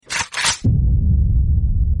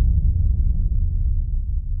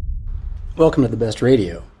Welcome to the best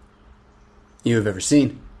radio you have ever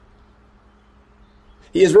seen.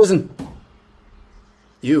 He is risen.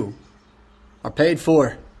 You are paid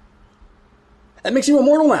for. That makes you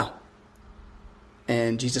immortal now.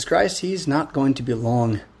 And Jesus Christ, he's not going to be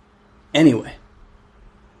long anyway.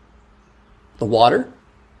 The water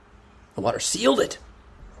sealed it.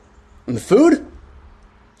 And the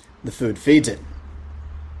food feeds it.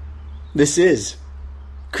 This is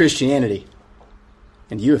Christianity.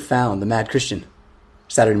 And you have found the Mad Christian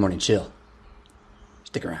Saturday Morning Chill.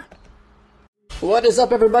 Stick around. What is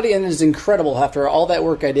up, everybody? And it is incredible, after all that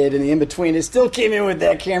work I did in the in-between, it still came in with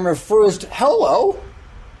that camera first. Hello!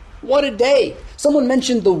 What a day! Someone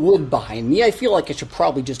mentioned the wood behind me. I feel like I should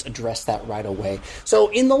probably just address that right away. So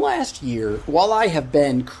in the last year, while I have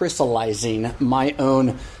been crystallizing my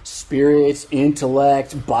own spirit,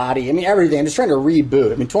 intellect, body, everything, I'm just trying to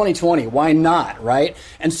reboot. 2020, why not, right?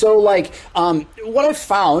 And so, what I've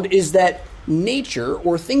found is that nature,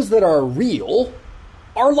 or things that are real,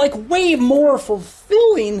 are way more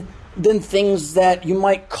fulfilling than things that you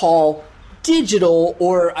might call digital,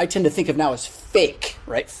 or I tend to think of now as fake,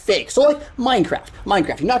 right? Fake. So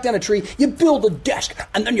Minecraft. You knock down a tree, you build a desk,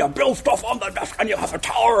 and then you build stuff on the desk, and you have a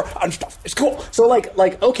tower and stuff. It's cool. So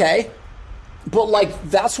okay, but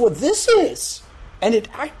that's what this is. And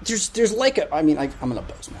there's I'm gonna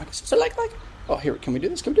boast now. So oh, here, can we do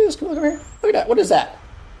this? Can we look over here? Look at that. What is that?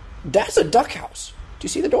 That's a duck house. Do you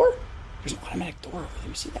see the door? There's an automatic door over there.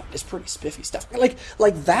 You see that? It's pretty spiffy stuff.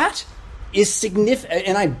 Like that is significant.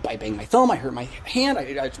 And I bang my thumb. I hurt my hand.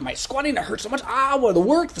 My squatting. I hurt so much. The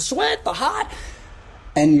work, the sweat, the hot.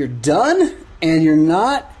 And you're done, and you're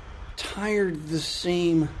not tired the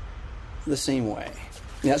same way.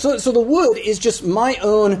 Yeah. So the wood is just my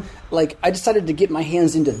own. I decided to get my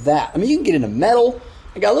hands into that. You can get into metal.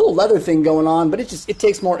 I got a little leather thing going on, but it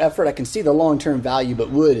takes more effort. I can see the long-term value,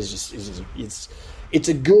 but wood it's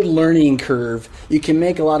a good learning curve. You can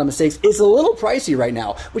make a lot of mistakes. It's a little pricey right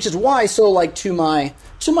now, which is why, to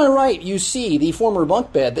my right, you see the former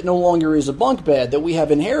bunk bed that no longer is a bunk bed that we have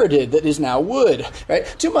inherited that is now wood, right?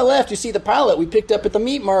 To my left, you see the pallet we picked up at the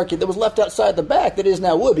meat market that was left outside the back that is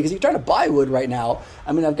now wood, because if you're trying to buy wood right now,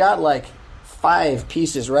 I've got 5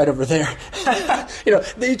 pieces right over there.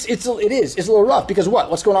 It's a little rough, because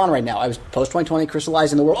what's going on right now? I was post-2020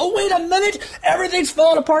 crystallizing the world. Oh, wait a minute, everything's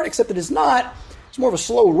falling apart, except that it's not. It's more of a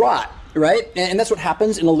slow rot, right? And that's what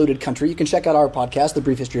happens in a looted country. You can check out our podcast, The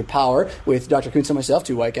Brief History of Power, with Dr. Kuntz and myself,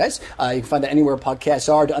 2 white guys. You can find that anywhere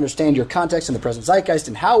podcasts are, to understand your context in the present zeitgeist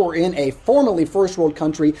and how we're in a formerly first world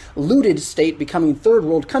country, looted state, becoming third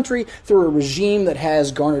world country through a regime that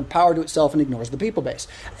has garnered power to itself and ignores the people base.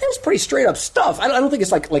 And it's pretty straight up stuff. I don't think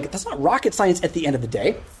it's that's not rocket science at the end of the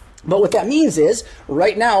day. But what that means is,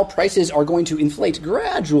 right now, prices are going to inflate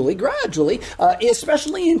gradually,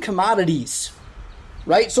 especially in commodities.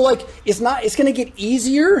 Right? So it's going to get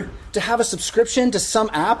easier to have a subscription to some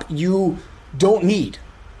app you don't need.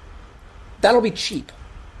 That'll be cheap.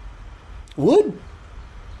 Wood?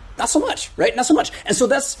 Not so much, right? Not so much. And so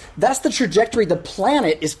that's the trajectory the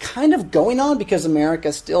planet is kind of going on, because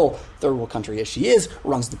America, still third world country as she is,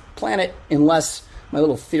 runs the planet, unless my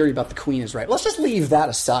little theory about the Queen is right. Let's just leave that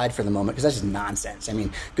aside for the moment, because that's just nonsense.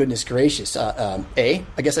 Goodness gracious. I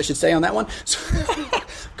guess I should say on that one.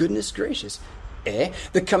 Goodness gracious.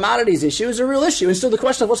 The commodities issue is a real issue, and so the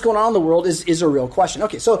question of what's going on in the world is a real question.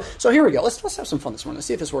 Okay, so here we go. Let's have some fun this morning. Let's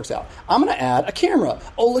see if this works out. I'm going to add a camera.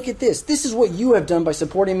 Oh, look at this. This is what you have done by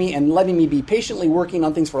supporting me and letting me be patiently working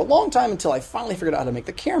on things for a long time until I finally figured out how to make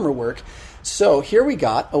the camera work. So here we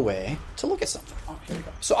got a way to look at something. Oh, here we go.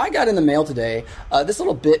 So I got in the mail today this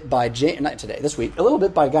little bit by this week, a little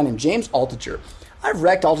bit by a guy named James Altucher. I've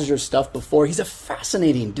wrecked Altucher's stuff before. He's a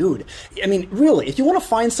fascinating dude. Really, if you want to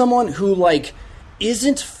find someone who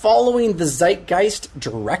isn't following the zeitgeist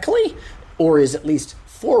directly, or is at least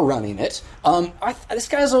forerunning it, this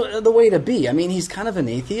guy's the way to be. He's kind of an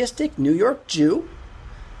atheistic New York Jew,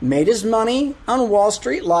 made his money on Wall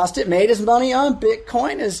Street, lost it, made his money on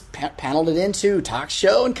Bitcoin, has paneled it into talk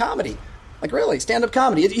show and comedy. Really, stand-up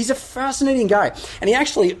comedy. He's a fascinating guy. And he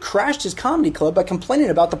actually crashed his comedy club by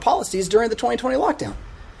complaining about the policies during the 2020 lockdown,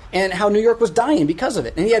 and how New York was dying because of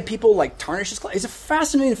it. And he had people tarnish his class. He's a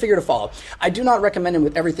fascinating figure to follow. I do not recommend him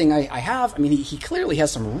with everything I have. He clearly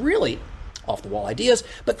has some really off-the-wall ideas,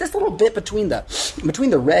 but this little bit between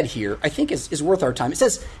the red here, I think is worth our time. He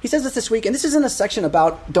says this week, and this is in a section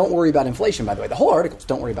about don't worry about inflation, by the way. The whole article is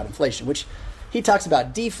don't worry about inflation, which he talks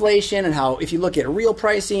about deflation and how if you look at real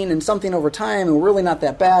pricing and something over time, and we're really not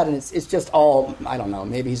that bad, and it's just all, I don't know,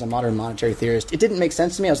 maybe he's a modern monetary theorist. It didn't make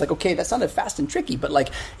sense to me. I was like, okay, that sounded fast and tricky, but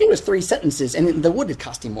it was 3 sentences, and the wood had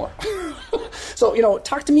cost him more. So,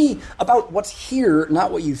 talk to me about what's here,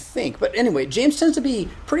 not what you think. But anyway, James tends to be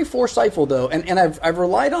pretty foresightful, though, and I've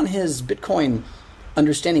relied on his Bitcoin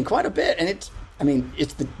understanding quite a bit, and it's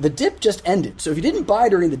the dip just ended. So if you didn't buy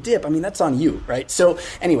during the dip, that's on you, right? So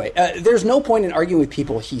anyway, there's no point in arguing with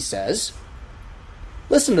people, he says.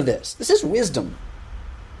 Listen to this. This is wisdom.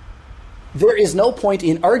 There is no point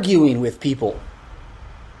in arguing with people.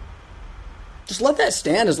 Just let that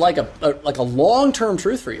stand as like a long-term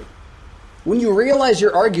truth for you. When you realize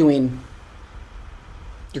you're arguing,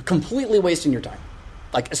 you're completely wasting your time.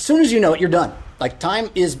 Like, as soon as you know it, you're done. Like, time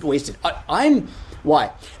is wasted.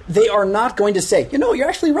 Why? They are not going to say, you're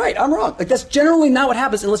actually right, I'm wrong. Like, that's generally not what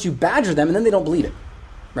happens unless you badger them, and then they don't believe it.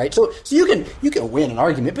 Right? So you can win an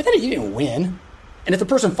argument, but then you didn't win. And if the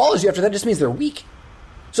person follows you after that, it just means they're weak.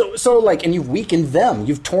 So and you've weakened them.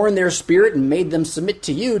 You've torn their spirit and made them submit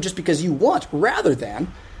to you just because you want, rather than,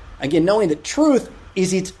 again, knowing that truth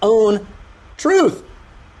is its own truth.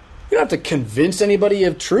 You don't have to convince anybody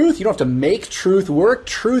of truth. You don't have to make truth work.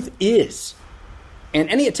 Truth is. And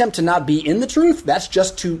any attempt to not be in the truth, that's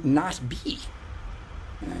just to not be.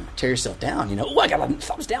 Tear yourself down, Oh, I got a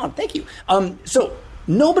thumbs down. Thank you. So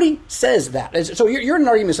nobody says that. So you're in an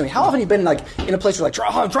argument with somebody. How often have you been in a place where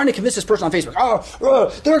I'm trying to convince this person on Facebook?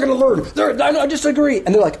 They're going to learn. I disagree.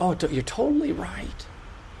 And they're like, oh, you're totally right.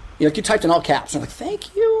 You typed in all caps. And I'm like,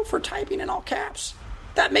 thank you for typing in all caps.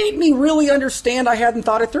 That made me really understand I hadn't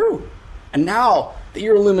thought it through. And now that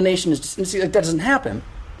your illumination is just, that doesn't happen.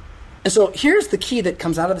 And so here's the key that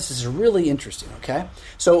comes out of this. This is really interesting, okay?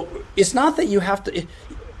 So it's not that you have to...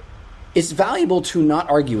 It's valuable to not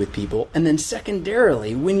argue with people. And then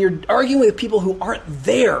secondarily, when you're arguing with people who aren't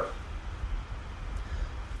there,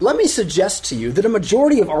 let me suggest to you that a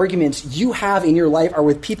majority of arguments you have in your life are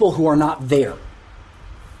with people who are not there.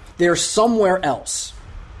 They're somewhere else.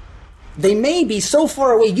 They may be so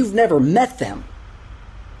far away you've never met them.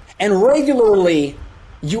 And regularly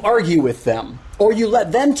you argue with them. Or you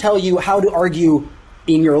let them tell you how to argue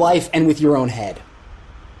in your life and with your own head.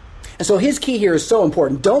 And so his key here is so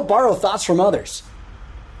important. Don't borrow thoughts from others.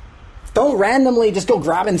 Don't randomly just go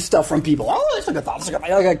grabbing stuff from people. Oh, that's a good thought.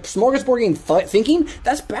 Like smorgasbording thinking,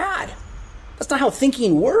 that's bad. That's not how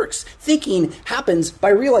thinking works. Thinking happens by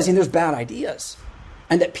realizing there's bad ideas.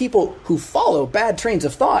 And that people who follow bad trains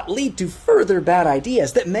of thought lead to further bad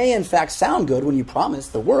ideas that may in fact sound good when you promise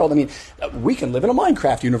the world. We can live in a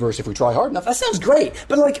Minecraft universe if we try hard enough. That sounds great.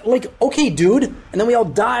 But okay, dude. And then we all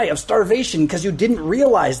die of starvation because you didn't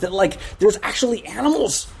realize that there's actually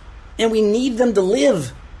animals and we need them to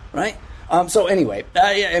live, right? So anyway,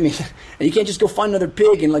 you can't just go find another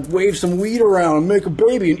pig and wave some weed around and make a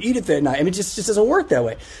baby and eat it that night. It just doesn't work that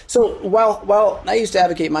way. So while I used to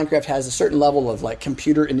advocate Minecraft has a certain level of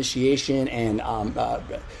computer initiation and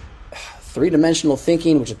three-dimensional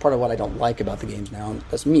thinking, which is part of what I don't like about the games now.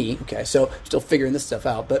 That's me. Okay, so I'm still figuring this stuff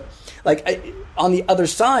out. But on the other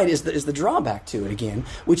side is the drawback to it again,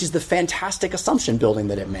 which is the fantastic assumption building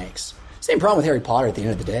that it makes. Same problem with Harry Potter at the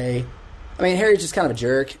end of the day. Harry's just kind of a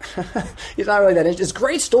jerk. He's not really that interesting. It's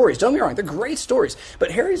great stories. Don't get me wrong. They're great stories. But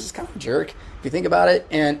Harry's just kind of a jerk, if you think about it.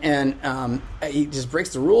 And he just breaks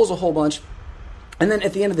the rules a whole bunch. And then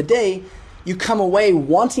at the end of the day, you come away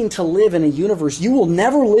wanting to live in a universe you will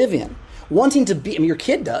never live in. Wanting to be... your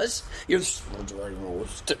kid does. You just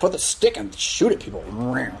put the stick and shoot at people.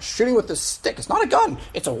 Shooting with the stick. It's not a gun.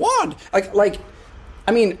 It's a wand.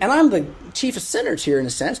 And I'm the chief of sinners here in a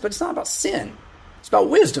sense, but it's not about sin. It's about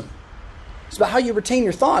wisdom. It's about how you retain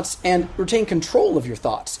your thoughts and retain control of your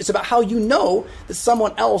thoughts. It's about how you know that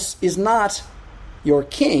someone else is not your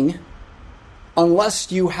king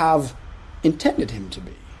unless you have intended him to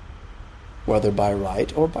be, whether by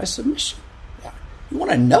right or by submission. Yeah. You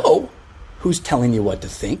want to know who's telling you what to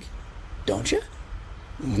think, don't you?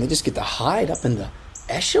 When they just get to hide up in the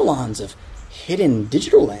echelons of hidden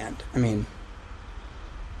digital land,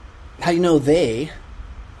 how do you know they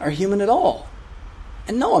are human at all?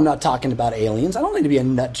 And no, I'm not talking about aliens. I don't need to be a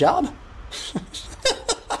nut job.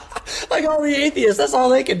 All the atheists, that's all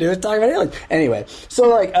they can do is talk about aliens. Anyway,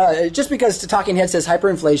 so just because the Talking Head says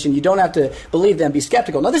hyperinflation, you don't have to believe them, be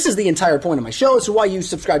skeptical. Now, this is the entire point of my show. This is why you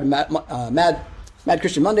subscribe to Mad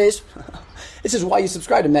Christian Mondays. This is why you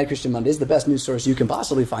subscribe to Mad Christian Mondays, the best news source you can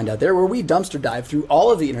possibly find out there, where we dumpster dive through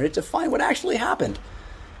all of the internet to find what actually happened.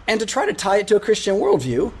 And to try to tie it to a Christian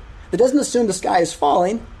worldview that doesn't assume the sky is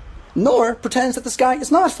falling, nor pretends that the sky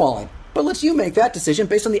is not falling, but lets you make that decision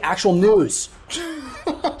based on the actual news.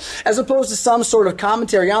 As opposed to some sort of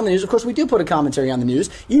commentary on the news. Of course, we do put a commentary on the news.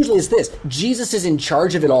 Usually it's this: Jesus is in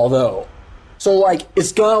charge of it all, though. So,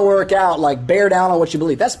 it's going to work out. Bear down on what you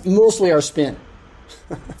believe. That's mostly our spin.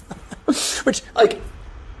 Which,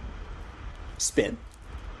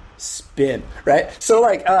 Spin, right? So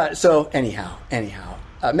anyhow.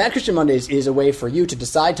 Mad Christian Mondays is a way for you to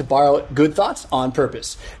decide to borrow good thoughts on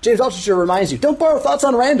purpose. James Altucher reminds you, don't borrow thoughts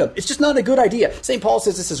on random. It's just not a good idea. St. Paul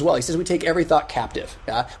says this as well. He says we take every thought captive.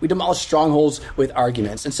 We demolish strongholds with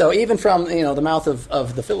arguments. And so even from the mouth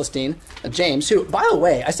of the Philistine, James, who, by the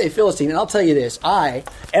way, I say Philistine, and I'll tell you this,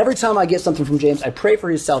 every time I get something from James, I pray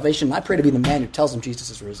for his salvation, and I pray to be the man who tells him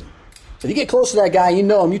Jesus is risen. So if you get close to that guy, you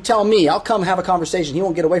know him, you tell me, I'll come have a conversation. He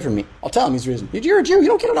won't get away from me. I'll tell him he's risen. You're a Jew. You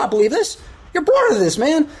don't get to not believe this. You're born of this,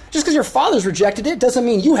 man. Just because your father's rejected it doesn't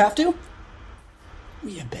mean you have to.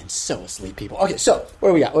 We have been so asleep, people. Okay, so what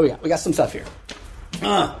do we got? We got some stuff here.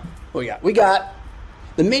 What we got? We got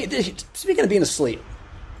speaking of being asleep.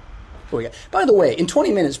 What we got? By the way, in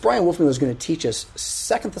 20 minutes, Brian Wolfman is going to teach us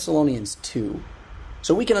 2 Thessalonians 2,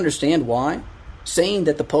 so we can understand why saying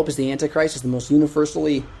that the Pope is the Antichrist is the most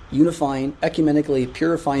universally unifying, ecumenically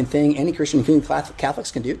purifying thing any Christian, including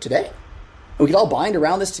Catholics, can do today. And we could all bind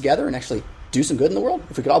around this together and actually do some good in the world,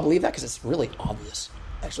 if we could all believe that, because it's really obvious,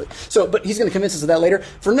 actually. But he's going to convince us of that later.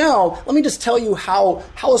 For now, let me just tell you how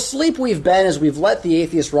asleep we've been as we've let the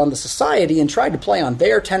atheists run the society and tried to play on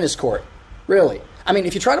their tennis court. Really. I mean,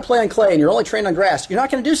 if you try to play on clay and you're only trained on grass, you're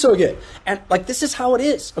not going to do so good. And, this is how it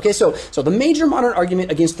is. Okay, so the major modern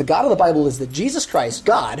argument against the God of the Bible is that Jesus Christ,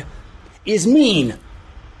 God, is mean.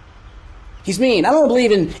 He's mean. I don't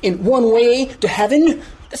believe in one way to heaven.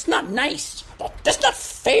 That's not nice. That's not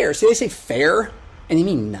fair. See, they say fair, and they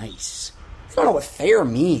mean nice. You don't know what fair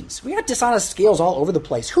means. We got dishonest scales all over the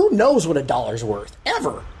place. Who knows what $1's worth?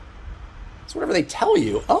 Ever. It's whatever they tell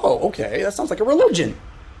you. Oh, okay, that sounds like a religion.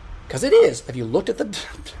 Because it is. Have you looked at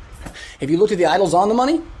the idols on the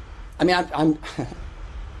money? I mean,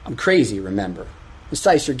 I'm crazy, remember.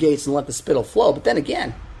 Incise your gates and let the spittle flow. But then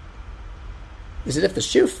again, is it if the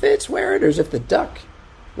shoe fits, wear it, or is it if the duck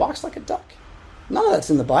walks like a duck? None of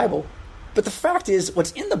that's in the Bible. But the fact is,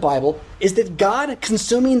 what's in the Bible is that God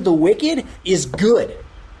consuming the wicked is good.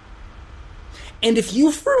 And if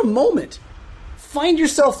you, for a moment, find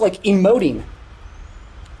yourself emoting,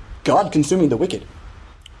 God consuming the wicked,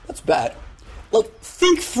 that's bad.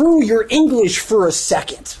 Think through your English for a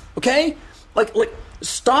second, okay?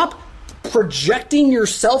 Stop projecting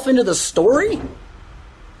yourself into the story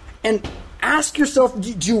and ask yourself,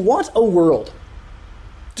 do you want a world?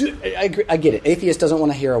 I get it. Atheist doesn't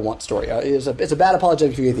want to hear a want story. It's a bad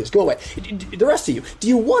apologetic for atheists. Go away. The rest of you, do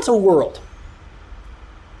you want a world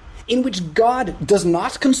in which God does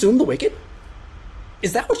not consume the wicked?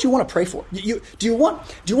 Is that what you want to pray for? Do you want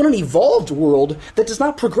an evolved world that does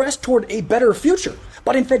not progress toward a better future,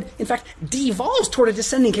 but in fact devolves toward a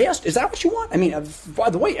descending chaos? Is that what you want? I mean, by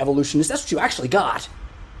the way, evolutionists, that's what you actually got.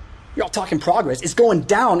 You're all talking progress. It's going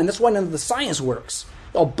down, and that's why none of the science works.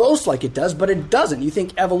 They'll boast like it does, but it doesn't. You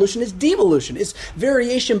think evolution is devolution. It's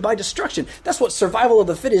variation by destruction. That's what survival of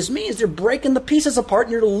the fittest means. They're breaking the pieces apart,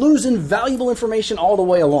 and you're losing valuable information all the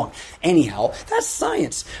way along. Anyhow, that's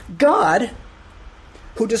science. God,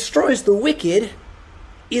 who destroys the wicked,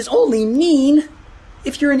 is only mean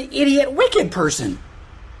if you're an idiot wicked person.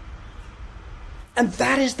 And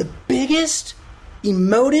that is the biggest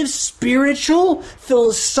emotive, spiritual,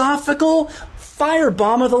 philosophical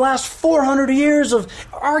firebomb of the last 400 years of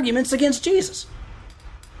arguments against Jesus.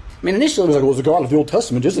 I mean, initially it was well, the God of the Old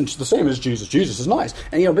Testament isn't the same as Jesus. Jesus is nice.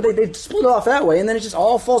 And, but they split it off that way, and then it just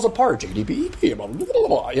all falls apart. JDP, blah, blah, blah,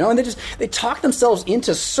 blah, and they talk themselves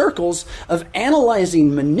into circles of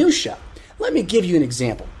analyzing minutia. Let me give you an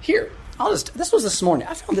example. Here, this was this morning.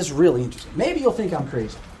 I found this really interesting. Maybe you'll think I'm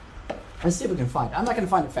crazy. Let's see if we can find it. I'm not going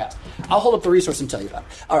to find it fast. I'll hold up the resource and tell you about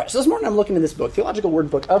it. All right, so this morning I'm looking in this book, Theological Word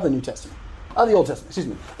Book of the New Testament. Of the Old Testament, excuse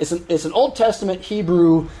me. It's an Old Testament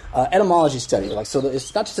Hebrew etymology study. So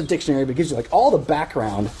it's not just a dictionary, but it gives you all the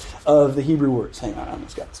background of the Hebrew words. Hang on, I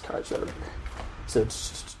almost got this card right over here. So,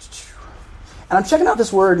 and I'm checking out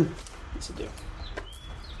this word. What's it do?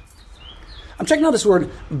 I'm checking out this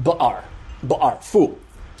word ba'ar, fool.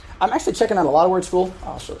 I'm actually checking out a lot of words, fool.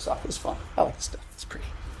 I'll show this off. It's fun. I like this stuff. It's pretty.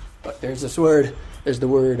 But there's this word. There's the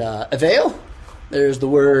word avail. There's the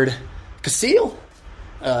word kasil.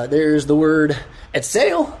 There's the word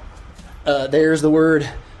etzail. There's the word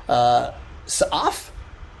sa'af.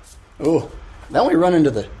 Oh, then we run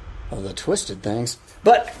into the twisted things.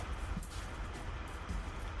 But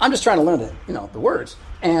I'm just trying to learn the words.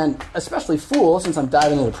 And especially fool, since I'm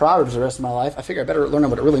diving into Proverbs the rest of my life, I figure I better learn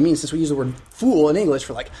what it really means since we use the word fool in English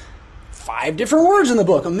for 5 different words in the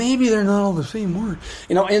book. And maybe they're not all the same word.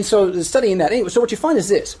 And so studying that anyway. So what you find is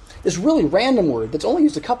this really random word that's only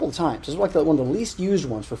used a couple of times. It's one of the least used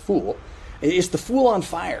ones for fool. It's the fool on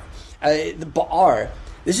fire. The ba'ar.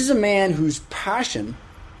 This is a man whose passion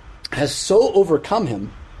has so overcome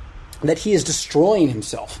him that he is destroying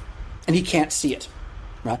himself, and he can't see it.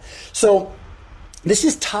 Right? So this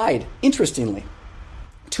is tied, interestingly,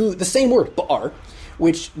 to the same word, ba'ar,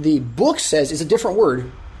 which the book says is a different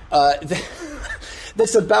word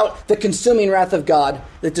that's about the consuming wrath of God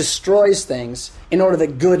that destroys things in order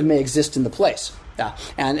that good may exist in the place.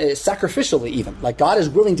 And sacrificially even. Like God is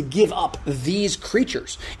willing to give up these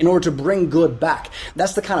creatures in order to bring good back.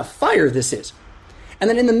 That's the kind of fire this is. And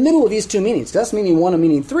then in the middle of these two meanings, that's meaning 1 and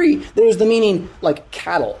meaning 3, there's the meaning like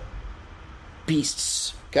cattle,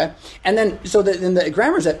 beasts. Okay? And then, so the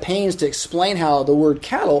grammar's at pains to explain how the word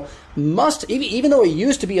cattle must, even though it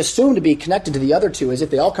used to be assumed to be connected to the other two as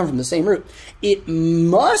if they all come from the same root, it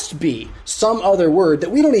must be some other word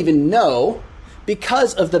that we don't even know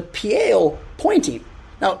because of the piel pointing.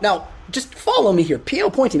 Now, just follow me here.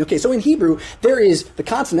 Piel pointing. Okay, so in Hebrew, there is the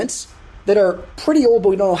consonants that are pretty old, but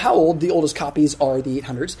we don't know how old. The oldest copies are the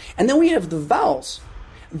 800s. And then we have the vowels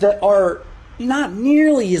that are not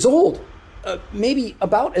nearly as old. Maybe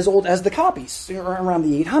about as old as the copies, around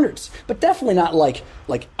the 800s, but definitely not like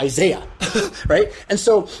Isaiah, right? And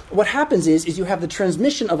so what happens is you have the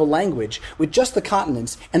transmission of a language with just the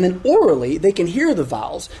consonants, and then orally they can hear the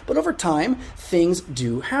vowels, but over time things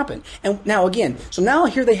do happen. And now again, so now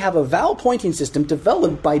here they have a vowel pointing system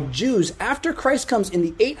developed by Jews after Christ comes in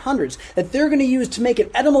the 800s that they're going to use to make an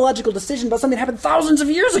etymological decision about something that happened thousands of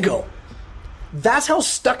years ago. That's how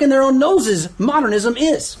stuck in their own noses modernism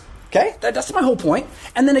is. Okay, that's my whole point.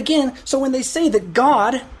 And then again, so when they say that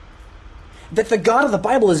the God of the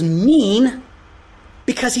Bible is mean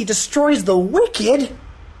because he destroys the wicked,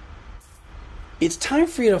 it's time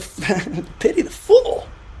for you to pity the fool.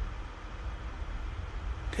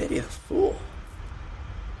 Pity the fool.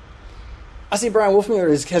 I see Brian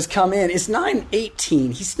Wolfmuller has come in. It's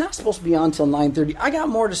 9:18. He's not supposed to be on until 9:30. I got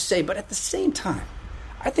more to say, but at the same time,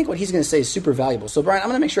 I think what he's going to say is super valuable. So, Brian, I'm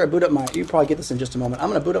going to make sure I boot up you probably get this in just a moment. I'm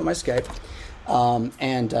going to boot up my Skype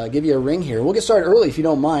and give you a ring here. We'll get started early if you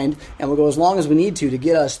don't mind, and we'll go as long as we need to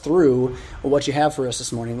get us through what you have for us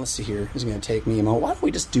this morning. Let's see here. This is going to take me a moment. Why don't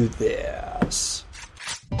we just do this?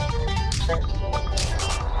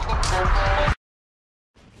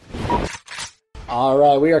 All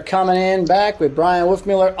right, we are coming in back with Brian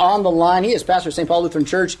Wolfmuller on the line. He is pastor of St. Paul Lutheran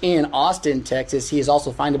Church in Austin, Texas. He is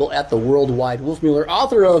also findable at the Worldwide Wolfmuller,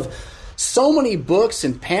 author of so many books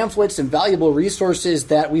and pamphlets and valuable resources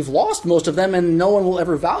that we've lost most of them, and no one will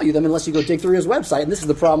ever value them unless you go dig through his website. And this is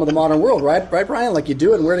the problem of the modern world, right, Brian? Like you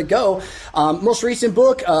do it and where to go. Most recent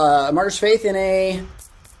book, Martyr's Faith in a...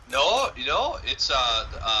 No, it's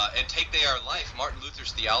And Take They Our Life, Martin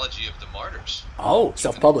Luther's Theology of the Martyrs. Oh,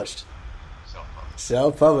 self-published.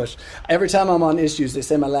 Self-published. Every time I'm on issues, they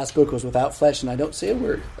say my last book was Without Flesh, and I don't say a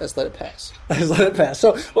word. Let's let it pass.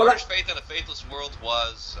 So, Martyr's Faith in a Faithless World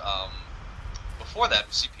was, before that,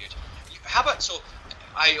 CPH. How about, so,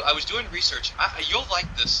 I was doing research. You'll like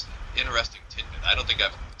this interesting tidbit. I don't think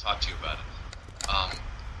I've talked to you about it.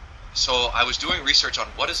 So I was doing research on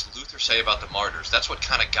what does Luther say about the martyrs. That's what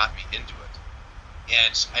kind of got me into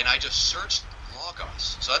it. And I just searched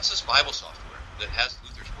Logos. So that's this Bible software that has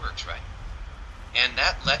Luther's works, right? And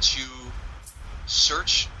that lets you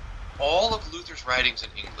search all of Luther's writings in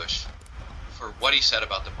English for what he said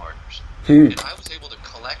about the martyrs. And I was able to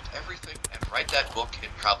collect everything and write that book in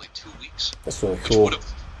probably 2 weeks. That's really cool.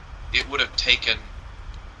 It would have taken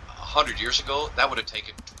 100 years ago. That would have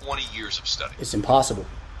taken 20 years of study. It's impossible.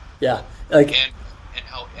 Yeah. And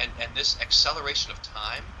this acceleration of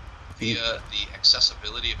time via the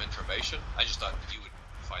accessibility of information, I just thought you would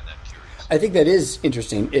find that curious. I think that is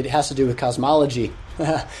interesting. It has to do with cosmology.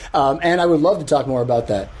 And I would love to talk more about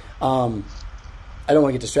that. I don't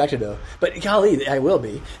want to get distracted, though. But golly, I will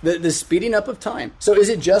be. The speeding up of time. So is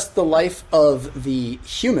it just the life of the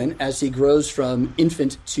human as he grows from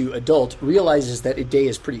infant to adult, realizes that a day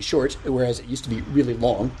is pretty short, whereas it used to be really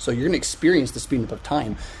long. So you're going to experience the speeding up of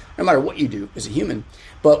time no matter what you do as a human.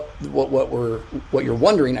 But what you're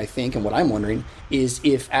wondering, I think, and what I'm wondering, is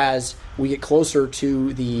if as we get closer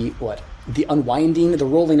to the unwinding, the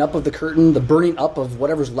rolling up of the curtain, the burning up of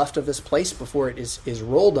whatever's left of this place before it is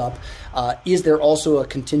rolled up, is there also a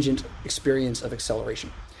contingent experience of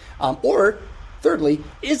acceleration? Or, thirdly,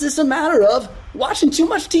 is this a matter of watching too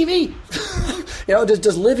much TV?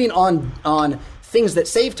 Does living on things that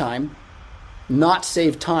save time not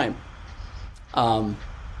save time?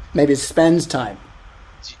 Maybe it spends time.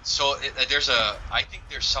 So I think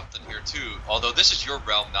there's something here too, although this is your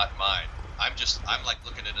realm, not mine. I'm like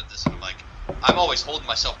looking into this and I'm always holding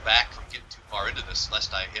myself back from getting too far into this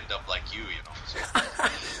lest I end up like you, So.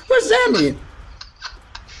 What does that mean?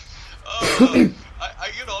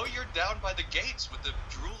 you're down by the gates with the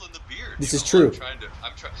drool in the beard. This is true.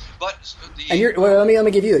 I'm trying, but let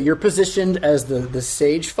me give you that. You're positioned as the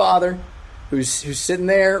sage father who's sitting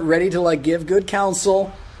there ready to like give good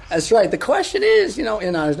counsel. That's right. The question is,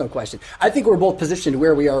 there's no question. I think we're both positioned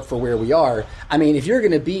where we are for where we are. I mean, if you're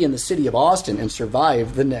going to be in the city of Austin and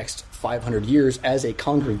survive the next 500 years as a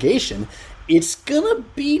congregation, it's going to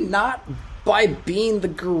be not by being the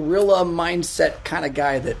guerrilla mindset kind of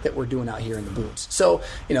guy that we're doing out here in the boots. So,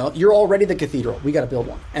 you're already the cathedral. We got to build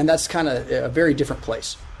one. And that's kind of a very different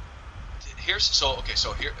place. Here's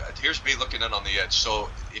me looking in on the edge. So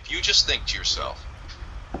if you just think to yourself,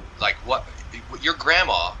 like what your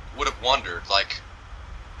grandma would have wondered, like,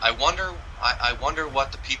 I wonder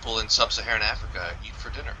what the people in sub-Saharan Africa eat for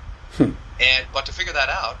dinner. But to figure that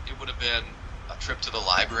out, it would have been a trip to the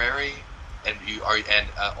library and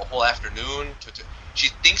a whole afternoon. She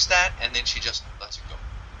thinks that, and then she just lets it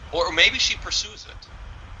go. Or maybe she pursues it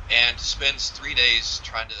and spends 3 days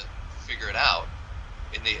trying to figure it out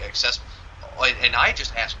in the accessible. And I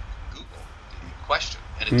just ask Google the question,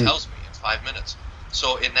 and it tells me in 5 minutes.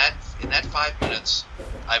 So in that 5 minutes,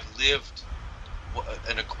 I've lived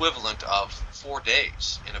an equivalent of 4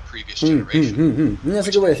 days in a previous generation. That's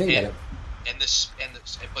a good way to think about it.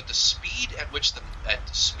 But the speed at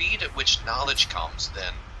which knowledge comes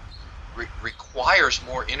then requires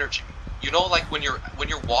more energy. Like when you're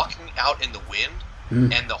walking out in the wind,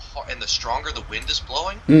 and the stronger the wind is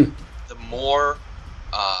blowing, the more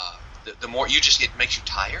it makes you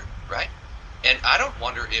tired, right? And I don't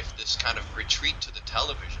wonder if this kind of retreat to the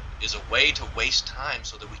television is a way to waste time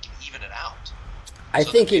so that we can even it out. I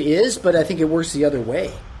think it is, but I think it works the other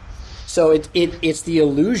way. So it's the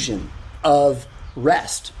illusion of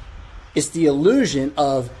rest. It's the illusion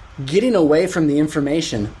of getting away from the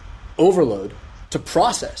information overload to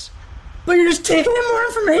process. But you're just taking in more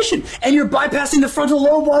information, and you're bypassing the frontal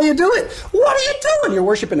lobe while you do it. What are you doing? You're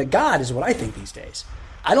worshiping a god is what I think these days.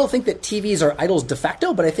 I don't think that TVs are idols de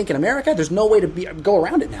facto, but I think in America there's no way to go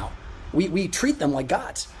around it now. We treat them like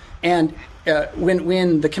gods. And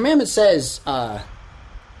when the commandment says,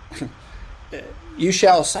 you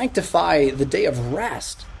shall sanctify the day of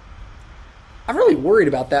rest, I've really worried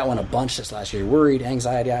about that one a bunch this last year. Worried,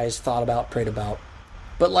 anxiety-ized, thought about, prayed about.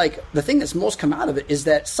 But like the thing that's most come out of it is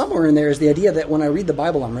that somewhere in there is the idea that when I read the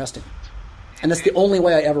Bible, I'm resting. And that's the only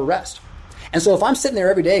way I ever rest. And so if I'm sitting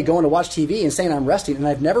there every day going to watch TV and saying I'm resting and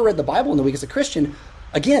I've never read the Bible in the week as a Christian,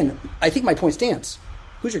 again, I think my point stands.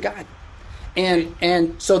 Who's your God?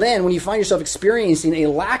 And so then when you find yourself experiencing a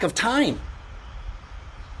lack of time,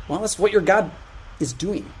 well, that's what your God is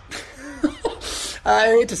doing. I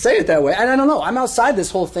hate to say it that way. And I don't know. I'm outside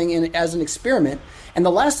this whole thing as an experiment. And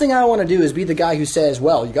the last thing I want to do is be the guy who says,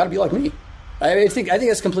 well, you got to be like me. I think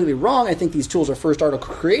that's completely wrong. I think these tools are first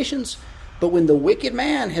article creations. But when the wicked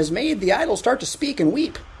man has made the idol start to speak and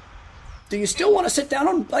weep, do you still want to sit down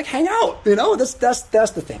and like hang out? That's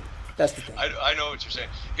the thing. That's the thing. I know what you're saying.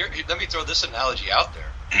 Here, let me throw this analogy out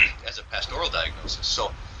there as a pastoral diagnosis.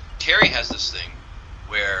 So Carrie has this thing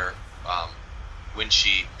where when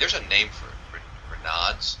there's a name for it,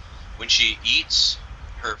 Renaud's. When she eats,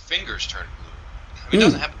 her fingers turn blue. I mean, it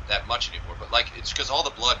doesn't happen that much anymore, but like it's because all the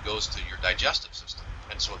blood goes to your digestive system,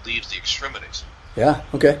 and so it leaves the extremities. Yeah,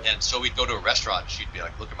 okay. And so we'd go to a restaurant, and she'd be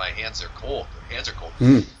like, look at my hands, they're cold. Their hands are cold.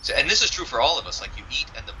 So, and this is true for all of us. Like you eat,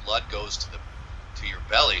 and the blood goes to your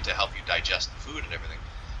belly to help you digest the food and everything.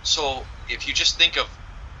 So if you just think of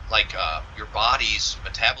like your body's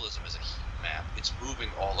metabolism as a heat map, it's moving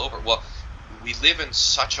all over. Well, we live in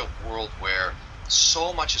such a world where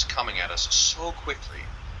so much is coming at us so quickly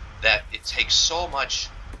that it takes so much,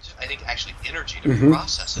 I think, actually energy to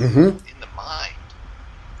process it in the mind.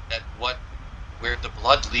 That where the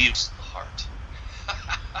blood leaves the heart.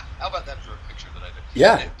 How about that for a picture that I did?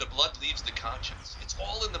 Yeah. The blood leaves the conscience. It's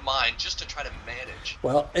all in the mind just to try to manage.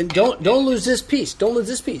 Well, and don't lose this piece. Don't lose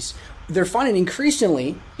this piece. They're finding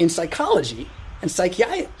increasingly in psychology and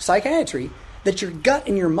psychiatry that your gut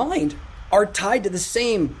and your mind are tied to the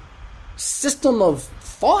same system of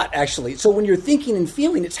thought, actually. So when you're thinking and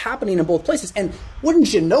feeling, it's happening in both places. And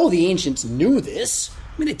wouldn't you know the ancients knew this?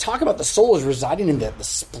 I mean, they talk about the soul as residing in the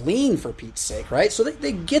spleen, for Pete's sake, right? So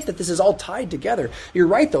they get that this is all tied together. You're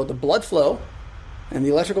right, though. The blood flow and the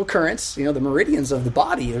electrical currents, the meridians of the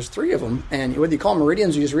body, there's 3 of them. And whether you call them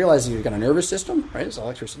meridians, you just realize you've got a nervous system, right? It's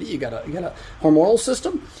electricity. You got a hormonal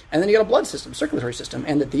system, and then you got a blood system, circulatory system.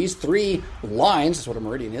 And that these 3 lines, that's what a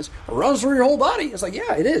meridian is, runs through your whole body. It's like,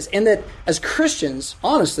 yeah, it is. And that as Christians,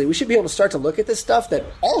 honestly, we should be able to start to look at this stuff that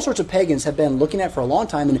all sorts of pagans have been looking at for a long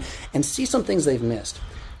time and see some things they've missed.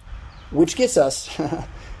 Which gets us,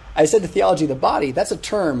 I said the theology of the body, that's a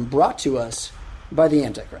term brought to us by the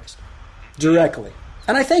Antichrist. Directly.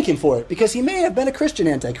 And I thank him for it, because he may have been a Christian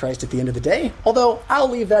Antichrist at the end of the day, although I'll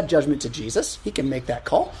leave that judgment to Jesus. He can make that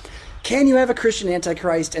call. Can you have a Christian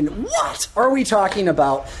Antichrist? And what are we talking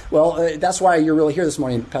about? Well, that's why you're really here this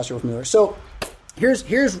morning, Pastor Wolf Miller. So here's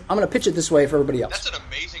I'm going to pitch it this way for everybody else. That's an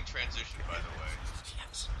amazing transition, by the way.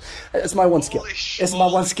 Yes. It's my one skill. It's my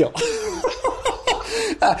one skill.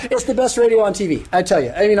 It's the best radio on TV, I tell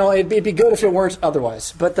you. You know, it'd be good if it weren't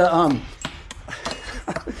otherwise. But I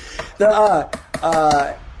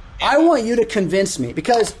want you to convince me,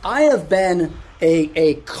 because I have been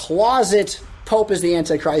a closet Pope is the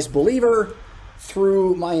Antichrist believer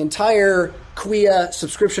through my entire Quia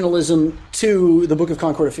subscriptionalism to the Book of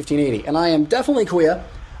Concord of 1580. And I am definitely Quia,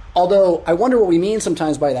 although I wonder what we mean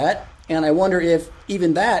sometimes by that, and I wonder if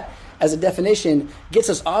even that, as a definition, gets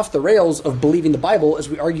us off the rails of believing the Bible as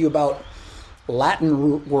we argue about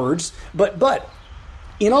Latin words. But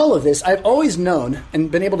in all of this, I've always known and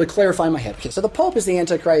been able to clarify in my head. Okay, so the Pope is the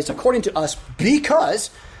Antichrist according to us because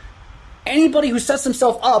anybody who sets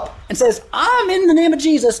himself up and says, I'm in the name of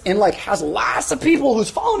Jesus, and like has lots of people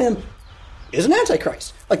who's following him, is an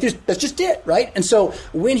Antichrist. Like that's just it, right? And so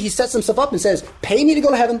when he sets himself up and says, pay me to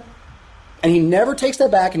go to heaven, and he never takes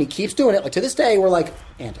that back and he keeps doing it, like to this day, we're like,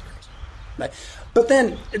 Antichrist. Right? But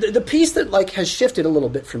then the piece that like has shifted a little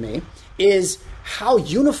bit for me is how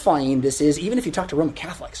unifying this is, even if you talk to Roman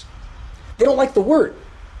Catholics. They don't like the word.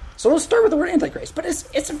 So don't start with the word Antichrist. But it's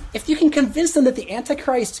if you can convince them that the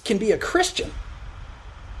Antichrist can be a Christian,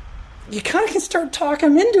 you kind of can start talking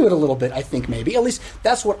them into it a little bit, I think, maybe. At least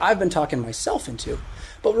that's what I've been talking myself into.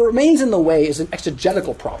 But what remains in the way is an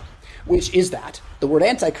exegetical problem, which is that the word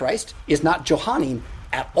Antichrist is not Johannine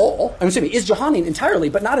at all. I'm assuming is Johannine entirely,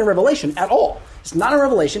 but not in Revelation at all. It's not in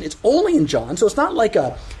Revelation. It's only in John. So it's not like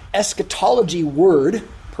a eschatology word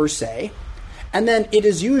per se. And then it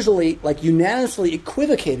is usually like unanimously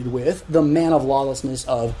equivocated with the man of lawlessness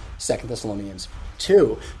of 2 Thessalonians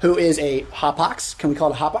 2, who is a hapax, can we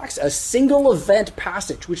call it a hapax? A single event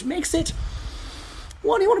passage, which makes it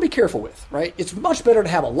one you want to be careful with, right? It's much better to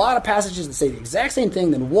have a lot of passages that say the exact same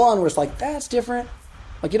thing than one where it's like, that's different.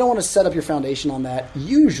 Like you don't want to set up your foundation on that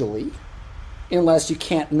usually, unless you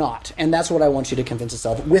can't not. And that's what I want you to convince us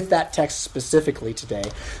of with that text specifically today.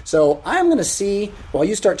 So I'm going to see, while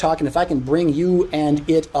you start talking, if I can bring you and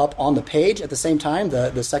it up on the page at the same time, the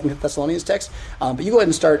 2 Thessalonians text. But you go ahead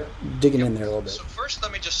and start digging in there a little bit. So first,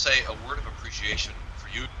 let me just say a word of appreciation for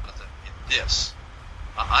you, Jonathan, in this.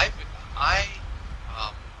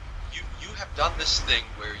 You have done this thing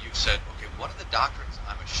where you've said, okay, what are the doctrines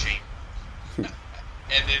I'm ashamed of?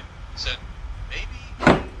 And then said, maybe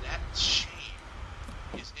that shame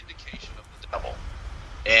is indication of the devil.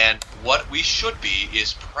 And what we should be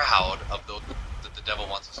is proud of those that the devil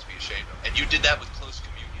wants us to be ashamed of. And you did that with closed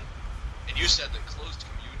communion. And you said that closed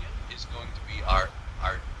communion is going to be our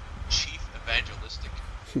chief evangelistic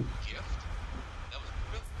gift. That was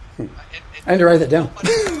real. I had to write that down.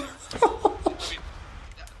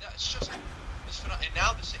 It's just it's phenomenal.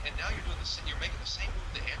 And now you're doing the same. You're making the same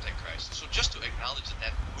move to Antichrist. So just to acknowledge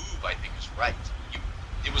that move, I think, is right.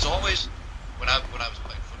 It was always when I was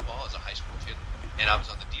playing football as a high school kid, and I was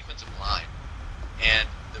on the defensive line, and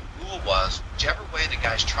the rule was whichever way the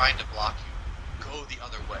guy's trying to block you, go the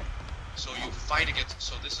other way. So you fight against.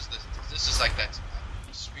 So this is like that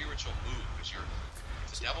spiritual move, because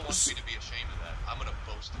if the devil wants me to be ashamed of that, I'm going to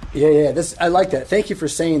boast of it. Yeah. I like that. Thank you for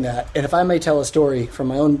saying that. And if I may tell a story from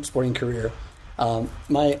my own sporting career,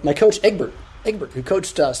 my coach Egbert, who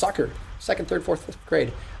coached soccer, 2nd, 3rd, 4th, 5th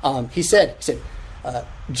grade, he said,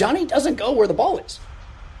 Johnny doesn't go where the ball is.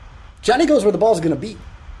 Johnny goes where the ball is going to be.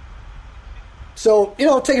 So,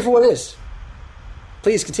 take it for what it is.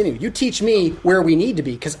 Please continue. You teach me where we need to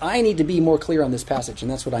be, because I need to be more clear on this passage, and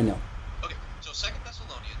that's what I know. Okay, so 2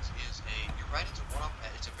 Thessalonians is you're right,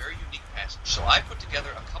 it's a very unique passage. So I put together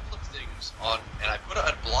a couple of things and I put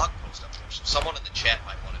a blog post up there. So someone in the chat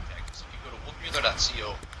might want to tag this. If you go to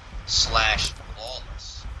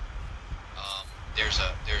wolfmuller.co/lawless,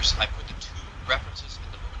 I put the 2 references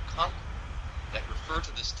in the Book of Concord that refer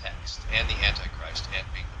to this text and the Antichrist and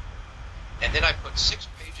Bingham. And then I put 6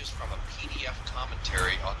 pages from a PDF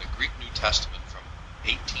commentary on the Greek New Testament from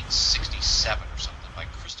 1867 or something by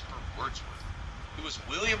Christopher Wordsworth, who was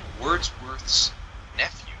William Wordsworth's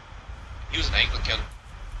nephew. He was an Anglican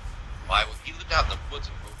Bible. He lived out in the woods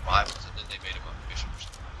and wrote Bibles, and then they made him a bishop or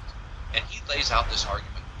something. And he lays out this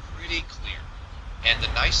argument pretty clear. And the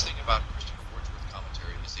nice thing about Christopher Wordsworth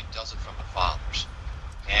commentary is he does it from the fathers.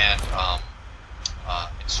 And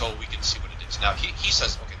so we can see what it is. Now, he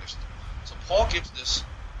says, okay, so Paul gives this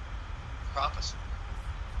prophecy.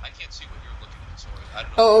 I can't see what you're looking at, so I don't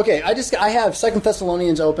know. Oh, okay. I have 2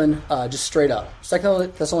 Thessalonians open, just straight up. 2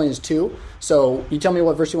 Thessalonians 2. So you tell me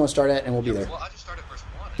what verse you want to start at, and we'll be there. Well, I'll just start at verse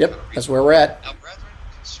 1. Yep, that's where we're at. Now, brethren,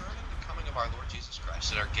 concerning the coming of our Lord Jesus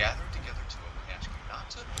Christ, that are gathered together to him, we ask you not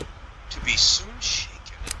to be soon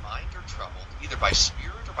shaken in mind or troubled, either by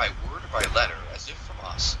spirit or by word or by letter, as if from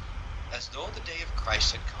us, as though the day of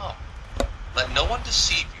Christ had come. Let no one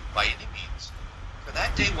deceive you by any means, for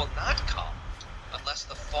that day will not come unless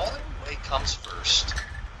the falling away comes first,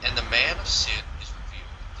 and the man of sin is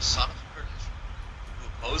revealed, the son of perdition, who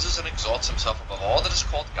opposes and exalts himself above all that is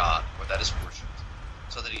called God, or that is worshipped,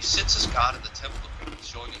 so that he sits as God in the temple of God,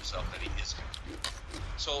 showing himself that he is God.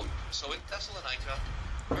 So in Thessalonica,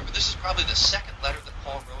 remember, this is probably the second letter that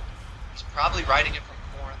Paul wrote. He's probably writing it from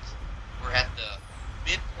Corinth. We're at the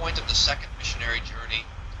midpoint of the second missionary journey.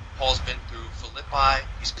 Paul's been through Philippi.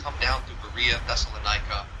 He's come down through Berea,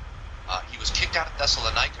 Thessalonica. He was kicked out of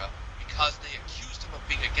Thessalonica because they accused him of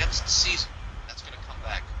being against Caesar. That's going to come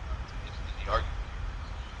back in the argument.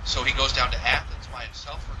 So he goes down to Athens by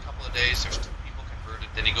himself for a couple of days. There's 2 people converted.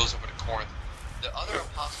 Then he goes over to Corinth. The other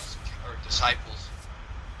apostles or disciples,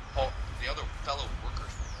 Paul, the other fellow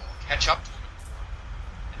workers with Paul, catch up to him in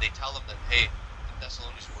Corinth, and they tell him that, hey, the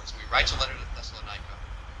Thessalonians were. So he writes a letter to Thessalonica,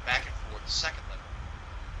 back and forth, the second letter.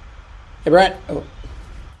 Hey, Brian. Oh.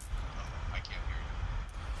 I can't hear you.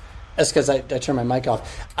 That's because I turned my mic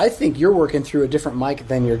off. I think you're working through a different mic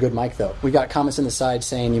than your good mic, though. We got comments in the side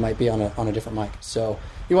saying you might be on a different mic. So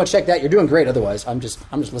you want to check that. You're doing great. Otherwise, I'm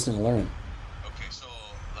just listening and learning. Okay, so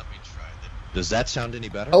let me try that. Does that sound any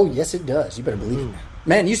better? Oh, yes, it does. You better believe it.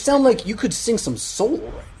 Man, you sound like you could sing some soul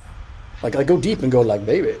right now. Like go deep and go like,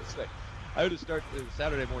 baby. I would start the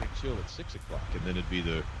Saturday morning chill at 6 o'clock, and then it'd be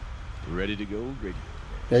the ready to go radio.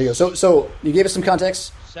 There you go. So you gave us some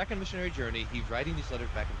context. Second missionary journey, he's writing these letters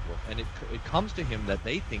back and forth, and it comes to him that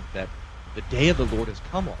they think that the day of the Lord has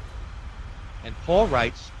come on. And Paul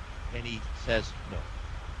writes, and he says, no,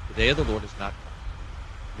 the day of the Lord has not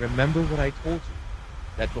come. Remember what I told you,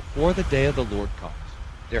 that before the day of the Lord comes,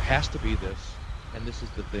 there has to be this, and this is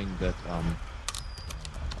the thing that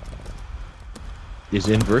is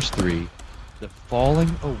in verse 3, the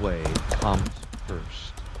falling away comes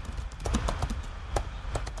first.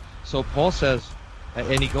 So Paul says,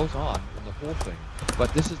 and he goes on in the whole thing,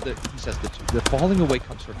 but this is he says the falling away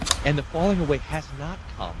comes first, and the falling away has not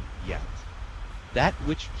come yet. That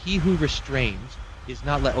which he who restrains is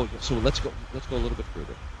not let. Oh, so let's go a little bit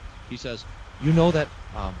further. He says, you know that.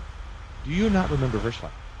 Do you not remember verse 5?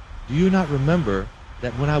 Do you not remember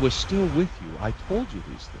that when I was still with you, I told you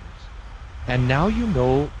these things, and now you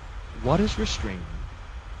know what is restraining,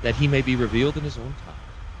 that he may be revealed in his own time.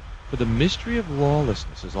 For the mystery of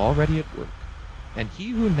lawlessness is already at work, and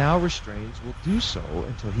he who now restrains will do so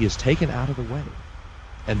until he is taken out of the way.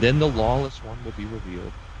 And then the lawless one will be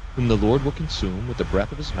revealed, whom the Lord will consume with the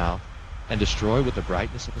breath of his mouth and destroy with the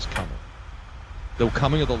brightness of his coming. The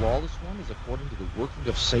coming of the lawless one is according to the working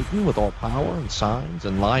of Satan with all power and signs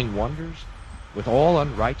and lying wonders, with all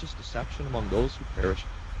unrighteous deception among those who perish,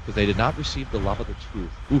 because they did not receive the love of the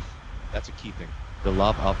truth. Oof, that's a key thing. The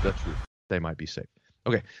love of the truth. They might be saved.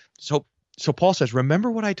 Okay, so Paul says, remember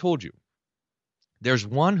what I told you. There's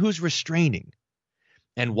one who's restraining,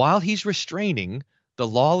 and while he's restraining, the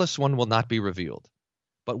lawless one will not be revealed.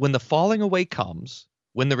 But when the falling away comes,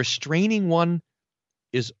 when the restraining one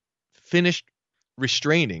is finished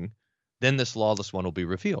restraining, then this lawless one will be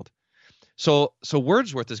revealed. So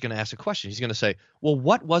Wordsworth is going to ask a question. He's going to say, well,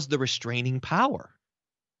 what was the restraining power?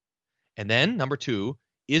 And then, number 2,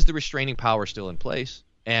 is the restraining power still in place?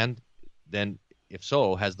 And then, if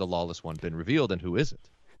so, has the lawless one been revealed, and who is it?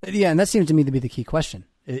 Yeah, and that seems to me to be the key question,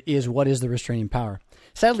 is what is the restraining power?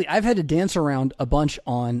 Sadly, I've had to dance around a bunch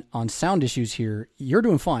on sound issues here. You're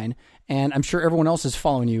doing fine, and I'm sure everyone else is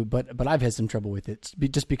following you, but I've had some trouble with it,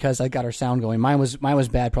 just because I got our sound going. Mine was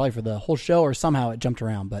bad probably for the whole show, or somehow it jumped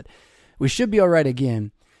around, but we should be all right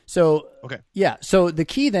again. So, okay. Yeah, so the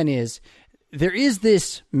key then is, there is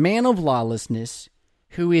this man of lawlessness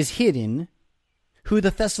who is hidden, who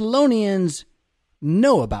the Thessalonians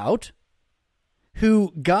know about,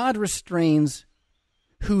 who God restrains,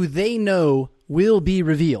 who they know will be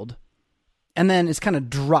revealed, and then it's kind of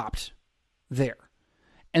dropped there.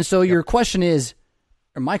 And so your question is,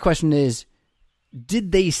 or my question is,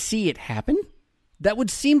 did they see it happen? That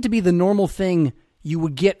would seem to be the normal thing you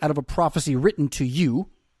would get out of a prophecy written to you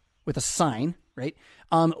with a sign, right?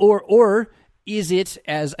 Or is it,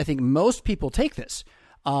 as I think most people take this,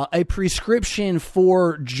 a prescription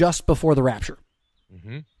for just before the rapture?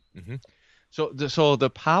 Mm-hmm. Mm-hmm. So the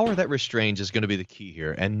power that restrains is going to be the key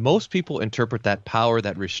here, and most people interpret that power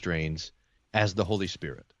that restrains as the Holy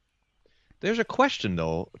Spirit. There's a question,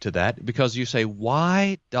 though, to that, because you say,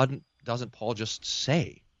 why doesn't Paul just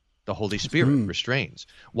say the Holy Spirit restrains?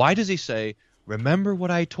 Why does he say, remember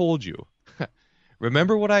what I told you?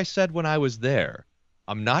 Remember what I said when I was there.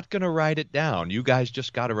 I'm not going to write it down. You guys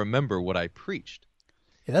just got to remember what I preached.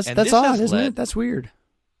 Yeah, that's odd, isn't it? That's weird.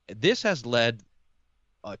 This has led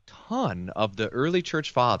a ton of the early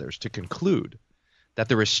church fathers to conclude that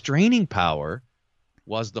the restraining power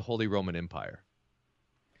was the Holy Roman Empire.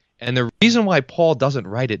 And the reason why Paul doesn't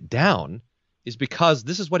write it down is because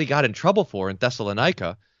this is what he got in trouble for in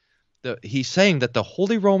Thessalonica. He's saying that the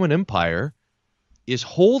Holy Roman Empire is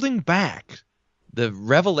holding back the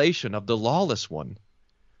revelation of the lawless one.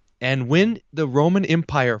 And when the Roman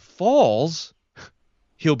Empire falls,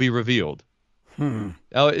 he'll be revealed.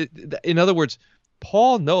 Now, in other words,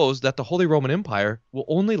 Paul knows that the Holy Roman Empire will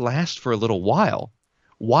only last for a little while.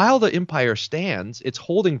 While the empire stands, it's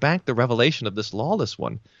holding back the revelation of this lawless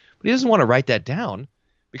one. But he doesn't want to write that down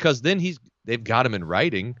because then they've got him in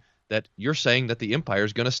writing that you're saying that the empire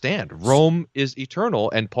is going to stand. Rome is eternal,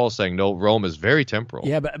 and Paul's saying, no, Rome is very temporal.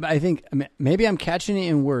 Yeah, but I think maybe I'm catching it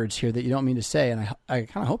in words here that you don't mean to say, and I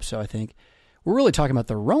kind of hope so, I think. We're really talking about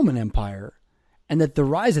the Roman Empire, and that the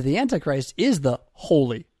rise of the Antichrist is the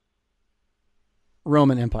Holy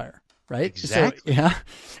Roman Empire, right? Exactly. So,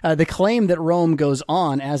 yeah, the claim that Rome goes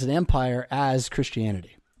on as an empire as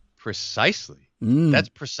Christianity. Precisely. That's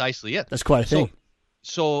precisely it. That's quite a thing.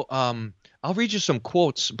 So I'll read you some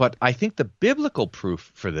quotes, but I think the biblical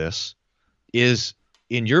proof for this is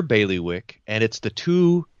in your bailiwick, and it's the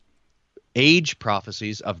 2 age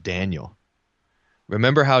prophecies of Daniel.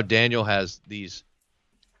 Remember how Daniel has these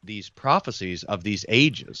prophecies of these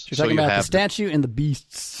ages. You're talking about the statue and the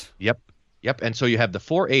beasts. Yep. And so you have the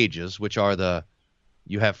 4 ages, which are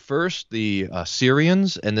you have first the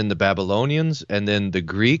Syrians, and then the Babylonians, and then the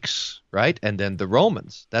Greeks, right? And then the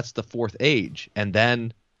Romans. That's the 4th age. And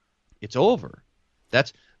then it's over.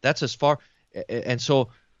 That's as far. And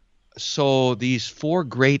so these 4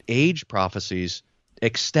 great age prophecies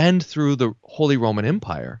extend through the Holy Roman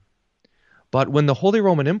Empire. But when the Holy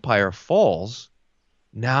Roman Empire falls,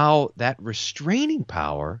 now that restraining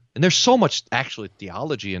power, and there's so much actually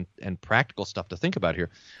theology and practical stuff to think about here,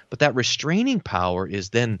 but that restraining power is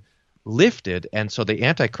then lifted, and so the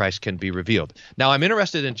Antichrist can be revealed. Now, I'm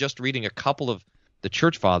interested in just reading a couple of the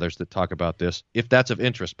church fathers that talk about this, if that's of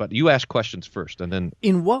interest, but you ask questions first, and then...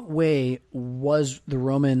 In what way was the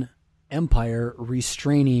Roman Empire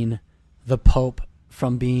restraining the Pope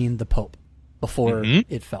from being the Pope before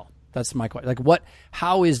it fell? That's my question. Like,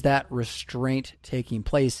 how is that restraint taking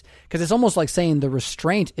place? Because it's almost like saying the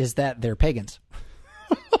restraint is that they're pagans.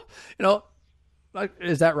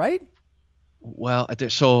 Is that right? Well,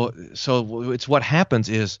 so it's what happens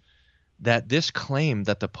is that this claim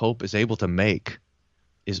that the Pope is able to make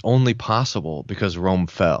is only possible because Rome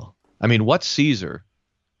fell. I mean, what Caesar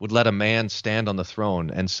would let a man stand on the throne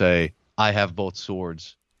and say, I have both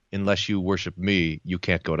swords. Unless you worship me, you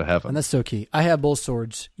can't go to heaven. And that's so key. I have both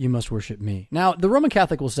swords. You must worship me. Now, the Roman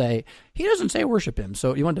Catholic will say, he doesn't say worship him.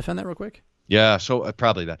 So you want to defend that real quick? Yeah, so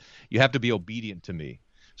probably that. You have to be obedient to me.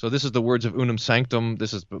 So this is the words of Unum Sanctum.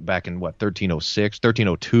 This is back in, 1306,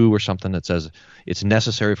 1302 or something. It says, it's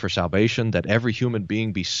necessary for salvation that every human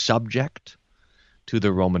being be subject to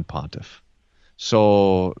the Roman pontiff.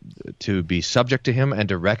 So to be subject to him and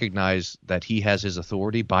to recognize that he has his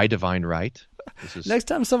authority by divine right. Next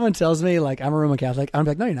time someone tells me, like, I'm a Roman Catholic, I'm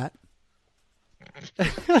like, no, you're not.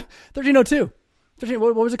 1302.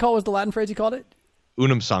 What was it called? What was the Latin phrase he called it?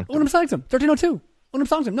 Unum Sanctum. Unum Sanctum. 1302. Unum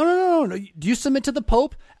Sanctum. No. Do you submit to the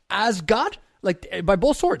Pope as God? Like, by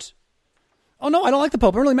both swords? Oh, no, I don't like the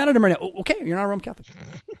Pope. I'm really mad at him right now. Okay, you're not a Roman Catholic.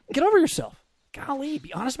 Get over yourself. Golly,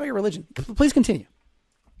 be honest about your religion. Please continue.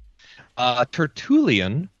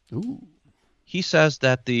 Tertullian, he says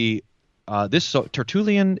that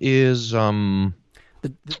Tertullian is the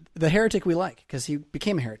heretic we like, because he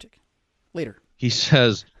became a heretic later. He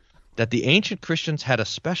says that the ancient Christians had a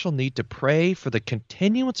special need to pray for the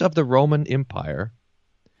continuance of the Roman Empire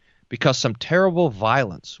because some terrible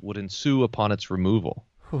violence would ensue upon its removal.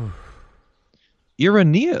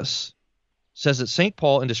 Irenaeus says that St.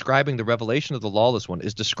 Paul, in describing the revelation of the lawless one,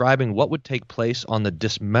 is describing what would take place on the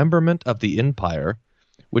dismemberment of the empire,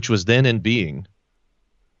 which was then in being,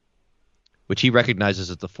 which he recognizes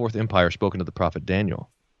as the 4th empire spoken of the prophet Daniel.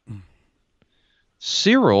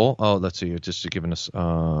 Cyril, let's see, just giving us,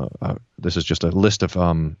 this is just a list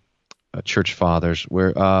of church fathers,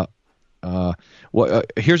 where,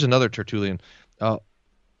 here's another Tertullian.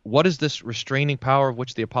 What is this restraining power of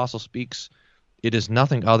which the apostle speaks? It is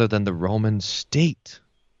nothing other than the Roman state.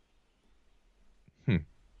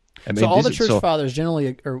 I mean, so all the church fathers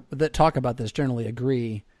generally, or that talk about this, generally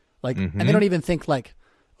agree. Like, and they don't even think like,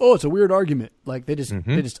 oh, it's a weird argument. Like they just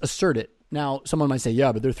assert it. Now, someone might say,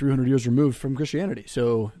 yeah, but they're 300 years removed from Christianity.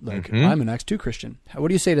 So, like, I'm an Acts 2 Christian. What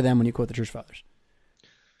do you say to them when you quote the church fathers?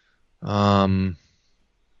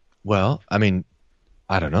 Well, I mean,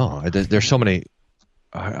 I don't know. There's so many.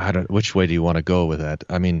 I don't. Which way do you want to go with that?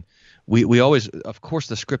 I mean, we always, of course,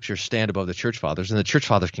 the scriptures stand above the church fathers, and the church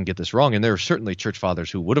fathers can get this wrong, and there are certainly church fathers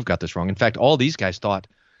who would have got this wrong. In fact, all these guys thought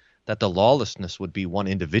that the lawlessness would be one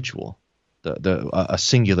individual, a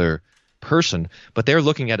singular person, but they're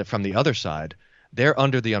looking at it from the other side. They're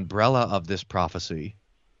under the umbrella of this prophecy.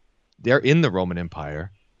 They're in the Roman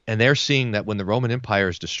Empire, and they're seeing that when the Roman Empire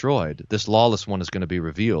is destroyed, this lawless one is going to be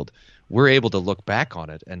revealed. We're able to look back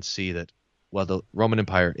on it and see that, well, the Roman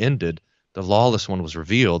Empire ended, the lawless one was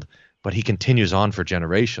revealed, but he continues on for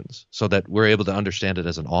generations, so that we're able to understand it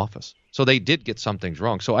as an office. So they did get some things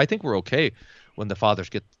wrong. So I think we're okay when the fathers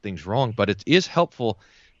get things wrong, but it is helpful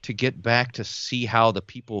to get back to see how the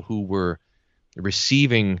people who were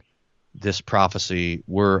receiving this prophecy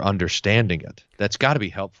were understanding it. That's got to be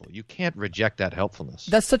helpful. You can't reject that helpfulness.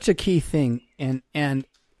 That's such a key thing. And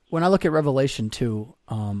when I look at Revelation 2,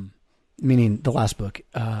 meaning the last book,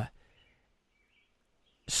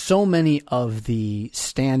 so many of the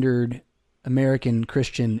standard American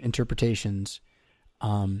Christian interpretations,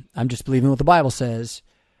 I'm just believing what the Bible says,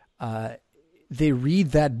 they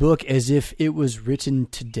read that book as if it was written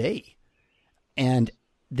today. And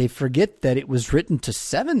they forget that it was written to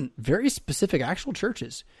 7 very specific actual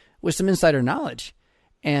churches with some insider knowledge.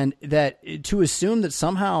 And that to assume that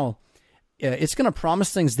somehow it's going to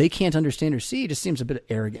promise things they can't understand or see just seems a bit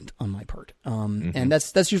arrogant on my part. And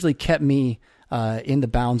that's usually kept me in the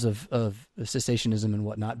bounds of cessationism and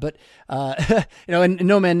whatnot. But, and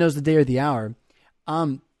no man knows the day or the hour.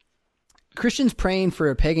 Christians praying for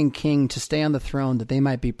a pagan king to stay on the throne that they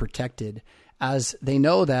might be protected, as they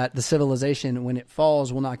know that the civilization, when it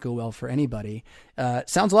falls, will not go well for anybody.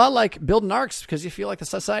 Sounds a lot like building arcs because you feel like the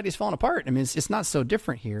society is falling apart. I mean, it's not so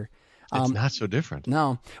different here. It's not so different.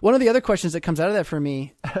 No. One of the other questions that comes out of that for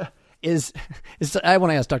me is I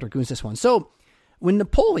want to ask Dr. Kuntz this one. So when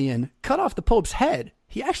Napoleon cut off the Pope's head,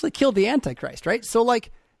 he actually killed the Antichrist, right? So like,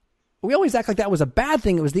 we always act like that was a bad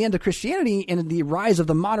thing. It was the end of Christianity and the rise of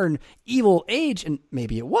the modern evil age, and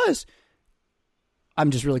maybe it was. I'm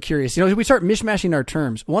just really curious. We start mishmashing our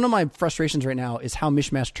terms. One of my frustrations right now is how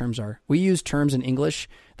mishmashed terms are. We use terms in English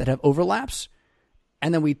that have overlaps,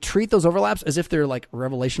 and then we treat those overlaps as if they're like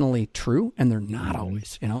revelationally true, and they're not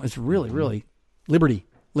always. It's really, really liberty.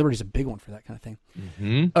 Liberty's a big one for that kind of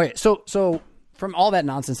thing. Okay, so from all that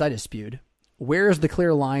nonsense I just spewed, where's the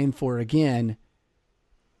clear line for, again,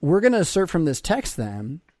 we're going to assert from this text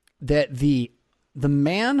then that the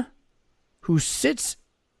man who sits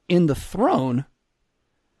in the throne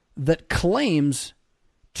that claims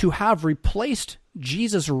to have replaced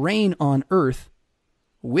Jesus' reign on earth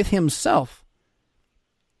with himself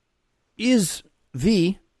is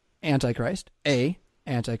the Antichrist, a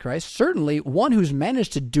Antichrist, certainly one who's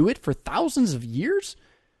managed to do it for thousands of years,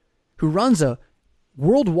 who runs a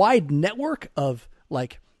worldwide network of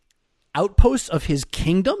like outposts of his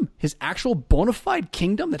kingdom, his actual bona fide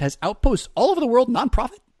kingdom that has outposts all over the world,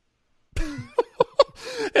 nonprofit.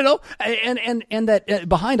 And that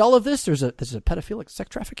behind all of this, there's a pedophilic sex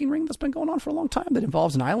trafficking ring that's been going on for a long time that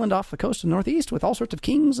involves an island off the coast of the Northeast with all sorts of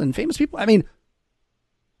kings and famous people. I mean,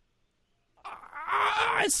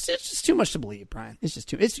 it's just too much to believe, Brian.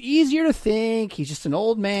 It's easier to think he's just an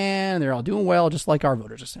old man and they're all doing well, just like our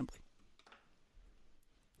voters assembly.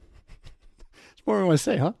 That's more I want to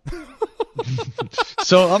say, huh?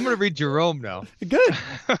 So I'm going to read Jerome now. Good.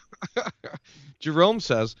 Jerome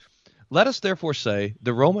says, "Let us therefore say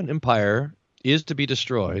the Roman Empire is to be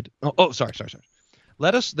destroyed." Sorry.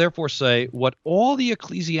 "Let us therefore say what all the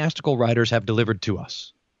ecclesiastical writers have delivered to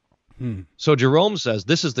us." So Jerome says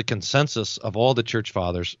this is the consensus of all the church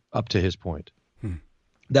fathers up to his point.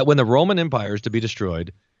 That when the Roman Empire is to be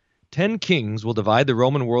destroyed, 10 kings will divide the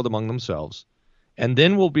Roman world among themselves, and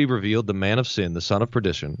then will be revealed the man of sin, the son of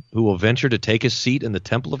perdition, who will venture to take his seat in the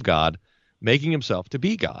temple of God, making himself to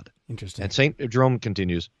be God. Interesting. And St. Jerome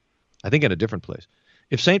continues, I think in a different place,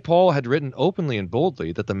 "If St. Paul had written openly and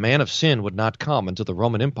boldly that the man of sin would not come until the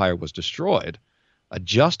Roman Empire was destroyed, a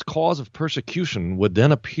just cause of persecution would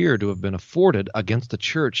then appear to have been afforded against the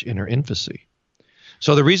church in her infancy."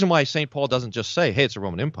 So the reason why St. Paul doesn't just say, hey, it's the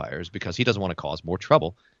Roman Empire, is because he doesn't want to cause more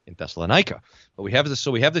trouble in Thessalonica. But we have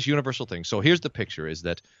this universal thing. So here's the picture, is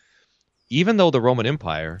that even though the Roman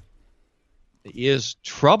Empire is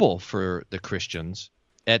trouble for the Christians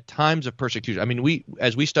at times of persecution, I mean,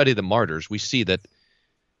 as we study the martyrs, we see that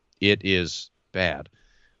it is bad.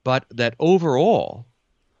 But that overall,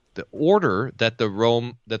 the order that the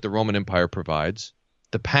Roman Empire provides,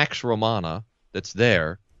 the Pax Romana that's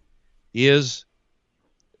there, is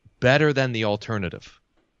better than the alternative,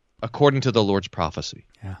 according to the Lord's prophecy.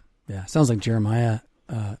 Yeah. Sounds like Jeremiah.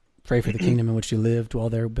 Pray for the kingdom in which you live, dwell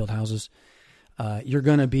there, build houses. You're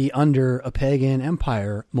going to be under a pagan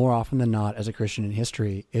empire more often than not as a Christian in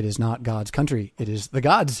history. It is not God's country. It is the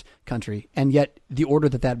God's country. And yet the order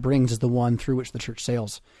that brings is the one through which the church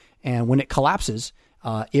sails. And when it collapses,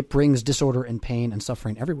 it brings disorder and pain and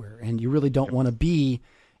suffering everywhere. And you really don't want to be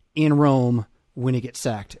in Rome when it gets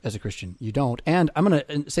sacked as a Christian. You don't. And I'm going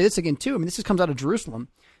to say this again, too. I mean, this comes out of Jerusalem.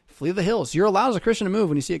 Flee the hills. You're allowed as a Christian to move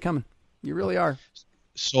when you see it coming. You really are.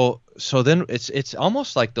 So then it's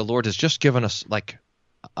almost like the Lord has just given us like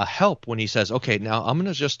a help when he says, okay, now I'm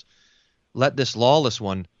going to just let this lawless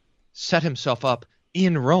one set himself up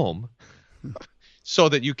in Rome so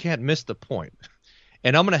that you can't miss the point.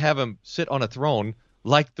 And I'm going to have him sit on a throne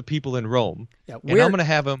like the people in Rome. Yeah, and I'm going to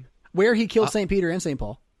have him where he killed St. Peter and St.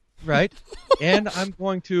 Paul. Right. And I'm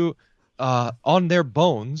going to, on their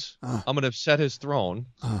bones, I'm going to set his throne.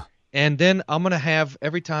 And then I'm going to have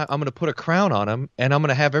every time I'm going to put a crown on him, and I'm going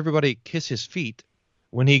to have everybody kiss his feet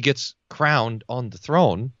when he gets crowned on the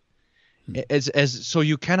throne. So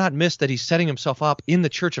you cannot miss that he's setting himself up in the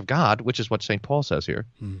church of God, which is what St. Paul says here.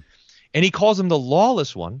 And he calls him the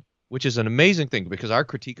lawless one, which is an amazing thing because our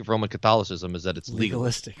critique of Roman Catholicism is that it's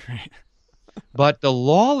legalistic, right? But the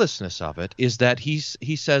lawlessness of it is that he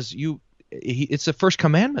says it's the first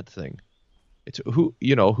commandment thing. It's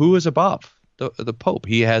who is above the Pope.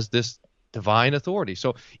 He has this divine authority.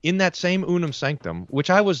 So in that same unum sanctum,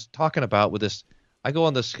 which I was talking about with this, I go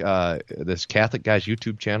on this Catholic guy's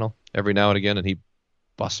YouTube channel every now and again, and he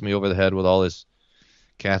busts me over the head with all his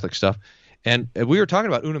Catholic stuff. And we were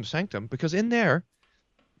talking about unum sanctum because in there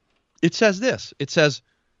it says this. It says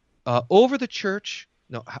over the church.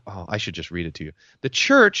 No, I should just read it to you. The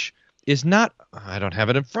church is not. I don't have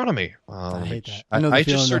it in front of me. I hate that. I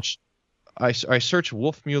just searched. I search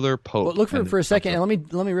Wolfmueller Pope. Well, look for a second,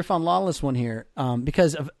 and let me riff on lawless one here,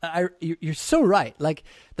 because you're so right. Like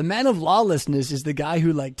the man of lawlessness is the guy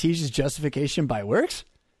who like teaches justification by works.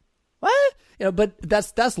 What? But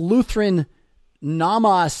that's Lutheran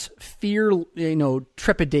nomos, fear,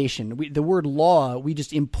 trepidation. The word law we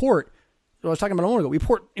just import. I was talking about a moment ago. We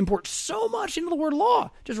import so much into the word law,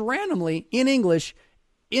 just randomly in English,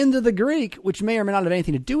 into the Greek, which may or may not have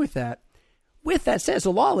anything to do with that. With that said, so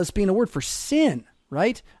lawless being a word for sin,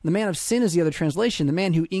 right? The man of sin is the other translation, the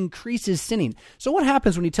man who increases sinning. So what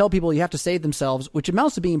happens when you tell people you have to save themselves, which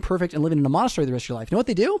amounts to being perfect and living in a monastery the rest of your life? You know what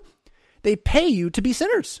they do? They pay you to be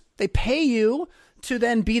sinners. They pay you to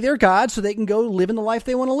then be their God so they can go live in the life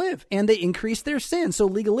they want to live. And they increase their sin. So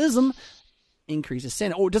legalism increases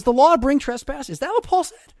sin. Oh, does the law bring trespass? Is that what Paul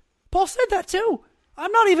said? Paul said that too.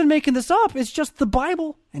 I'm not even making this up. It's just the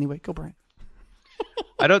Bible. Anyway, go Brian.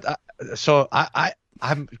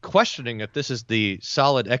 I'm questioning if this is the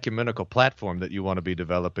solid ecumenical platform that you want to be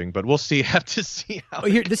developing, but we'll see. Have to see how.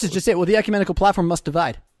 This is just it. Well, the ecumenical platform must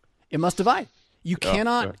divide. It must divide. You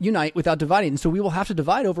cannot unite without dividing. And so we will have to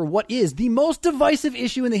divide over what is the most divisive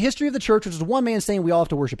issue in the history of the church, which is one man saying we all have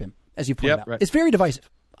to worship him, as you pointed out. Right. It's very divisive.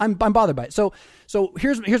 I'm bothered by it. So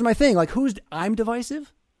here's my thing. Like, I'm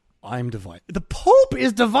divisive? I'm divisive. The Pope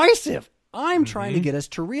is divisive. I'm trying to get us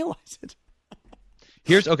to realize it.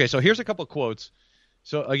 Here's a couple of quotes.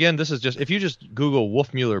 So again, this is just, if you just Google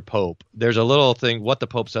Wolfmuller Pope, there's a little thing, what the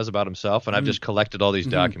Pope says about himself, and I've just collected all these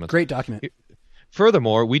documents. Great document.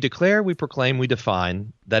 Furthermore, we declare, we proclaim, we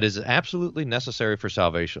define that it is absolutely necessary for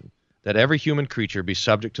salvation that every human creature be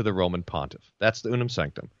subject to the Roman pontiff. That's the unum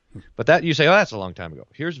sanctum. But that, you say, oh, that's a long time ago.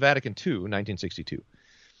 Here's Vatican II, 1962.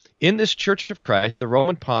 In this Church of Christ, the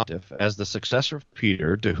Roman pontiff, as the successor of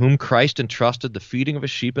Peter, to whom Christ entrusted the feeding of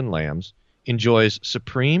his sheep and lambs, enjoys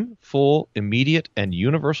supreme, full, immediate, and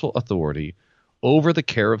universal authority over the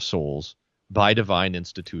care of souls by divine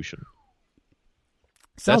institution.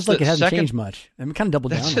 Sounds like it hasn't changed much. I'm kind of double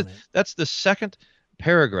down on it. That's the second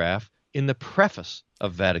paragraph in the preface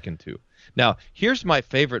of Vatican II. Now, here's my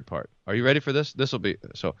favorite part. Are you ready for this? This will be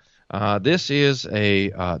so. This is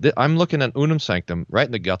I'm looking at Unum Sanctum, right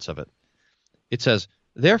in the guts of it. It says,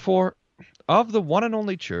 "Therefore, of the one and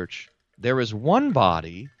only Church, there is one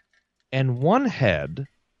body and one head,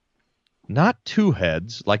 not two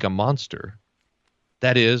heads like a monster.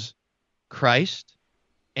 That is, Christ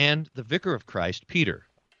and the vicar of Christ, Peter,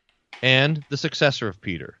 and the successor of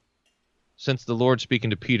Peter. Since the Lord speaking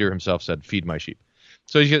to Peter himself said, 'Feed my sheep.'"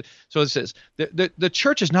 So it says the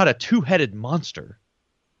church is not a two-headed monster.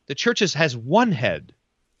 The church has one head,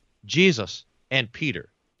 Jesus and Peter.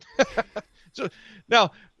 So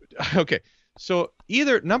now, okay. So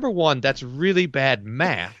either number one, that's really bad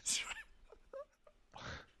math,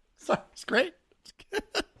 It's great.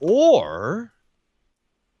 or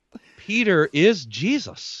Peter is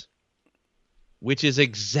Jesus, which is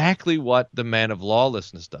exactly what the man of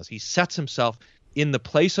lawlessness does. He sets himself in the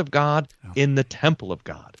place of God, in the temple of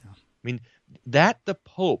God. I mean, that the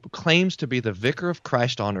Pope claims to be the vicar of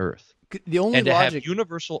Christ on earth, The only and to logic, have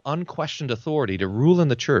universal, unquestioned authority to rule in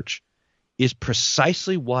the church is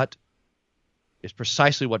precisely what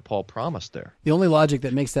Paul promised there. the only logic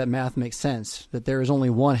that makes that math make sense, that there is only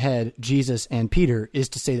one head, Jesus and Peter, is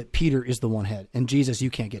to say that Peter is the one head, and Jesus you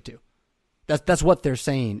can't get to. That's what they're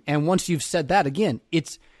saying. And once you've said that, again,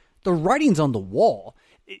 it's the writing's on the wall.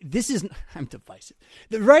 I'm divisive.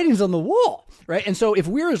 The writing's on the wall, right? And so if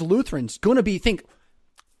we're as Lutherans going to think,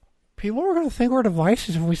 people are going to think we're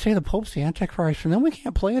divisive if we say the Pope's the Antichrist, and then we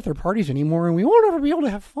can't play at their parties anymore, and we won't ever be able to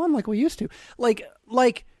have fun like we used to.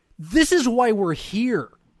 Like this is why we're here.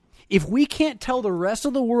 If we can't tell the rest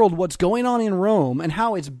of the world what's going on in Rome and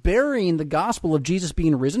how it's burying the gospel of Jesus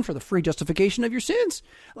being risen for the free justification of your sins,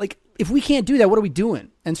 like if we can't do that, what are we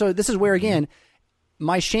doing? And so this is where, again,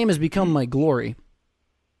 my shame has become my glory,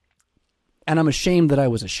 and I'm ashamed that I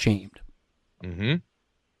was ashamed. Mm-hmm.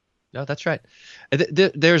 No, that's right.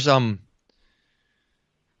 There's I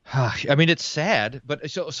mean, it's sad, but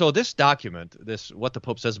so this document, what the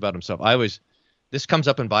Pope says about himself, this comes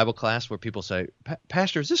up in Bible class where people say,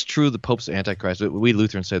 Pastor, is this true the Pope's the Antichrist? We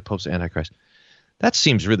Lutherans say the Pope's the Antichrist. That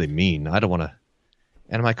seems really mean. I don't want to.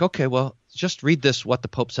 And I'm like, okay, well, just read what the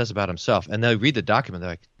Pope says about himself. And they read the document. They're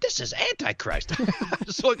like, this is Antichrist.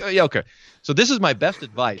 So, yeah, okay. So this is my best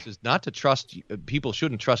advice, is not to trust – people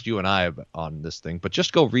shouldn't trust you and I on this thing, but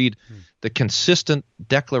just go read the consistent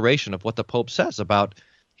declaration of what the Pope says about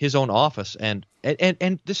his own office. And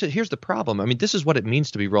here's the problem. I mean, this is what it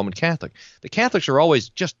means to be Roman Catholic. The Catholics are always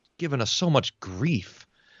just giving us so much grief,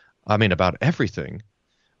 I mean, about everything.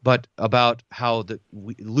 But about how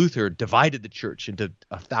Luther divided the church into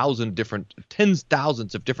 1,000 different, tens,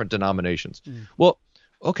 thousands of different denominations. Well,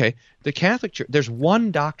 okay, the Catholic Church, there's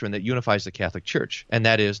one doctrine that unifies the Catholic Church, and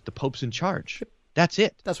that is the Pope's in charge. That's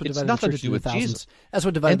it. That's what it's divided nothing the church to do into with thousands. Jesus. That's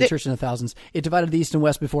what divided the church into thousands. It divided the East and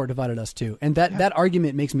West before it divided us too. And that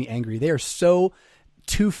argument makes me angry. They are so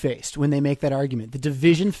two-faced when they make that argument. The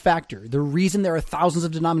division factor, the reason there are thousands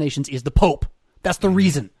of denominations is the Pope. That's the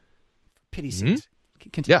reason. Pity sakes.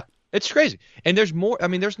 Continue. Yeah, it's crazy. And there's more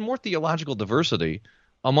theological diversity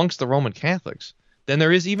amongst the Roman Catholics than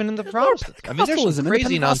there is even in the Protestants. I mean, there's some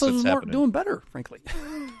crazy nonsense happening. Doing better, frankly.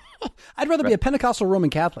 I'd rather be a Pentecostal Roman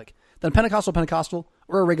Catholic than a Pentecostal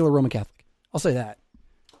or a regular Roman Catholic. I'll say that.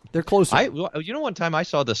 They're closer. One time I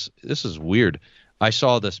saw this. This is weird. I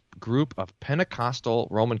saw this group of Pentecostal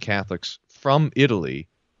Roman Catholics from Italy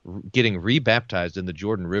getting rebaptized in the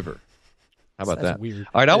Jordan River. How about that? Weird.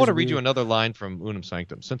 All right, I want to read you another line from Unum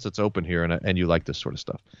Sanctum, since it's open here and you like this sort of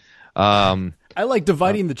stuff. I like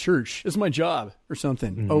dividing the church. It's my job or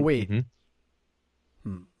something. Mm-hmm, Oh, wait.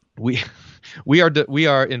 We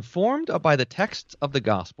are informed by the texts of the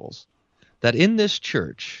Gospels that in this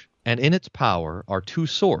church and in its power are two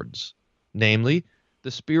swords, namely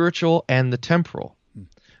the spiritual and the temporal.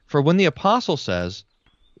 For when the apostle says,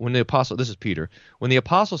 this is Peter, when the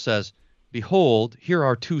apostle says, behold, here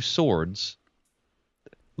are two swords,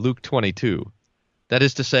 Luke 22. That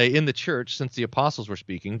is to say, in the church, since the apostles were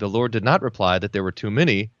speaking, the Lord did not reply that there were too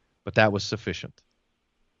many, but that was sufficient.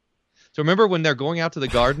 So remember when they're going out to the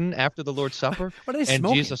garden after the Lord's Supper, What are they and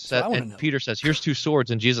smoking? Jesus said, I wanna and know. Peter says, "Here's two swords,"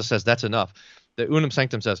 and Jesus says, "That's enough." The Unum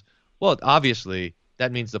Sanctum says, "Well, obviously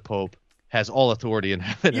that means the Pope has all authority in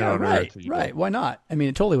heaven and on earth." Right. Why not? I mean,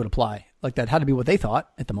 it totally would apply. Like that had to be what they thought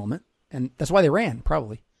at the moment, and that's why they ran,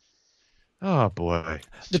 probably. Oh boy,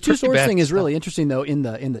 The two swords thing is really interesting, though. In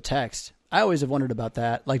the text, I always have wondered about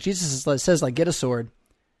that. Like Jesus says, like, get a sword,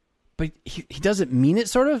 but he doesn't mean it,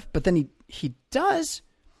 sort of. But then he does,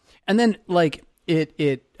 and then like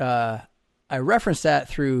I referenced that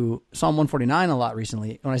through Psalm 149 a lot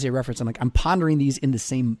recently. When I say reference, I'm pondering these in the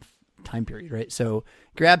same time period, right? So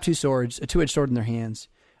grab two swords, a two-edged sword in their hands.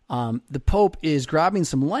 The Pope is grabbing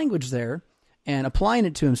some language there and applying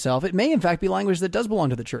it to himself. It may, in fact, be language that does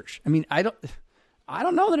belong to the church. I mean, I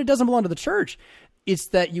don't know that it doesn't belong to the church. It's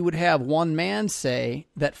that you would have one man say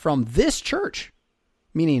that from this church,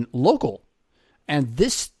 meaning local, and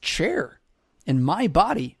this chair in my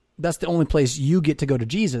body, that's the only place you get to go to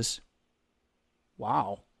Jesus.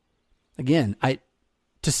 Wow. Again,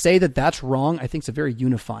 to say that that's wrong, I think it's a very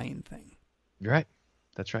unifying thing. You're right.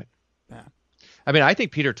 That's right. Yeah. I mean, I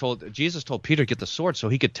think Jesus told Peter to get the sword so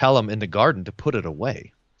he could tell him in the garden to put it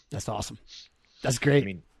away. That's awesome. That's great. I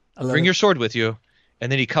mean, Bring your sword with you.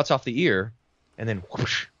 And then he cuts off the ear, and then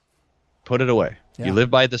whoosh, put it away. Yeah. You live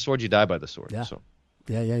by the sword, you die by the sword. Yeah. So.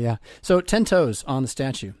 Yeah. So 10 toes on the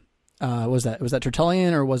statue. Was that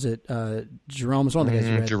Tertullian or was it Jerome? It was one of the guys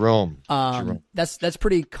you read. Jerome. That's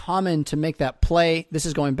pretty common to make that play. This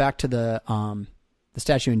is going back to the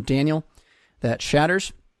statue in Daniel that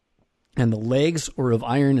shatters, and the legs were of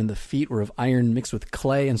iron and the feet were of iron mixed with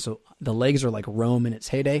clay, and so the legs are like Rome in its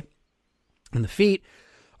heyday, and the feet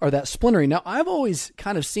are that splintering. Now, I've always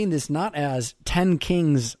kind of seen this not as 10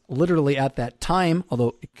 kings literally at that time,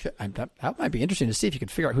 although that might be interesting to see if you could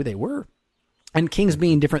figure out who they were. And kings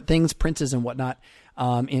being different things, princes and whatnot,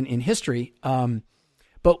 in history. But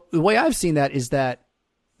the way I've seen that is that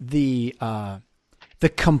the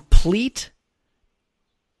complete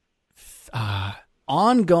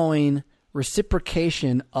ongoing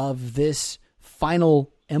reciprocation of this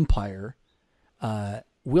final empire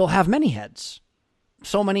will have many heads.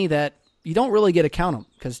 So many that you don't really get to count them,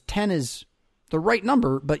 because 10 is the right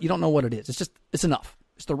number, but you don't know what it is. It's enough.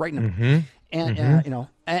 It's the right number.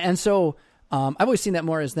 And so I've always seen that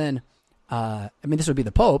more as then, this would be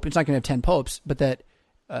the Pope. It's not going to have 10 popes, but that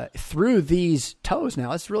through these toes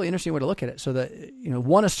now, it's a really interesting way to look at it. So that,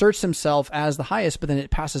 one asserts himself as the highest, but then it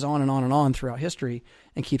passes on and on and on throughout history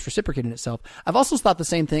and keeps reciprocating itself. I've also thought the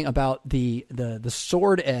same thing about the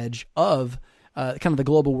sword edge of kind of the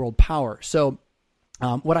global world power. So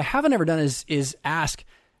what I haven't ever done is ask,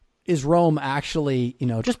 is Rome actually,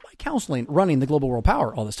 just by counseling, running the global world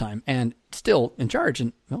power all this time and still in charge?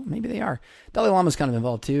 And, well, maybe they are. Dalai Lama's kind of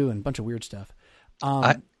involved too, and a bunch of weird stuff. Go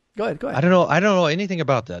ahead. I don't know anything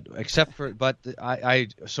about that, except for, but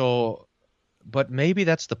maybe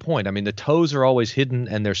that's the point. I mean, the toes are always hidden,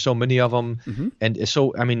 and there's so many of them. Mm-hmm. And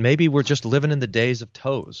so, maybe we're just living in the days of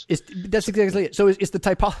toes. That's exactly it. So it's the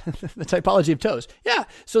typology of toes. Yeah.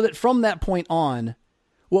 So that from that point on,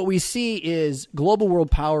 what we see is global world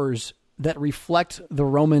powers that reflect the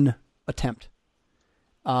Roman attempt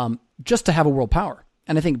just to have a world power.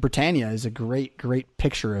 And I think Britannia is a great, great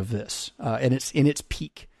picture of this. And it's in its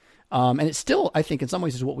peak. And it's still, I think, in some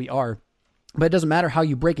ways is what we are. But it doesn't matter how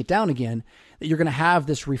you break it down again, that you're going to have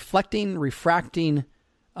this reflecting, refracting,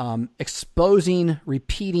 exposing,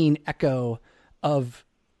 repeating echo of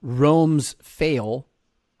Rome's fail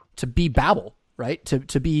to be Babel. Right?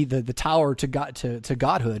 To be the tower to God, to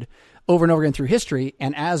godhood over and over again through history.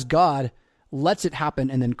 And as God lets it happen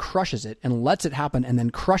and then crushes it, and lets it happen and then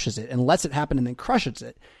crushes it, and lets it happen and then crushes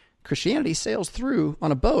it, Christianity sails through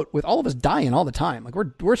on a boat with all of us dying all the time. Like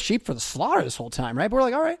we're sheep for the slaughter this whole time, right? But we're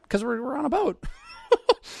like, all right, because we're on a boat.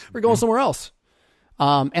 We're going somewhere else.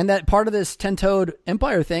 And that part of this 10-toed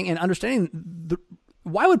empire thing and understanding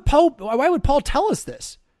why would Paul tell us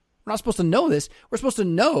this? We're not supposed to know this. We're supposed to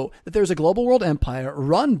know that there's a global world empire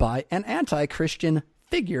run by an anti-Christian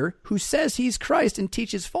figure who says he's Christ and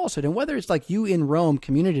teaches falsehood. And whether it's like you in Rome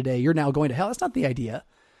community today, you're now going to hell. That's not the idea.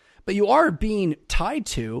 But you are being tied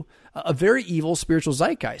to a very evil spiritual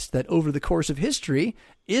zeitgeist that over the course of history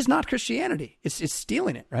is not Christianity. It's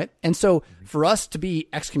stealing it, right? And so for us to be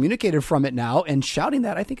excommunicated from it now and shouting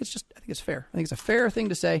that, I think it's fair. I think it's a fair thing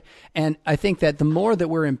to say. And I think that the more that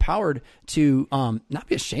we're empowered to not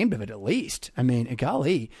be ashamed of it, at least,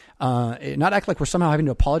 golly, not act like we're somehow having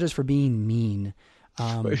to apologize for being mean.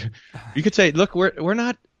 You could say, look, we're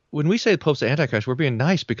not. When we say the Pope's the Antichrist, we're being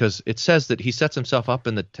nice because it says that he sets himself up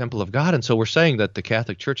in the temple of God. And so we're saying that the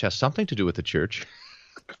Catholic Church has something to do with the church.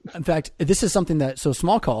 In fact, this is something that, so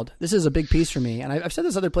small called, this is a big piece for me. And I've said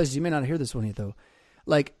this other places, you may not hear this one yet though.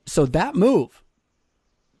 Like, so that move,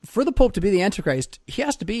 for the Pope to be the Antichrist, he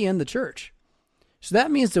has to be in the church. So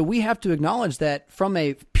that means that we have to acknowledge that from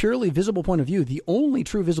a purely visible point of view, the only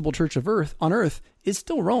true visible church on earth is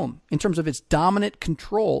still Rome in terms of its dominant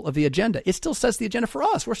control of the agenda. It still sets the agenda for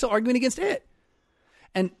us. We're still arguing against it.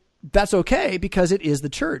 And that's okay because it is the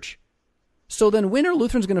church. So then when are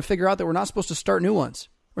Lutherans going to figure out that we're not supposed to start new ones?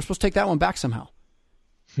 We're supposed to take that one back somehow.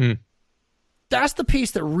 That's the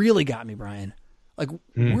piece that really got me, Brian. Like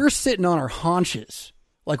we're sitting on our haunches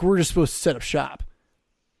like we're just supposed to set up shop.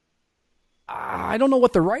 I don't know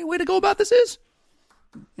what the right way to go about this is.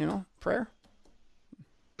 Prayer.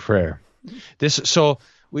 It is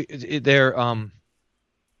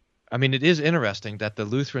interesting that the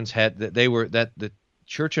Lutherans that the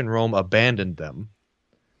church in Rome abandoned them.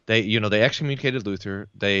 They excommunicated Luther.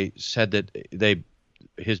 They said that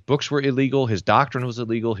his books were illegal, his doctrine was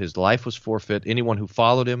illegal, his life was forfeit. Anyone who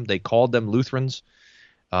followed him, they called them Lutherans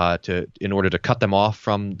in order to cut them off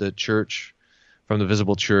from the church, from the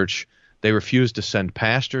visible church. They refused to send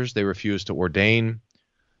pastors. They refused to ordain.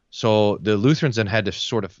 So the Lutherans then had to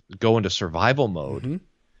sort of go into survival mode.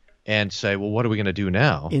 and say, well, what are we going to do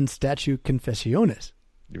now? In statu confessionis.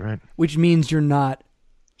 You're right. Which means you're not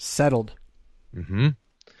settled. Mm-hmm.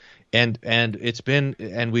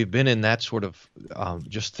 And we've been in that sort of,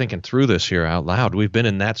 just thinking through this here out loud, we've been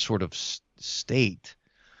in that sort of state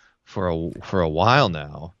for a while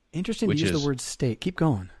now. Interesting to use the word state. Keep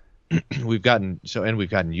going. We've gotten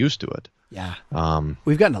used to it. Yeah.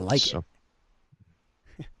 We've gotten to like it.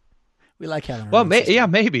 We like having.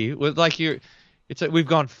 Maybe. Like we've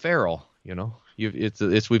gone feral. You know,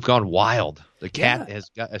 we've gone wild. The cat has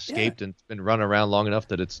escaped and been running around long enough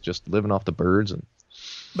that it's just living off the birds.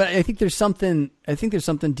 But I think there's something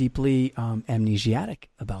deeply amnesiatic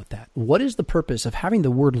about that. What is the purpose of having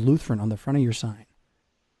the word Lutheran on the front of your sign?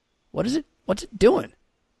 What is it? What's it doing?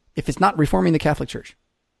 If it's not reforming the Catholic Church.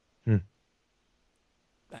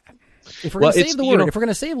 If we're going to save the word, if we're going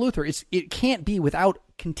to save Luther, it can't be without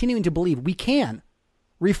continuing to believe we can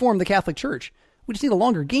reform the Catholic Church. We just need a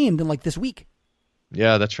longer game than like this week.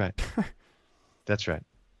 Yeah, that's right. That's right.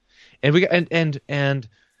 And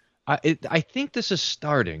I think this is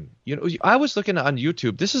starting. You know, I was looking on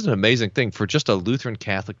YouTube. This is an amazing thing for just a Lutheran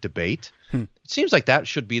Catholic debate. It seems like that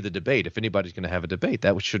should be the debate. If anybody's going to have a debate,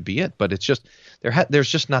 that should be it. But it's just there's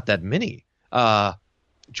just not that many.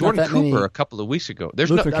 Jordan Cooper a couple of weeks ago. There's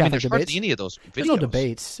hardly any of those videos. There's no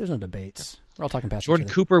debates. We're all talking past Jordan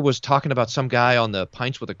Cooper was talking about some guy on the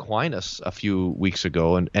Pints with Aquinas a few weeks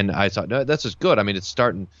ago, and I thought, no, that's just good. I mean, it's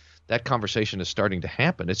starting. That conversation is starting to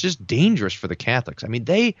happen. It's just dangerous for the Catholics. I mean,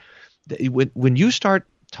 when you start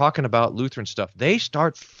talking about Lutheran stuff, they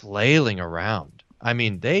start flailing around. I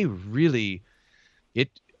mean, they really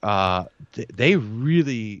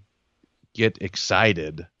get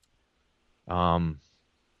excited, and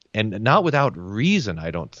not without reason,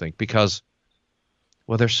 I don't think, because,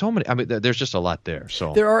 well, there's so many. I mean, there's just a lot there.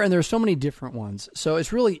 So there's so many different ones. So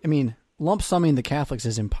it's really, I mean, lump summing the Catholics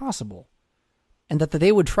is impossible. And that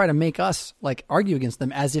they would try to make us like argue against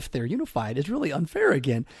them as if they're unified is really unfair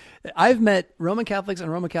again. I've met Roman Catholics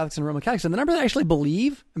and Roman Catholics and Roman Catholics, and the number that actually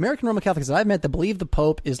believe, American Roman Catholics that I've met that believe the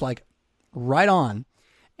Pope is like right on,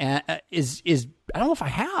 and is I don't know if I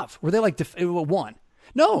have. Were they like one?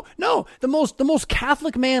 No. The most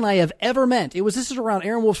Catholic man I have ever met. This is around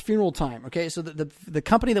Aaron Wolf's funeral time. Okay, so the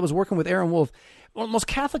company that was working with Aaron Wolf, one of the most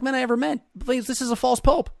Catholic men I ever met, believes this is a false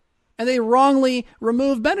Pope, and they wrongly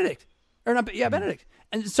removed Benedict. Or not, yeah, Benedict.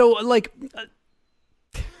 And so, like,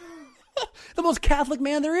 the most Catholic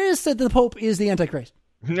man there is said that the Pope is the Antichrist.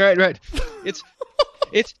 Right.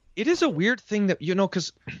 It is a weird thing that, you know,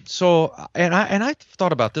 because I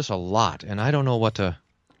thought about this a lot, and I don't know what to.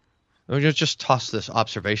 Let me just toss this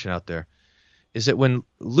observation out there. Is that when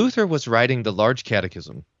Luther was writing the Large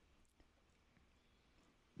Catechism?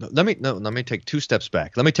 Let me take two steps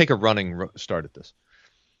back. Let me take a running start at this.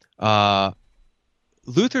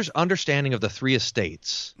 Luther's understanding of the three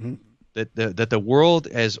estates, that the world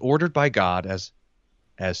as ordered by God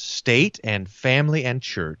as state and family and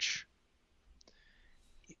church,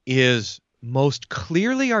 is most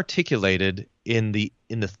clearly articulated in the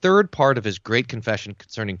third part of his Great Confession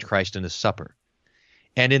concerning Christ and his supper.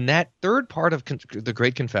 And in that third part of the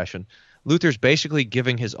Great Confession, Luther's basically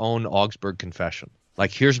giving his own Augsburg Confession.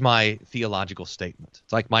 Like, here's my theological statement.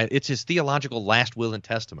 It's his theological last will and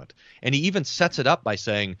testament. And he even sets it up by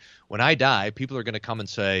saying, when I die, people are going to come and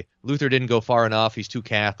say, Luther didn't go far enough, he's too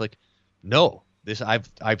Catholic. No,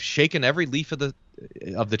 I've shaken every leaf of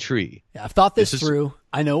the tree. Yeah, I've thought this through.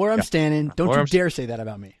 I know where I'm standing. Don't you dare say that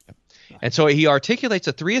about me. And so he articulates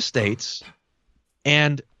the three estates,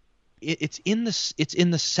 and it's in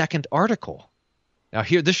the second article. Now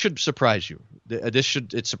here, this should surprise you.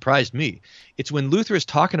 It surprised me. It's when Luther is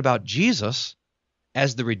talking about Jesus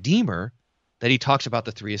as the Redeemer that he talks about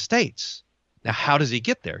the three estates. Now, how does he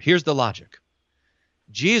get there? Here's the logic.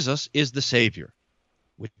 Jesus is the Savior,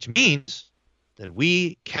 which means that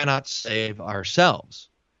we cannot save ourselves,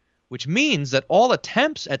 which means that all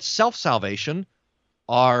attempts at self-salvation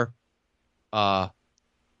are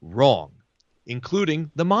wrong,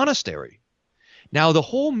 including the monastery. Now, the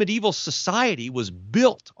whole medieval society was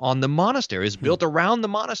built on the monastery, is built around the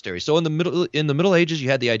monastery. So in the Middle Ages, you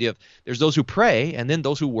had the idea of there's those who pray, and then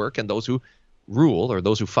those who work, and those who rule, or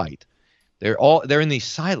those who fight. They're in these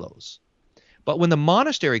silos. But when the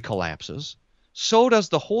monastery collapses, so does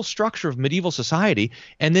the whole structure of medieval society.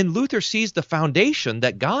 And then Luther sees the foundation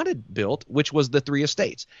that God had built, which was the three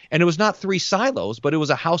estates. And it was not three silos, but it was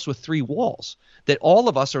a house with three walls, that all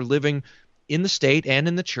of us are living in the state and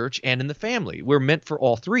in the church and in the family. We're meant for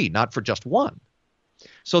all three, not for just one.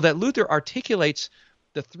 So that Luther articulates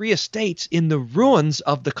the three estates in the ruins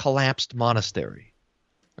of the collapsed monastery.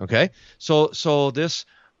 Okay? So this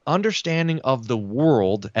understanding of the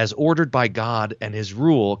world as ordered by God and his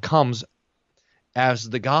rule comes as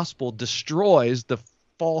the gospel destroys the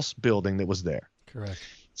false building that was there. Correct.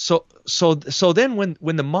 So then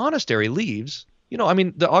when the monastery leaves,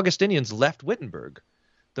 the Augustinians left Wittenberg.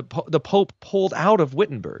 The Pope pulled out of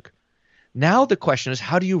Wittenberg. Now the question is,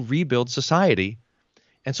 how do you rebuild society?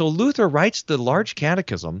 And so Luther writes the large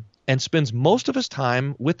catechism and spends most of his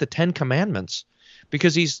time with the Ten Commandments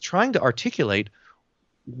because he's trying to articulate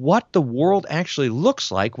what the world actually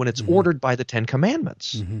looks like when it's ordered by the Ten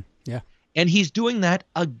Commandments. Mm-hmm. Yeah. And he's doing that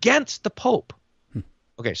against the Pope.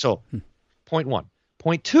 Okay, so point one.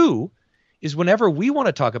 Point two is whenever we want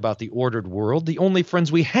to talk about the ordered world, the only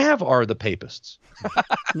friends we have are the papists.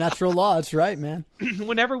 Natural law, that's right, man.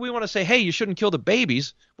 Whenever we want to say, hey, you shouldn't kill the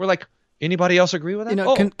babies, we're like, anybody else agree with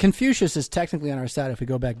that? Confucius is technically on our side if we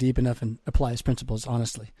go back deep enough and apply his principles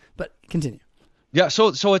honestly. But continue. Yeah,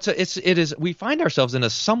 so it is. We find ourselves in a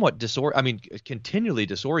somewhat continually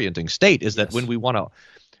disorienting state. Is that when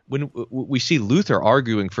we see Luther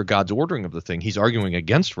arguing for God's ordering of the thing, he's arguing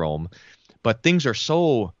against Rome, but things are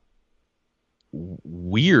so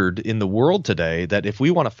weird in the world today that if we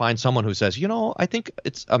want to find someone who says, I think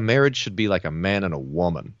a marriage should be like a man and a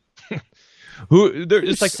woman.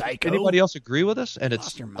 It's like, psycho. Anybody else agree with us? And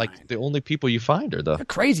it's like the only people you find are They're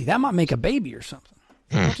crazy. That might make a baby or something.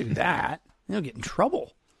 Don't do that. You'll get in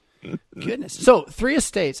trouble. Goodness. So 3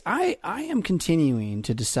 estates. I am continuing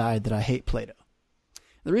to decide that I hate Plato.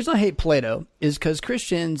 The reason I hate Plato is because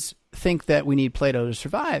Christians think that we need Plato to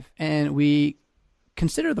survive, and we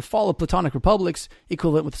consider the fall of Platonic republics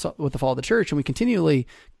equivalent with the fall of the church, and we continually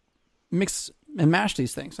mix and mash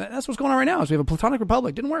these things. That's what's going on right now. Is we have a Platonic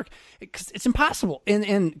republic. Didn't work. It's impossible.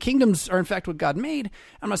 And kingdoms are in fact what God made.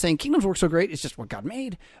 I'm not saying kingdoms work so great. It's just what God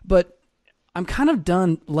made. But I'm kind of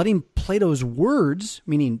done letting Plato's words,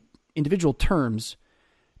 meaning individual terms,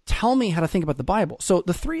 tell me how to think about the Bible. So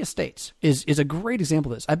the 3 estates is a great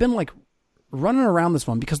example of this. I've been running around this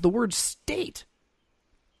one because the word state,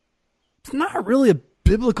 it's not really a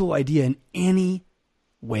biblical idea in any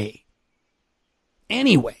way.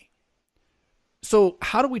 Anyway. So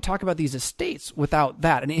how do we talk about these estates without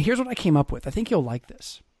that? And here's what I came up with. I think you'll like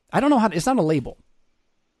this. I don't know how it's not a label.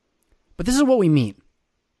 But this is what we mean.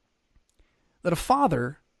 That a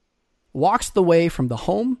father walks the way from the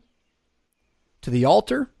home to the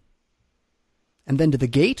altar and then to the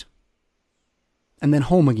gate and then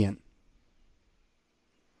home again.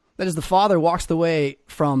 That is, the father walks the way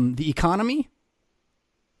from the economy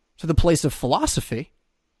to the place of philosophy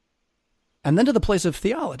and then to the place of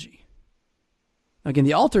theology. Again,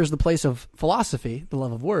 the altar is the place of philosophy, the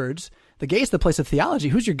love of words. The gate's the place of theology.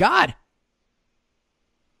 Who's your God?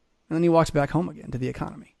 And then he walks back home again to the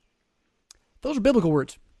economy. Those are biblical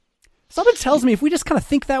words. Something tells me if we just kind of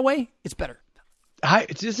think that way, it's better.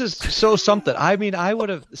 This is so something. I mean, I would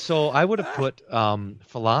have put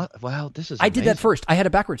Wow, this is. I did that first. I had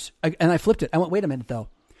it backwards, and I flipped it. I went, wait a minute, though.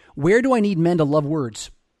 Where do I need men to love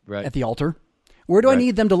words? Right. At the altar. Where do I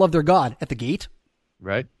need them to love their God? At the gate.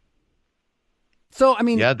 Right. So I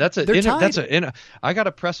mean, yeah, I got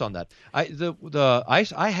to press on that.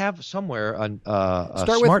 I have somewhere a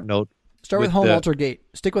smart note. Start with home, altar, gate.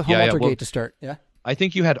 Stick with home, altar, gate to start. Yeah. I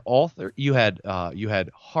think you had altar. You had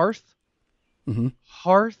hearth. Mm-hmm.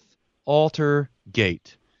 Hearth, altar,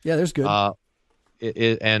 gate. Yeah, there's good.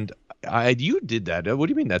 You did that. What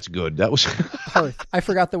do you mean that's good? That was hearth. I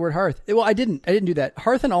forgot the word hearth. Well, I didn't do that.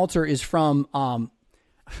 Hearth and altar is from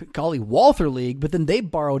Walther League, but then they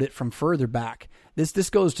borrowed it from further back.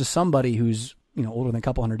 This goes to somebody who's older than a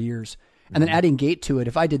couple hundred years. And then adding gate to it,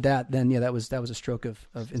 if I did that, then that was a stroke of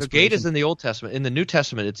inspiration. So gate is in the Old Testament. In the New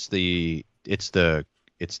Testament, it's the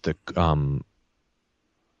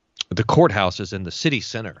courthouse is in the city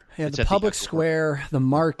center. Yeah, the public square, the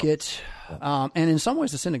market, and in some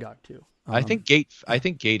ways the synagogue too. I think gate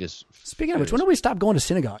is. Speaking of which, when do we stop going to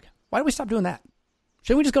synagogue? Why do we stop doing that?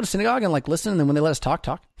 Shouldn't we just go to synagogue and listen, and then when they let us talk?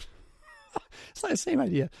 It's not the same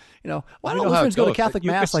idea. Why don't Lutherans go to Catholic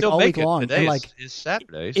Mass all week long? Today and is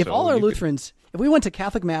Saturday. If all our Lutherans, if we went to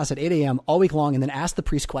Catholic Mass at 8 a.m. all week long and then asked the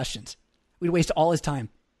priest questions, we'd waste all his time.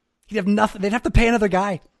 He'd have nothing. They'd have to pay another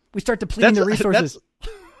guy. We start depleting their resources.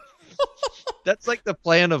 That's like the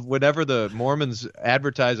plan of whenever the Mormons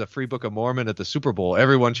advertise a free Book of Mormon at the Super Bowl,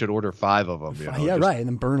 everyone should order 5 of them. Right, and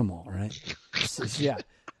then burn them all. Right?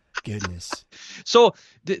 Goodness. So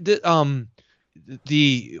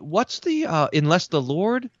what's the unless the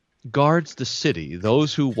Lord guards the city,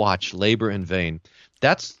 those who watch labor in vain.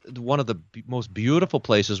 That's one of the most beautiful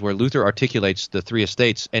places where Luther articulates the 3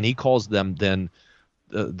 estates, and he calls them then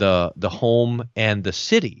the home and the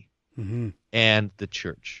city and the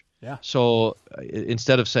church. Yeah. So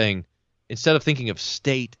instead of thinking of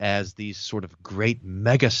state as these sort of great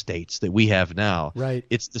mega states that we have now, right,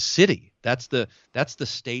 it's the city. That's the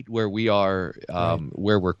state where we are, right,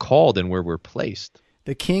 where we're called and where we're placed.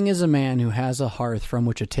 The king is a man who has a hearth from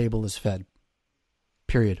which a table is fed.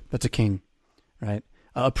 Period. That's a king, right?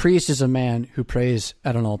 A priest is a man who prays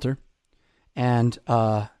at an altar. And,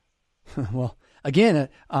 well, again,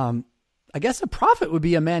 I guess a prophet would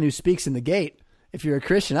be a man who speaks in the gate if you're a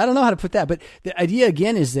Christian. I don't know how to put that, but the idea,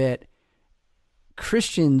 again, is that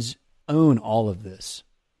Christians own all of this.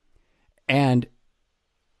 And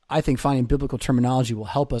I think finding biblical terminology will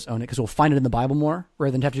help us own it because we'll find it in the Bible more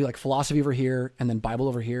rather than have to do like philosophy over here and then Bible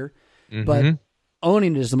over here. Mm-hmm. But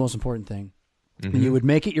owning it is the most important thing. Mm-hmm. And you would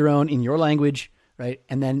make it your own in your language, right?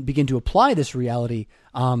 And then begin to apply this reality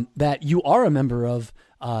that you are a member of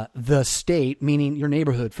the state, meaning your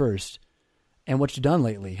neighborhood first. And what you've done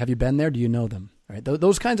lately. Have you been there? Do you know them? Right?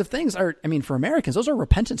 Those kinds of things are, I mean, for Americans, those are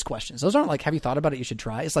repentance questions. Those aren't like, have you thought about it? You should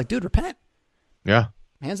try. It's like, dude, repent. Yeah.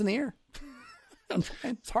 Hands in the air.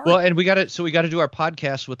 It's hard. Well, and we got to do our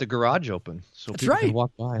podcast with the garage open so That's people right. can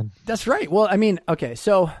walk by. That's right. Well, I mean, okay,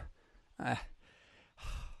 so I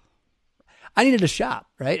needed a shop,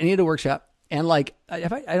 right? I needed a workshop. And like, I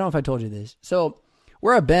don't know if I told you this. So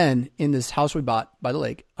where I've been in this house we bought by the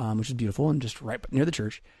lake, which is beautiful and just right near the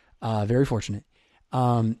church, very fortunate.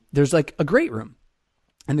 There's like a great room.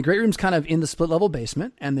 And the great room's kind of in the split level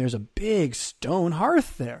basement. And there's a big stone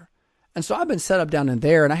hearth there. And so I've been set up down in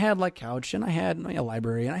there, and I had like couch, and I had a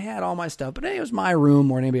library, and I had all my stuff. But hey, it was my room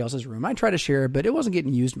more than anybody else's room. I tried to share it, but it wasn't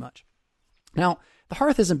getting used much. Now, the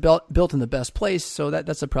hearth isn't built in the best place, so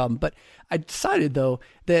that's a problem. But I decided, though,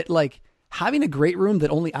 that like having a great room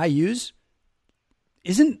that only I use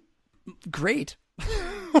isn't great.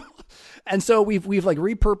 And so we've like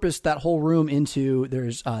repurposed that whole room into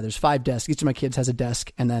there's 5 desks. Each of my kids has a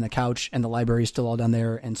desk and then a couch, and the library is still all down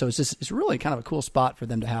there. And so it's really kind of a cool spot for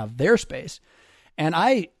them to have their space. And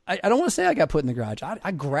I don't want to say I got put in the garage.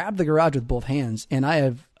 I grabbed the garage with both hands, and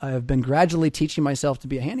I have been gradually teaching myself to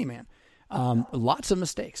be a handyman. Lots of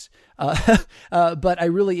mistakes, but I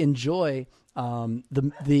really enjoy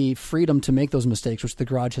the freedom to make those mistakes, which the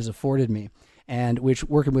garage has afforded me. And which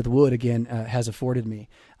working with wood again has afforded me.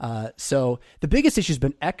 So the biggest issue has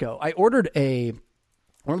been echo. I ordered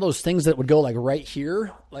one of those things that would go like right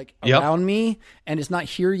here, like around me, and it's not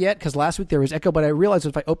here yet because last week there was echo. But I realized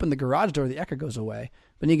if I open the garage door, the echo goes away.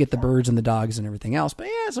 But then you get the birds and the dogs and everything else. But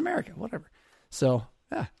yeah, it's America, whatever. So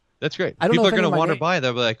yeah, that's great. I don't People know are going to wander by.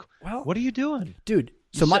 They'll be like, well, "What are you doing, dude?"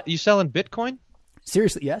 So you selling Bitcoin?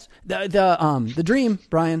 Seriously, yes. The dream,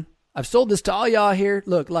 Brian. I've sold this to all y'all here.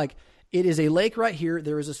 Look, like. It is a lake right here.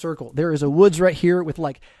 There is a circle. There is a woods right here with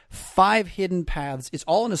like 5 hidden paths. It's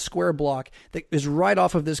all in a square block that is right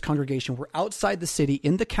off of this congregation. We're outside the city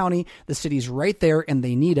in the county. The city's right there and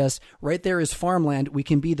they need us. Right there is farmland. We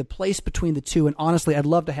can be the place between the two. And honestly, I'd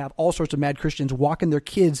love to have all sorts of mad Christians walking their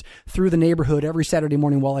kids through the neighborhood every Saturday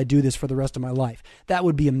morning while I do this for the rest of my life. That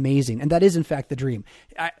would be amazing. And that is in fact the dream.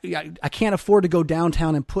 I can't afford to go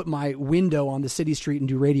downtown and put my window on the city street and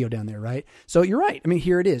do radio down there, right? So you're right. I mean,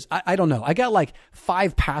 here it is. I don't know. I got like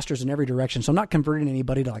 5 pastors in every direction, so I'm not converting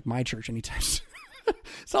anybody to like my church anytime soon.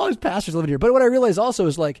 It's all these pastors living here. But what I realize also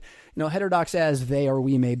is like, heterodox as they or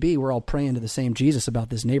we may be, we're all praying to the same Jesus about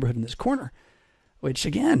this neighborhood in this corner, which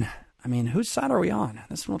again, I mean, whose side are we on?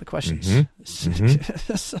 That's one of the questions.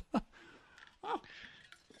 Mm-hmm.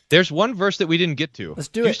 There's one verse that we didn't get to. Let's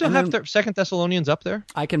do it. You you still have 2 Thessalonians up there?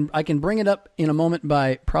 I can bring it up in a moment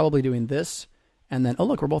by probably doing this. And then, oh,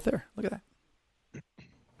 look, we're both there. Look at that.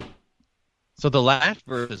 So the last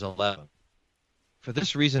verse is 11. For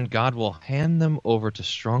this reason, God will hand them over to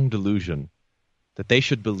strong delusion, that they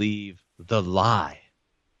should believe the lie.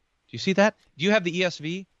 Do you see that? Do you have the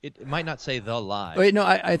ESV? It might not say the lie. Wait, no,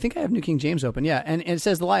 I think I have New King James open. Yeah, and it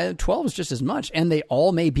says the lie. 12 is just as much. And they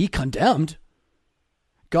all may be condemned.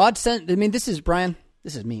 God sent, I mean, this is, Brian,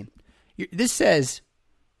 this is mean. This says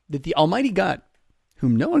that the Almighty God,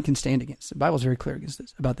 whom no one can stand against, the Bible's very clear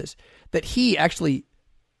about this, that he actually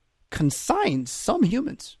consigns some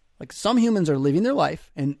humans. Like some humans are living their life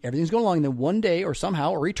and everything's going along, and then one day or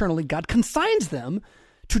somehow or eternally, God consigns them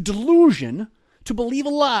to delusion, to believe a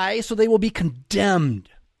lie, so they will be condemned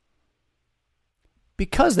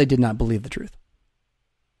because they did not believe the truth.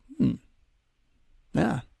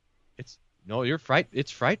 Yeah.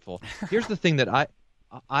 It's frightful. Here's the thing that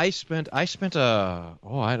I spent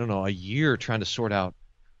a year trying to sort out,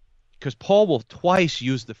 because Paul will twice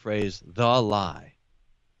use the phrase the lie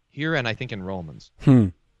here, and I think in Romans.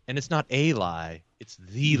 And it's not a lie, it's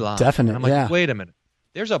the lie. Definitely. I'm like, wait a minute.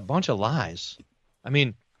 There's a bunch of lies. I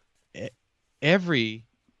mean, every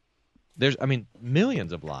There's,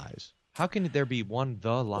 millions of lies. How can there be one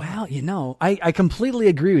the lie? Well, I completely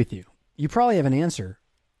agree with you. You probably have an answer.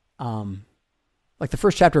 Like the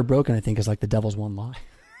first chapter of Broken, I think, is like the devil's one lie.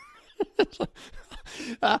 It's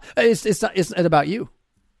not about you.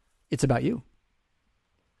 It's about you.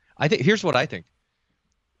 Here's what I think.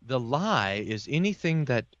 The lie is anything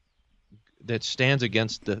that stands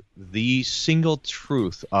against the single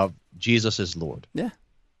truth of Jesus is Lord. Yeah.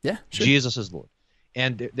 Sure. Jesus is Lord.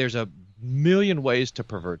 And there's a million ways to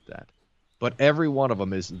pervert that. But every one of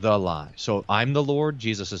them is the lie. So I'm the Lord.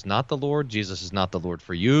 Jesus is not the Lord. Jesus is not the Lord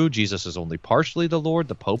for you. Jesus is only partially the Lord.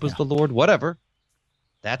 The Pope is the Lord. Whatever.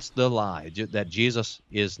 That's the lie. That Jesus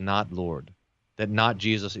is not Lord. That not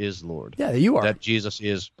Jesus is Lord. Yeah, you are. That Jesus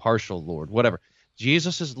is partial Lord. Whatever.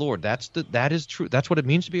 Jesus is Lord. That is true. That's what it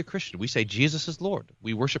means to be a Christian. We say Jesus is Lord.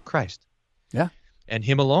 We worship Christ. Yeah. And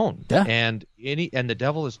Him alone. Yeah. And the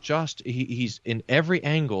devil is he's in every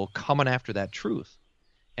angle coming after that truth.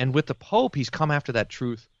 And with the Pope, he's come after that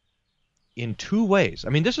truth in two ways.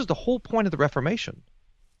 This is the whole point of the Reformation.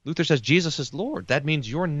 Luther says Jesus is Lord. That means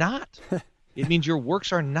you're not. It means your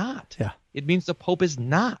works are not. Yeah. It means the Pope is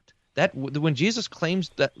not. That when Jesus claims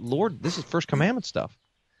that Lord, this is First Commandment stuff.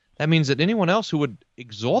 That means that anyone else who would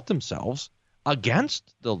exalt themselves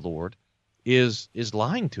against the Lord is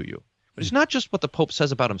lying to you. But it's not just what the Pope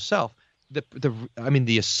says about himself.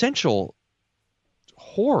 The essential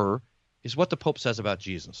horror is what the Pope says about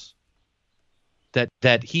Jesus.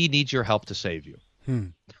 That he needs your help to save you.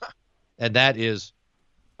 And that is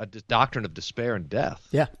a doctrine of despair and death.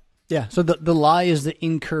 Yeah. Yeah. So the lie is the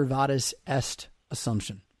incurvatus est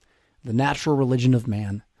assumption, the natural religion of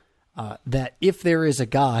man, that if there is a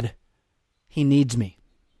God, he needs me.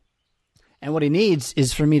 And what he needs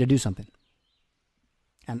is for me to do something.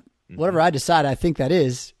 And whatever I decide I think that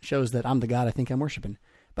is shows that I'm the God I think I'm worshiping.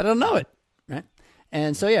 But I don't know it, right?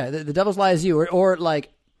 And so, the devil's lie is you. Or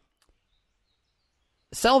like,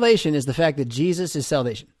 salvation is the fact that Jesus is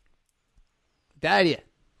salvation. That idea.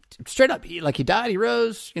 Straight up. He died, he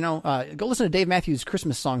rose, go listen to Dave Matthews'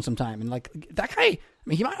 Christmas song sometime. And like, that guy,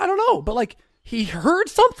 he might, I don't know, but like, he heard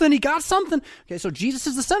something, he got something. Okay, so Jesus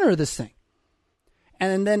is the center of this thing.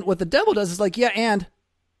 And then what the devil does is like, and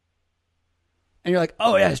you're like,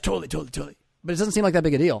 oh yeah, it's totally. But it doesn't seem like that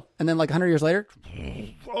big a deal. And then like 100 years later,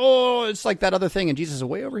 it's like that other thing, and Jesus is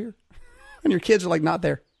way over here. And your kids are like not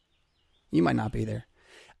there. You might not be there.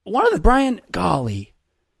 Golly.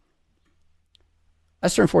 I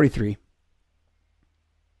turned 43.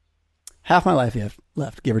 Half my life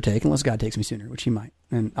left, give or take, unless God takes me sooner, which he might,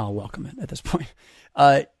 and I'll welcome it at this point.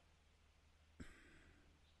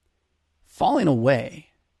 Falling away.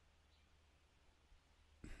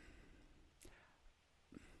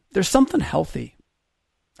 There's something healthy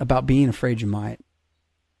about being afraid you might.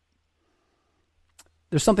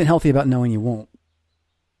 There's something healthy about knowing you won't.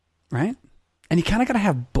 Right? And you kind of got to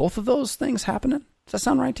have both of those things happening. Does that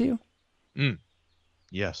sound right to you?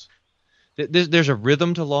 Yes. There's a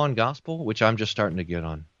rhythm to law and gospel, which I'm just starting to get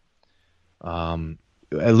on.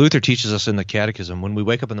 Luther teaches us in the Catechism, when we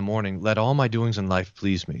wake up in the morning, let all my doings in life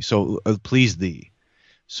please me. So please thee.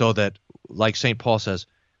 So that, like St. Paul says,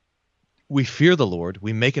 we fear the Lord.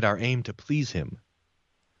 We make it our aim to please him.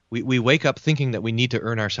 We wake up thinking that we need to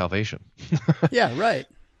earn our salvation. Yeah, right.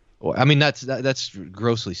 That's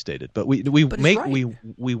grossly stated, but we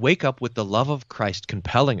wake up with the love of Christ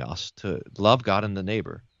compelling us to love God and the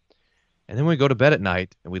neighbor. And then when we go to bed at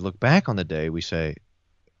night and we look back on the day, we say,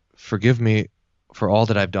 forgive me for all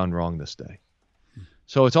that I've done wrong this day.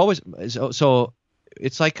 So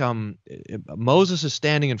it's like Moses is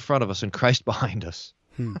standing in front of us and Christ behind us.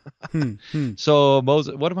 So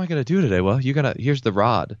Moses, what am I going to do today? Well, here's the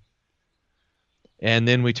rod. And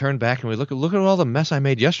then we turn back and we look at all the mess I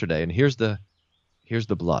made yesterday, and here's the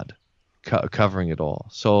blood covering it all.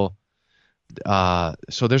 So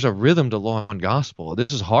there's a rhythm to law and gospel.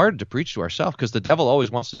 This is hard to preach to ourselves because the devil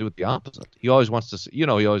always wants to do the opposite. He always wants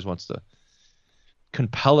to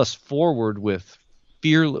compel us forward with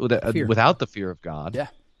fear. Without the fear of God. Yeah.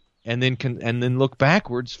 And then look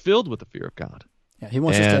backwards filled with the fear of God. Yeah, he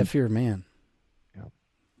wants us to have fear of man.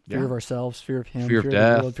 Fear of ourselves, fear of him, fear of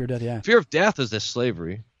death. The world, fear of death, yeah. Fear of death is this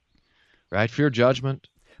slavery, right? Fear of judgment.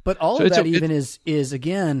 But all of that is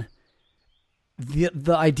again,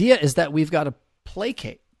 the idea is that we've got to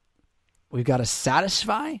placate. We've got to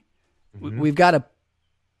satisfy. We've got to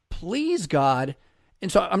please God.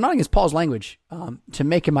 And so I'm not against Paul's language to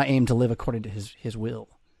make it my aim to live according to his will.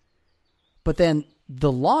 But then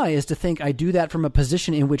the lie is to think I do that from a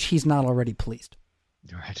position in which he's not already pleased.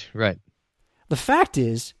 Right. The fact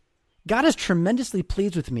is, God is tremendously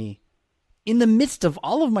pleased with me in the midst of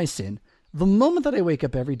all of my sin, the moment that I wake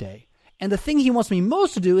up every day, And the thing he wants me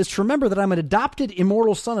most to do is to remember that I'm an adopted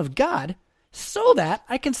immortal son of God so that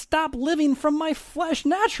I can stop living from my flesh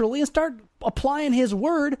naturally and start applying his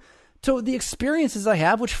word to the experiences I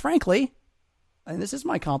have, which frankly, and this is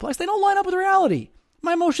my complex, they don't line up with reality.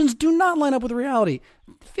 My emotions do not line up with reality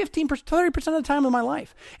 15%, 30% of the time of my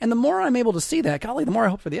life. And the more I'm able to see that, golly, the more I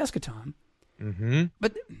hope for the eschaton. Mm-hmm.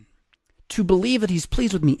 But to believe that he's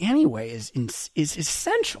pleased with me anyway is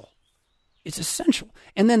essential. It's essential.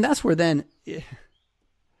 And then that's where then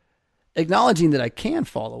acknowledging that I can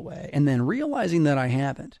fall away and then realizing that I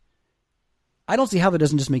haven't. I don't see how that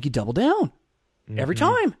doesn't just make you double down every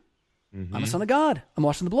time. Mm-hmm. I'm a son of God. I'm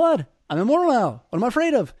washed in the blood. I'm immortal now. What am I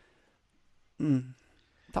afraid of?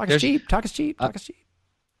 Talk is cheap. Talk is cheap. Talk is cheap.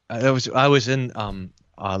 I was in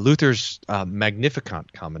Luther's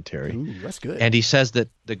Magnificat commentary. Ooh, that's good. And he says that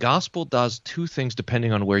the gospel does two things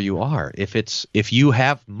depending on where you are. If you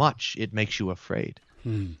have much, it makes you afraid.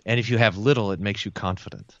 And if you have little, it makes you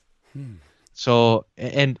confident. So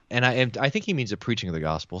and I think he means the preaching of the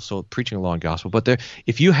gospel, so preaching along gospel. But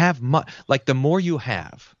if you have much, like the more you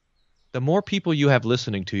have, the more people you have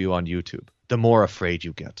listening to you on YouTube, the more afraid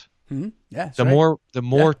you get. Yeah, the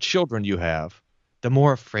more children you have, the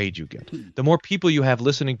more afraid you get. The more people you have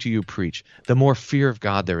listening to you preach, the more fear of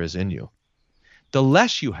God there is in you. The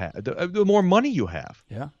less you have, the more money you have.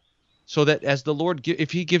 Yeah. So that as the Lord,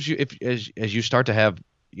 if He gives you, as you start to have,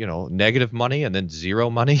 negative money and then zero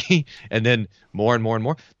money and then more and more and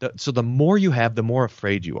more. So the more you have, the more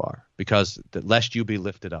afraid you are, because the less you be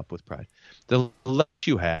lifted up with pride. The less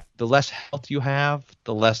you have, the less health you have,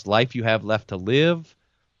 the less life you have left to live.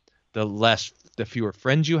 The fewer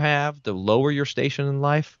friends you have, the lower your station in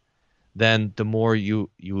life, then the more you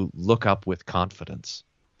look up with confidence.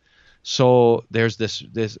 So there's this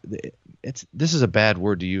is a bad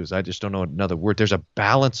word to use. I just don't know another word. There's a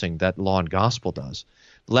balancing that law and gospel does,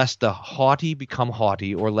 lest the haughty become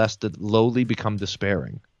haughty, or lest the lowly become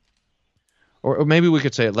despairing. Or maybe we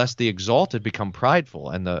could say it, lest the exalted become prideful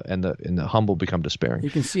and the humble become despairing. You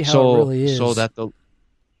can see how it really is. So that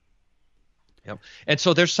Yep. And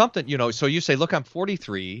so there's something, so you say, look, I'm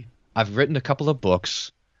 43. I've written a couple of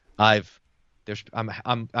books. I'm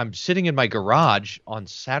sitting in my garage on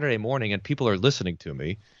Saturday morning and people are listening to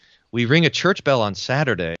me. We ring a church bell on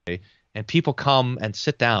Saturday and people come and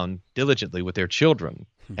sit down diligently with their children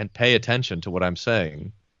and pay attention to what I'm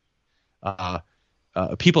saying.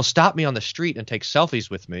 People stop me on the street and take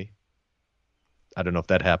selfies with me. I don't know if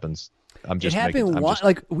that happens. It happened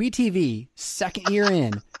like WeTV, second year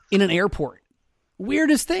in an airport.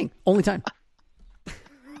 Weirdest thing. Only time.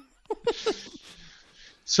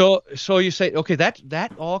 So you say, okay,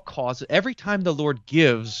 that all causes, every time the Lord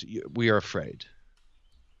gives, we are afraid.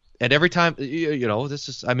 And every time, I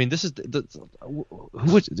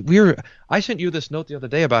sent you this note the other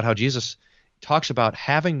day about how Jesus talks about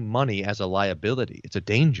having money as a liability. It's a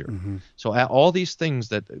danger. Mm-hmm. So all these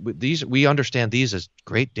things we understand these as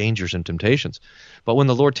great dangers and temptations. But when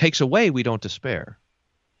the Lord takes away, we don't despair.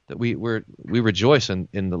 That we rejoice in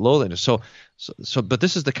the lowliness. So, but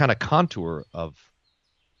this is the kind of contour of,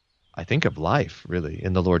 I think, of life, really,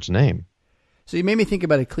 in the Lord's name. So you made me think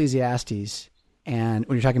about Ecclesiastes, and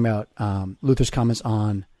when you're talking about Luther's comments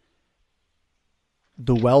on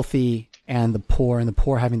the wealthy and the poor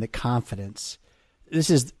having the confidence. This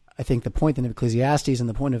is, I think, the point then of Ecclesiastes and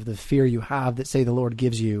the point of the fear you have that, say, the Lord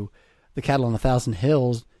gives you the cattle on 1,000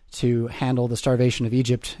 hills to handle the starvation of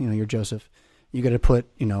Egypt. You're Joseph. You got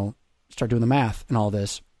to start doing the math and all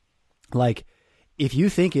this. Like, if you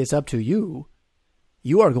think it's up to you,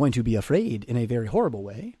 you are going to be afraid in a very horrible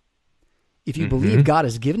way. If you believe God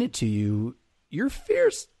has given it to you, your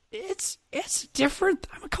fears, it's different.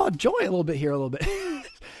 I'm going to call it joy a little bit here, a little bit.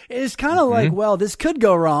 It's kind of like, well, this could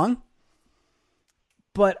go wrong,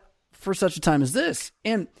 but for such a time as this.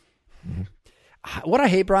 And what I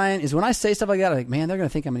hate, Brian, is when I say stuff like that, I'm like, man, they're going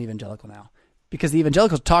to think I'm an evangelical now, because the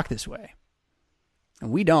evangelicals talk this way. And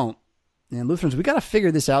we don't. And Lutherans, we got to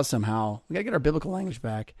figure this out somehow. We got to get our biblical language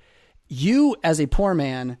back. You, as a poor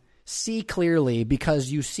man, see clearly because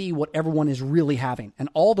you see what everyone is really having. And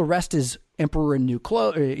all the rest is emperor's new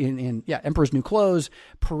clothes,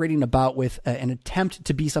 parading about with an attempt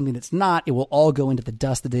to be something that's not. It will all go into the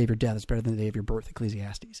dust the day of your death. It's better than the day of your birth,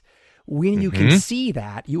 Ecclesiastes. When you can see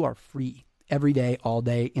that, you are free. Every day, all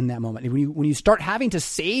day, in that moment. When you start having to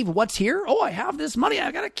save what's here, I have this money,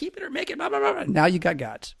 I got to keep it or make it, blah, blah, blah. Now you got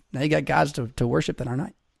gods. Now you got gods to worship that are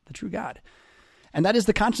not the true God. And that is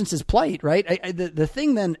the conscience's plight, right? The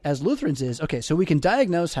thing then as Lutherans is, okay, so we can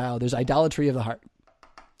diagnose how there's idolatry of the heart.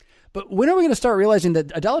 But when are we going to start realizing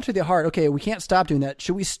that idolatry of the heart, okay, we can't stop doing that.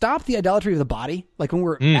 Should we stop the idolatry of the body? Like when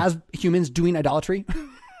we're, as humans, doing idolatry?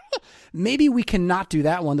 Maybe we cannot do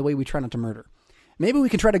that one the way we try not to murder. Maybe we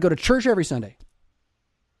can try to go to church every Sunday.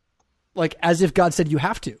 Like, as if God said you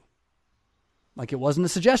have to. Like, it wasn't a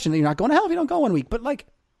suggestion that you're not going to hell if you don't go 1 week. But, like,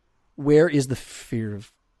 where is the fear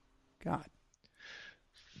of God?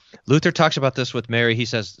 Luther talks about this with Mary. He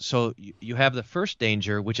says, so you have the first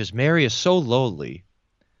danger, which is Mary is so lowly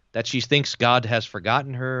that she thinks God has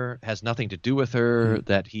forgotten her, has nothing to do with her,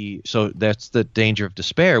 so that's the danger of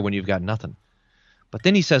despair when you've got nothing. But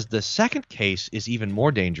then he says the second case is even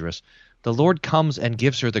more dangerous. The Lord comes and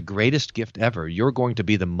gives her the greatest gift ever. You're going to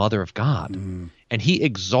be the mother of God. And he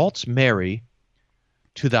exalts Mary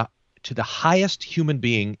to the highest human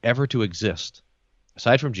being ever to exist,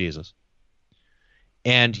 aside from Jesus.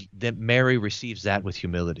 And that Mary receives that with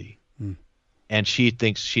humility. And she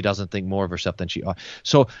doesn't think more of herself than she ought.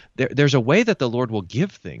 So there's a way that the Lord will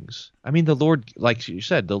give things. I mean, the Lord, like you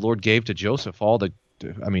said, the Lord gave to Joseph 5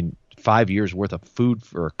 years worth of food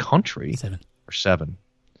for a country. 7.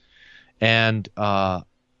 And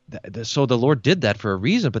so the Lord did that for a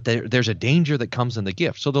reason, but there's a danger that comes in the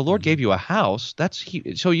gift. So the Lord gave you a house.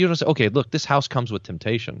 So you don't say, okay, look, this house comes with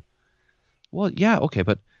temptation. Well, yeah, okay,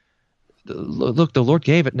 but look, the Lord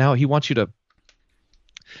gave it. Now he wants you to.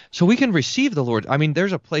 So we can receive the Lord. I mean,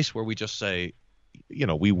 there's a place where we just say,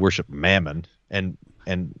 we worship mammon and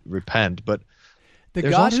repent, but the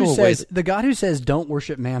God who says don't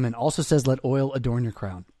worship mammon also says let oil adorn your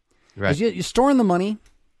crown. Right. You're storing the money.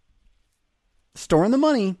 Storing the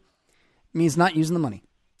money means not using the money,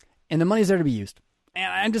 and the money's there to be used. And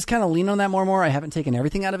I'm just kind of leaning on that more and more. I haven't taken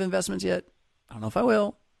everything out of investments yet. I don't know if I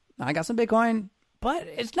will. I got some Bitcoin. But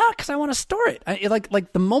it's not because I want to store it.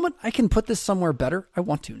 Like the moment I can put this somewhere better, I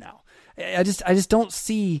want to now. I just don't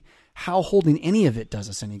see how holding any of it does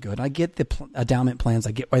us any good. I get the endowment plans.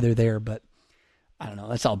 I get why they're there, but I don't know.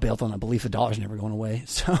 That's all built on a belief of dollars never going away.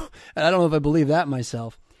 So I don't know if I believe that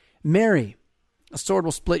myself. Mary, a sword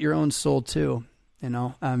will split your own soul too.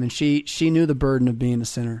 And she knew the burden of being a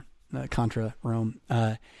sinner contra Rome.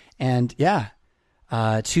 To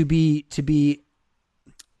be.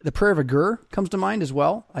 The prayer of Agur comes to mind as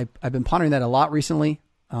well. I've been pondering that a lot recently.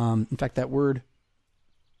 In fact, this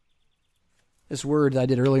word that I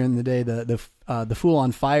did earlier in the day, the fool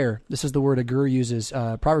on fire. This is the word Agur uses.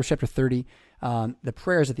 Proverbs chapter 30. The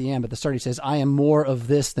prayer is at the end, but the start he says, "I am more of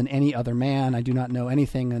this than any other man. I do not know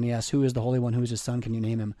anything." And he asks, "Who is the Holy One? Who is his son? Can you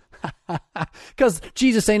name him?" Because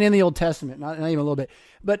Jesus ain't in the Old Testament, not even a little bit.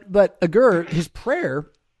 But Agur, his prayer.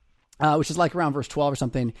 Which is like around verse 12 or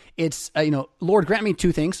something. It's, Lord, grant me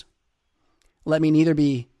two things. Let me neither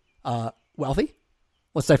be wealthy,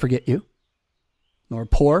 lest I forget you, nor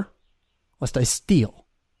poor, lest I steal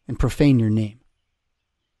and profane your name.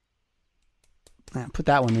 Put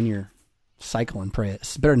that one in your cycle and pray it.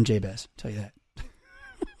 It's better than Jabez, I'll tell you that.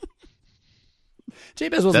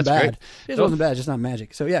 Jabez wasn't bad. Jabez wasn't bad, just not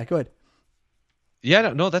magic. So yeah, go ahead.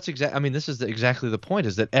 Yeah, no, that's exactly. I mean, this is exactly the point: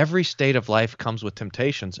 is that every state of life comes with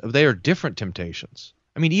temptations. They are different temptations.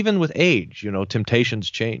 I mean, even with age,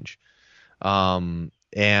 temptations change.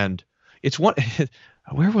 And it's one.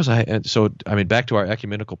 Where was I? And so, I mean, back to our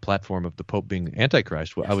ecumenical platform of the Pope being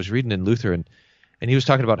Antichrist. Yes. I was reading in Luther, and he was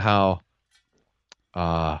talking about how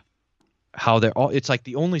they're all. It's like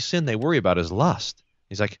the only sin they worry about is lust.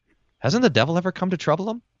 He's like, hasn't the devil ever come to trouble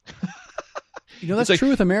them? That's true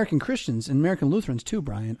with American Christians and American Lutherans too,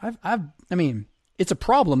 Brian. I mean, it's a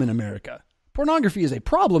problem in America. Pornography is a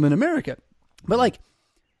problem in America. But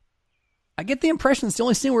I get the impression it's the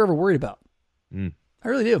only sin we're ever worried about. I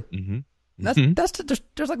really do. Mm-hmm.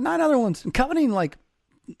 There's like 9 other ones, and coveting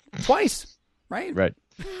twice, right?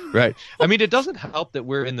 Right. I mean, it doesn't help that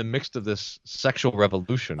we're in the midst of this sexual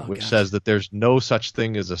revolution, which says that there's no such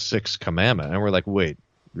thing as a 6th commandment, and we're like, wait,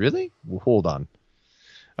 really? Well, hold on.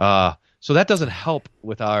 So that doesn't help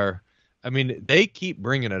with our. I mean, they keep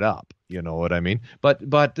bringing it up. You know what I mean? But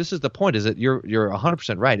this is the point: is that you're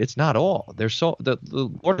 100% right. It's not all.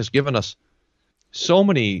 The Lord has given us so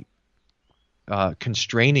many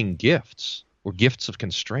constraining gifts or gifts of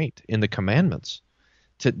constraint in the commandments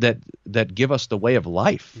that give us the way of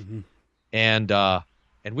life, and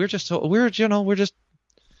we're just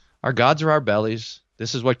our gods are our bellies.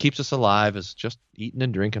 This is what keeps us alive: is just eating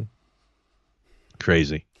and drinking.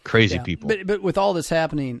 Crazy people. But with all this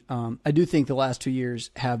happening, I do think the last 2 years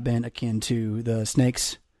have been akin to the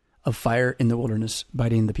snakes of fire in the wilderness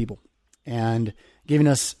biting the people and giving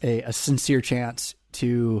us a sincere chance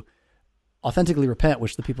to authentically repent,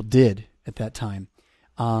 which the people did at that time.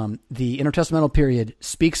 The intertestamental period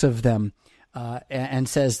speaks of them and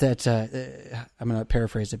says that, I'm going to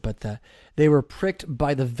paraphrase it, but they were pricked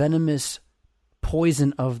by the venomous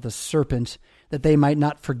poison of the serpent, that they might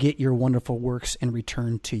not forget your wonderful works and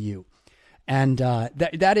return to you. And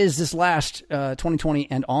that is this last 2020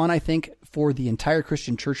 and on, I think, for the entire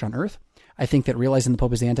Christian church on earth. I think that realizing the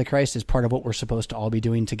Pope is the Antichrist is part of what we're supposed to all be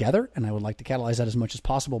doing together, and I would like to catalyze that as much as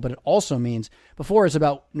possible. But it also means, before it's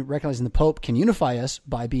about recognizing the Pope can unify us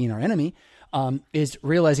by being our enemy, is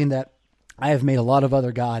realizing that I have made a lot of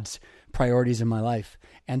other gods priorities in my life,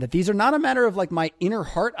 and that these are not a matter of like my inner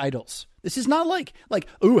heart idols. This is not like,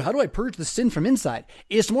 ooh, how do I purge the sin from inside?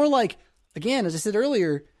 It's more like, again, as I said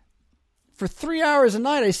earlier, for 3 hours a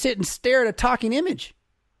night, I sit and stare at a talking image.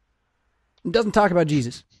 It doesn't talk about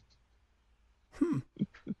Jesus.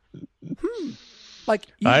 Like,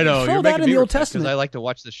 I know, throw you're that making in me the Old repent, Testament. because I like to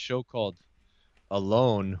watch this show called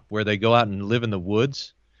Alone, where they go out and live in the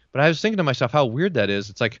woods. But I was thinking to myself how weird that is.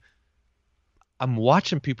 It's like I'm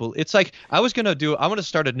watching people. It's like I'm going to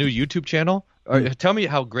start a new YouTube channel. Or tell me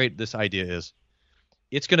how great this idea is.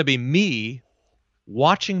 It's going to be me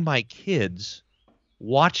watching my kids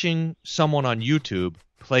watching someone on YouTube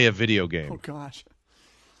play a video game. Oh gosh.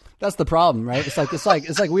 That's the problem, right? It's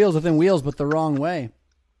like wheels within wheels, but the wrong way.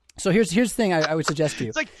 So here's the thing I would suggest to you.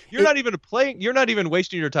 It's like you're not even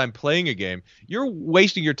wasting your time playing a game. You're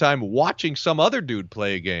wasting your time watching some other dude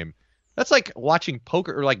play a game. That's like watching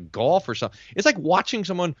poker or like golf or something. It's like watching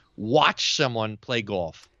someone watch someone play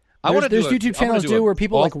golf. There's YouTube channels where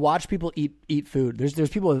people like watch people eat food. There's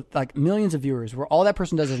people with like millions of viewers where all that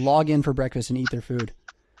person does is log in for breakfast and eat their food.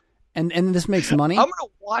 And this makes money. I'm going to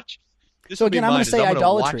watch. So again, I'm going to say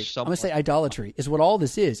idolatry. I'm going to say idolatry is what all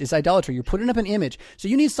this is. It's idolatry. You're putting up an image. So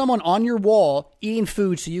you need someone on your wall eating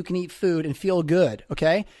food so you can eat food and feel good,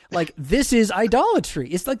 okay? Like, this is idolatry.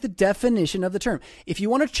 It's like the definition of the term. If you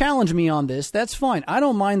want to challenge me on this, that's fine. I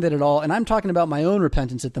don't mind that at all, and I'm talking about my own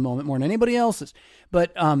repentance at the moment more than anybody else's.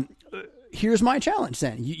 But here's my challenge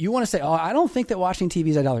then. You want to say, oh, I don't think that watching TV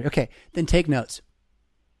is idolatry. Okay, then take notes.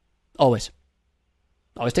 Always.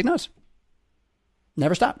 Always take notes.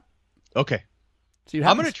 Never stop. Okay. So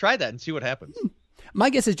I'm going to try that and see what happens. My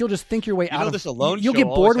guess is you'll just think your way out of this Alone You'll show get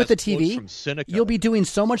bored with the always has TV. quotes from Seneca. You'll be doing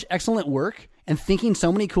so much excellent work and thinking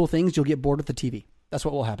so many cool things, you'll get bored with the TV. That's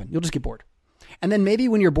what will happen. You'll just get bored. And then maybe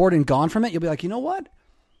when you're bored and gone from it, you'll be like, you know what?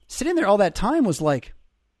 Sitting there all that time was like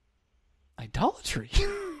idolatry.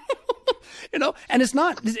 And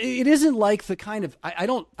it isn't like the kind of,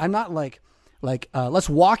 I'm not like let's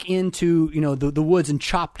walk into, the woods and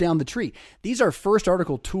chop down the tree. These are first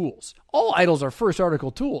article tools. All idols are first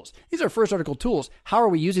article tools. These are first article tools. How are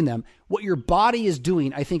we using them? What your body is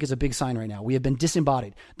doing, I think, is a big sign right now. We have been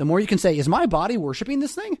disembodied. The more you can say, is my body worshiping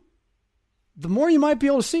this thing? The more you might be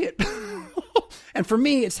able to see it. And for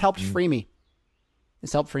me, it's helped free me.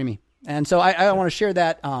 It's helped free me. And so I want to share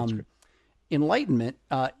that enlightenment.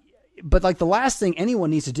 But like the last thing anyone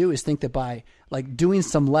needs to do is think that by like doing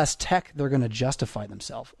some less tech, they're going to justify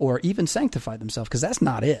themselves or even sanctify themselves, because that's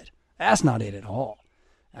not it. That's not it at all.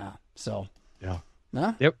 Yeah.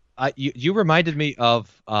 Huh? Yep. You reminded me of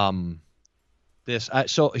this.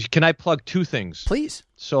 So can I plug two things? Please.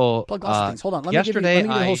 So plug lots of things. Hold on. Let me give you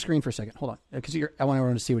the whole screen for a second. Hold on, because I want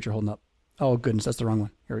everyone to see what you're holding up. Oh goodness, that's the wrong one.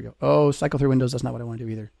 Here we go. Oh, cycle through Windows. That's not what I want to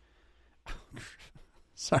do either.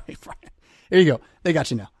 Sorry, Brian. Here you go. They got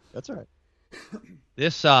you now. That's all right.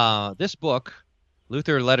 This book,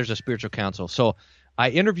 Luther Letters of Spiritual Counsel. So I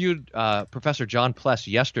interviewed Professor John Pless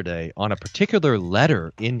yesterday on a particular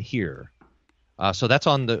letter in here. So that's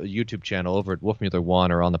on the YouTube channel over at Wolfmuller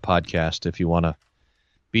One, or on the podcast if you want to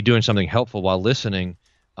be doing something helpful while listening.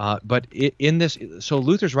 But in this, so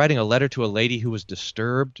Luther's writing a letter to a lady who was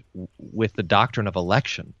disturbed with the doctrine of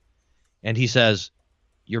election. And he says,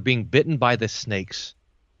 you're being bitten by the snakes.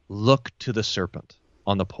 Look to the serpent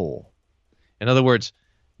on the pole. In other words,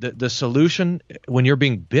 the solution when you're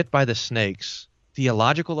being bit by the snakes,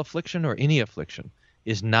 theological affliction or any affliction,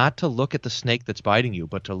 is not to look at the snake that's biting you,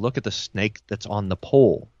 but to look at the snake that's on the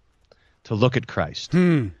pole, to look at Christ.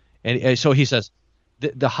 And so he says,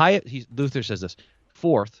 Luther says this,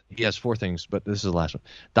 he has four things, but this is the last one.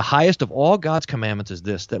 The highest of all God's commandments is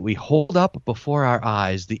this, that we hold up before our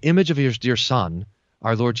eyes the image of your dear Son,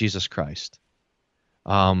 our Lord Jesus Christ.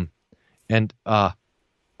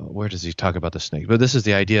 Where does he talk about the snake? But this is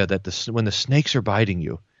the idea that when the snakes are biting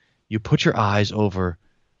you, you put your eyes over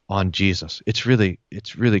on Jesus. It's really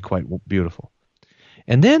quite beautiful.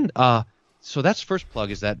 And then, so that's first plug,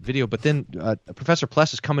 is that video. But then Professor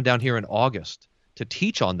Pless is coming down here in August to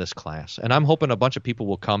teach on this class, and I'm hoping a bunch of people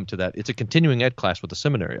will come to that. It's a continuing ed class with the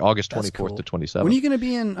seminary, August 24th to 27th. When are you going to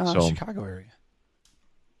be in Chicago area?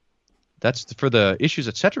 That's for the Issues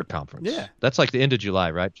Etc. conference. Yeah. That's like the end of July,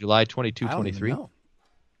 right? July 22, I don't 23. even know.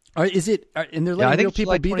 And they're Yeah, I letting think real it's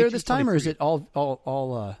people July be there this 22, time, or is 23. it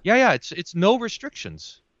all? Yeah. It's no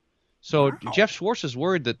restrictions. So Wow. Jeff Schwartz is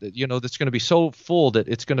worried that that's going to be so full that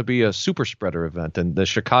it's going to be a super spreader event, and the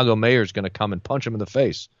Chicago mayor is going to come and punch him in the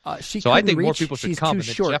face. So I think more people should come, and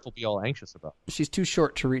then Jeff will be all anxious about it. She's too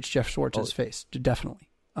short to reach Jeff Schwartz's face, definitely.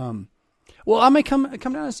 Well, I may come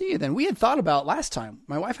down and see you then. We had thought about last time.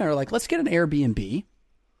 My wife and I were like, let's get an Airbnb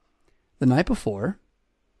the night before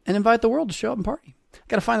and invite the world to show up and party.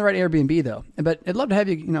 Got to find the right Airbnb though. But I'd love to have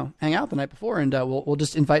you, hang out the night before, and we'll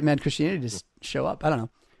just invite Mad Christianity to show up. I don't know.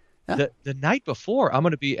 Yeah. The night before, I'm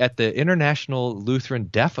going to be at the International Lutheran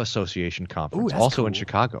Deaf Association conference, also in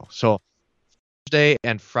Chicago. So Thursday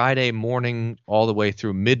and Friday morning, all the way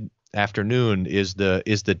through mid-afternoon, is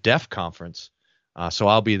the Deaf conference. So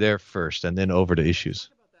I'll be there first, and then over to issues.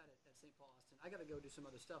 Talk about that at St. Paul Austin. I got to go do some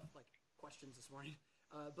other stuff, like questions this morning.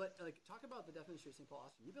 But talk about the Deaf Ministry at St. Paul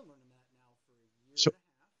Austin. You've been learning that now for a year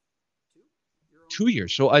and a half, 2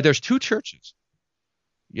 years. So there's two churches.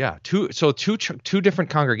 Yeah, two different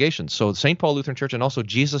congregations. So St. Paul Lutheran Church and also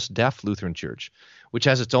Jesus Deaf Lutheran Church, which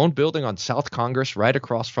has its own building on South Congress, right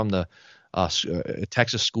across from the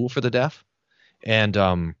Texas School for the Deaf, and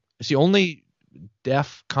it's the only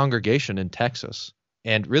deaf congregation in Texas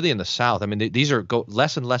and really in the South. I mean, these are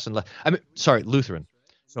less and less and less. Lutheran.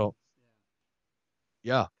 So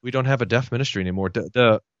yeah, we don't have a deaf ministry anymore.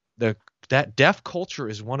 That deaf culture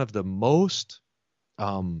is one of the most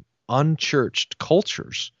unchurched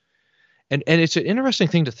cultures. And it's an interesting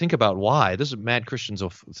thing to think about why. This is Mad Christians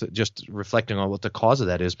just reflecting on what the cause of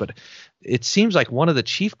that is. But it seems like one of the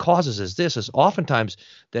chief causes is oftentimes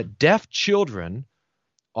that deaf children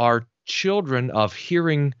are children of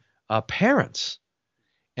hearing parents.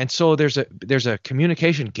 And so there's a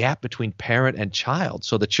communication gap between parent and child.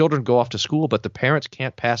 So the children go off to school, but the parents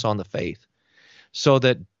can't pass on the faith. So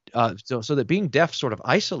that being deaf sort of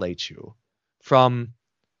isolates you from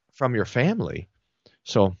your family.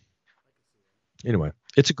 So anyway,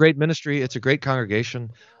 it's a great ministry. It's a great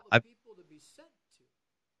congregation. People to be sent to.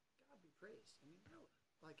 God be praised. I mean, really.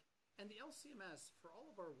 And the LCMS, for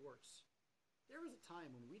all of our warts, there was a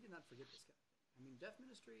time when we did not forget this kind of thing. I mean, deaf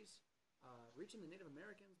ministries, reaching the Native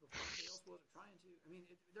Americans before anybody else was trying to. I mean,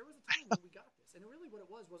 there was a time when we got this. And really what it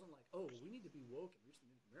wasn't like, oh, we need to be woke and reach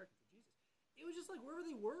the Native Americans for Jesus. It was just like wherever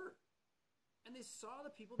they were. And they saw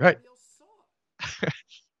the people that nobody else saw.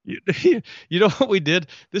 You know what we did?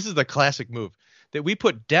 This is the classic move that we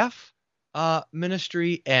put deaf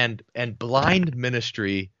ministry and blind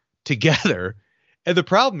ministry together. And the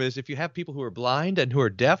problem is if you have people who are blind and who are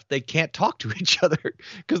deaf, they can't talk to each other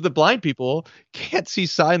because the blind people can't see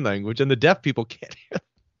sign language and the deaf people can't hear.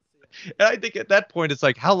 And I think at that point it's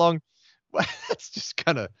like, how long? That's just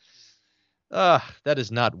kind of that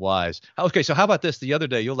is not wise. Okay, so how about this? The other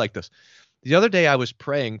day, you'll like this. The other day I was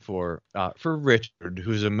praying for Richard,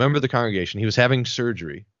 who's a member of the congregation. He was having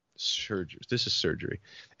surgery. This is surgery.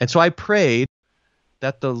 And so I prayed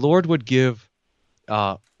that the Lord would give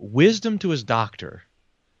wisdom to his doctor.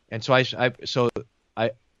 And so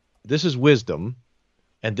this is wisdom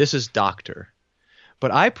and this is doctor.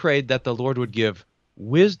 But I prayed that the Lord would give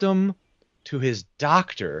wisdom to his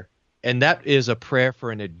doctor, and that is a prayer for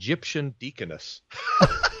an Egyptian deaconess.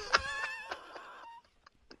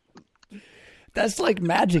 That's like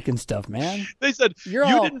magic and stuff, man. They said,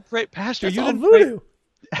 didn't pray, Pastor, you didn't voodoo.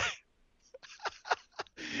 Pray.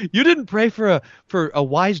 You didn't pray for a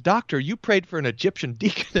wise doctor. You prayed for an Egyptian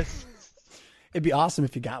deaconess. It'd be awesome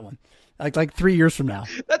if you got one. Like 3 years from now.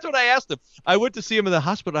 That's what I asked him. I went to see him in the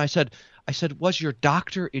hospital. I said, was your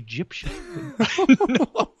doctor Egyptian?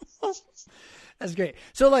 No. That's great.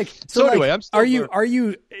 So anyway, I'm still are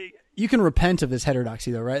you you can repent of this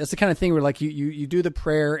heterodoxy though, right? That's the kind of thing where like you do the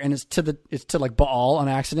prayer and it's to like Baal on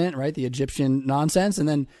accident, right? The Egyptian nonsense, and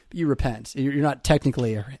then you repent. You're not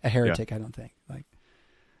technically a heretic, yeah. I don't think. Like,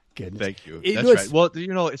 goodness. Thank you. That's right.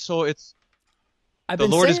 Well, it's the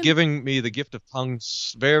Lord is giving me the gift of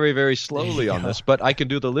tongues very, very slowly on this, but I can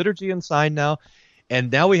do the liturgy and sign now, and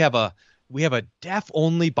now we have a deaf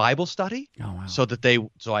only Bible study. Oh, wow.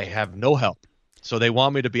 So I have no help. So they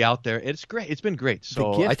want me to be out there. It's great. It's been great.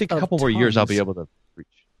 So I think a couple more years I'll be able to preach.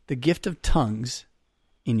 The gift of tongues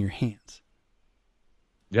in your hands.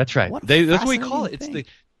 That's right. That's what we call it.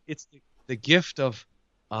 It's the gift of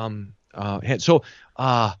hands. So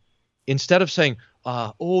instead of saying,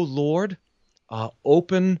 "Oh Lord,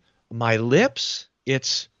 open my lips,"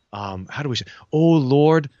 it's how do we say, "Oh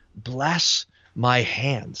Lord, bless my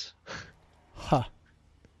hands."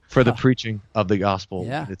 For the preaching of the gospel.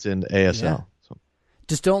 Yeah. It's in ASL. Yeah.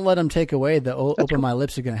 Just don't let them take away the open my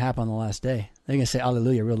lips are going to happen on the last day. They're going to say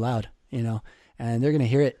hallelujah real loud, and they're going to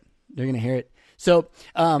hear it. They're going to hear it. So,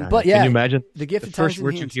 but yeah, can you imagine the gift of first tongues in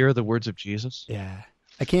words you hands. hear are the words of Jesus? Yeah,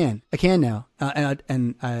 I can now,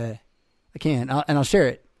 and I'll share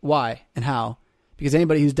it. Why and how? Because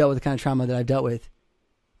anybody who's dealt with the kind of trauma that I've dealt with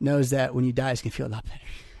knows that when you die, it's gonna feel a lot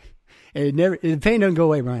better. The pain doesn't go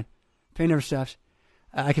away, Brian. Pain never stops.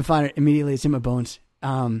 I can find it immediately. It's in my bones.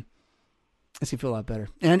 It's gonna feel a lot better,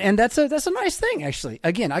 and that's a nice thing, actually.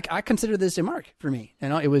 Again, I consider this a mark for me. You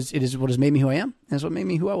know, it is what has made me who I am, and it's what made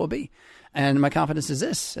me who I will be, and my confidence is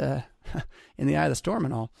this in the eye of the storm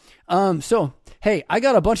and all. So hey, I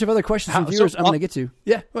got a bunch of other questions from viewers I'm gonna get to.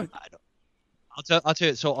 Yeah, I'll tell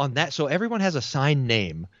you. So on that, so everyone has a signed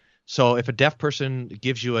name. So if a deaf person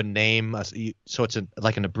gives you a name, so it's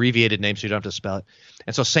like an abbreviated name, so you don't have to spell it.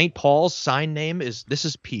 And so St. Paul's sign name is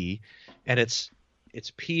P, and it's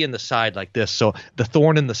P in the side like this. So the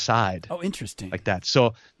thorn in the side. Oh, interesting. Like that.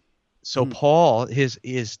 So Paul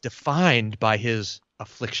is defined by his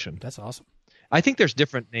affliction. That's awesome. I think there's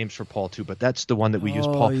different names for Paul too, but that's the one that we use.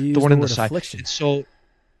 Paul, thorn in the side. Affliction. So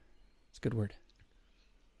it's a good word.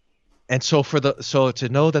 And so so to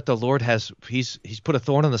know that the Lord he's put a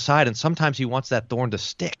thorn on the side, and sometimes he wants that thorn to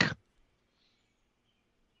stick.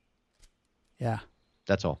 Yeah.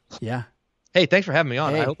 That's all. Yeah. Hey, thanks for having me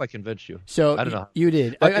on. Hey. I hope I convinced you. So I don't know. You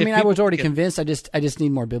did. But I mean, I was already convinced. I just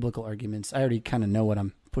need more biblical arguments. I already kind of know what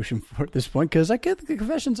I'm pushing for at this point because I get the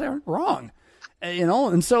confessions aren't wrong, you know.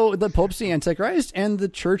 And so the Pope's the Antichrist, and the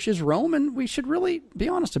Church is Rome, and we should really be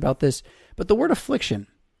honest about this. But the word affliction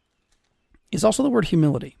is also the word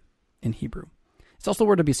humility in Hebrew. It's also the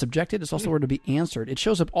word to be subjected. It's also the word to be answered. It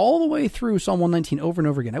shows up all the way through Psalm 119 over and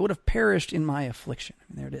over again. I would have perished in my affliction.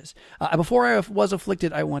 And there it is. Before I was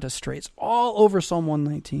afflicted, I went astray. It's all over Psalm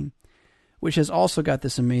 119, which has also got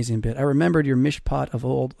this amazing bit. I remembered your mishpat of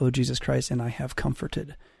old, O Jesus Christ, and I have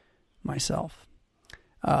comforted myself.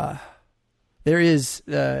 There is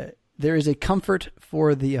a comfort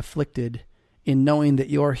for the afflicted in knowing that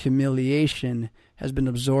your humiliation has been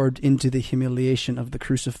absorbed into the humiliation of the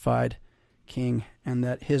crucified King, and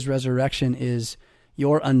that his resurrection is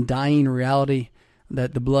your undying reality,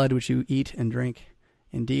 that the blood which you eat and drink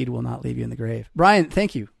indeed will not leave you in the grave. Brian,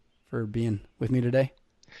 thank you for being with me today.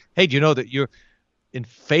 Hey, do you know that you're in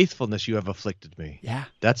faithfulness you have afflicted me? Yeah.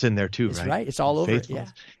 That's in there too, That's right? right. It's all over it. Yeah.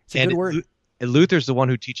 It's a good word. And Luther's the one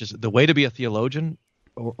who teaches the way to be a theologian,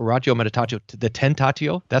 oratio meditatio, the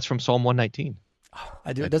tentatio. That's from Psalm 119. Oh,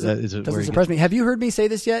 I do. It doesn't surprise me. Have you heard me say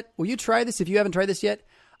this yet? Will you try this if you haven't tried this yet?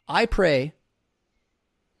 I pray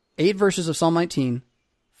 8 verses of Psalm 19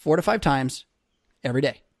 4 to 5 times every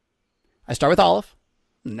day. I start with Aleph.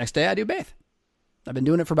 The next day I do Beth. I've been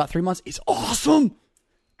doing it for about 3 months. It's awesome.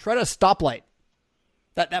 Try to stoplight.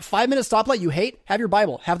 That 5-minute stoplight you hate, have your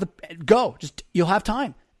Bible. Go. You'll have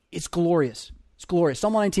time. It's glorious. It's glorious.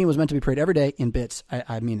 Psalm 119 was meant to be prayed every day in bits.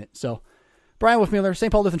 I mean it. So, Brian Wolfmueller,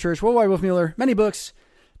 St. Paul Lutheran Church, Worldwide Wolfmueller, many books,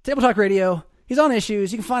 Table Talk Radio. He's on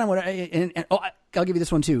Issues. You can find him. I'll give you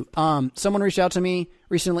this one too. Someone reached out to me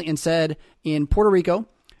recently and said in Puerto Rico,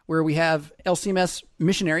 where we have LCMS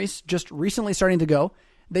missionaries just recently starting to go,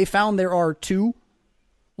 they found there are 2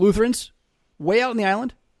 Lutherans way out in the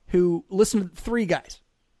island who listen to 3 guys.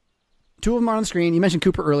 2 of them are on the screen. You mentioned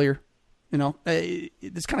Cooper earlier. You know,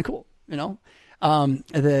 it's kind of cool. You know,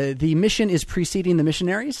 the mission is preceding the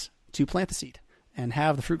missionaries to plant the seed and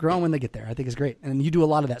have the fruit grow when they get there. I think is great. And you do a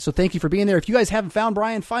lot of that. So thank you for being there. If you guys haven't found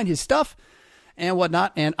Brian, find his stuff and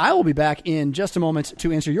whatnot. And I will be back in just a moment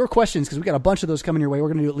to answer your questions because we got a bunch of those coming your way. We're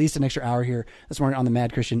going to do at least an extra hour here this morning on the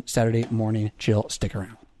Mad Christian Saturday Morning Chill. Stick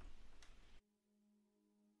around.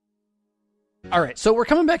 All right. So we're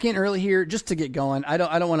coming back in early here just to get going. I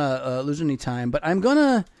don't want to lose any time, but I'm going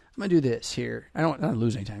to do this here. I don't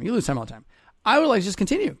lose any time. You lose time all the time. I would like to just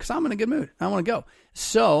continue because I'm in a good mood. I want to go.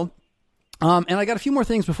 So, and I got a few more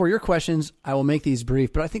things before your questions. I will make these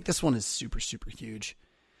brief, but I think this one is super, super huge.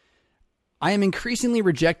 I am increasingly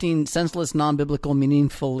rejecting senseless, non-biblical,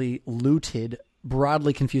 meaningfully looted,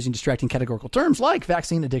 broadly confusing, distracting categorical terms like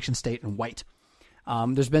vaccine, addiction, state, and white.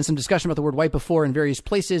 There's been some discussion about the word white before in various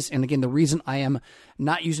places. And again, the reason I am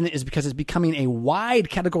not using it is because it's becoming a wide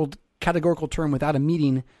categorical term without a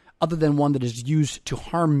meaning other than one that is used to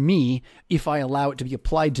harm me if I allow it to be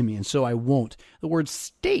applied to me, and so I won't. The word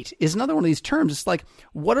state is another one of these terms. It's like,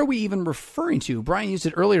 what are we even referring to? Brian used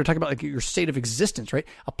it earlier to talk about like your state of existence, right?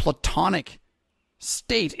 A platonic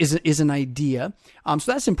state is an idea.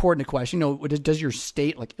 So that's important to question. You know, does your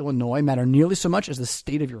state, like Illinois, matter nearly so much as the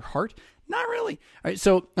state of your heart? Not really. All right.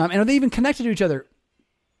 So, and are they even connected to each other?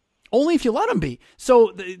 Only if you let them be.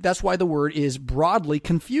 So that's why the word is broadly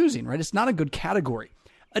confusing, right? It's not a good category.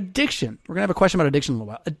 Addiction. We're going to have a question about addiction in a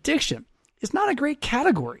little while. Addiction is not a great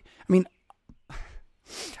category. I mean,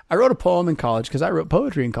 I wrote a poem in college because I wrote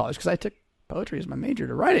poetry in college because I took poetry as my major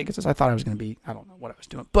to write it because I thought I was going to be, I don't know what I was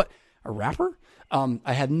doing, but a rapper?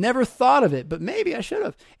 I had never thought of it, but maybe I should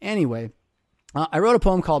have. Anyway, I wrote a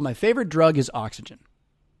poem called My Favorite Drug is Oxygen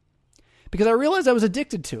because I realized I was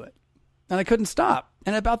addicted to it and I couldn't stop.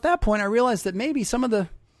 And about that point, I realized that maybe some of the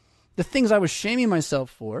things I was shaming myself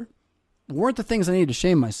for weren't the things I needed to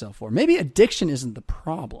shame myself for. Maybe addiction isn't the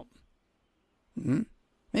problem.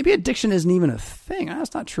 Maybe addiction isn't even a thing.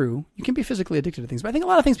 That's not true. You can be physically addicted to things, but I think a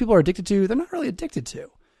lot of things people are addicted to, they're not really addicted to.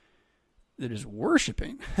 They're just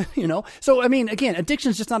worshiping, So, I mean, again, addiction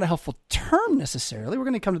is just not a helpful term necessarily. We're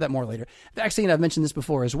going to come to that more later. Vaccine, I've mentioned this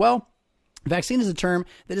before as well. Vaccine is a term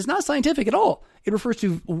that is not scientific at all. It refers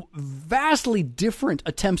to vastly different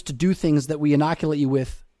attempts to do things that we inoculate you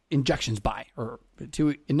with injections by, or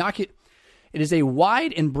to inoculate. It is a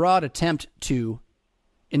wide and broad attempt to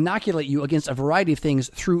inoculate you against a variety of things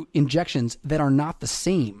through injections that are not the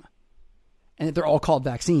same. And they're all called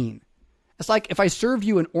vaccine. It's like if I served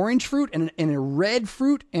you an orange fruit and a red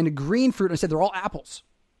fruit and a green fruit and I said they're all apples.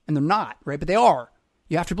 And they're not, right? But they are.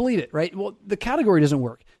 You have to believe it, right? Well, the category doesn't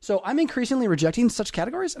work. So I'm increasingly rejecting such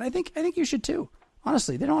categories, and I think you should too.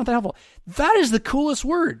 Honestly, they don't want that helpful. That is the coolest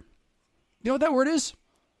word. You know what that word is?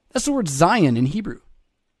 That's the word Zion in Hebrew.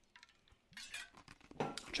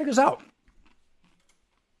 Check this out.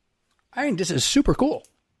 I think this is super cool.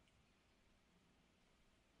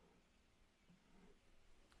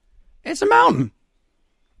 It's a mountain.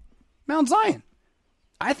 Mount Zion.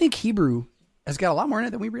 I think Hebrew has got a lot more in it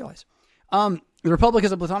than we realize. The Republic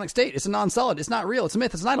is a Platonic state. It's a non-solid. It's not real. It's a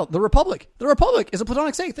myth. It's an idol. The Republic is a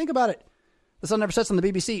Platonic state. Think about it. The sun never sets on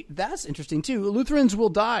the BBC. That's interesting too. Lutherans will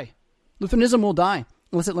die. Lutheranism will die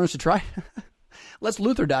unless it learns to try. Let's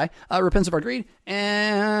Luther die. Repents of our greed.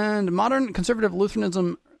 And modern conservative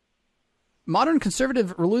Lutheranism's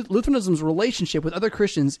relationship with other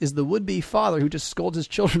Christians is the would-be father who just scolds his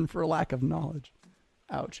children for a lack of knowledge.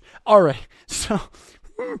 Ouch. All right. So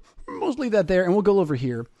we'll leave that there and we'll go over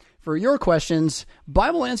here for your questions,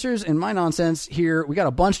 Bible answers, and my nonsense here. We got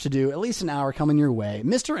a bunch to do, at least an hour coming your way.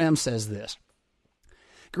 Mr. M says this.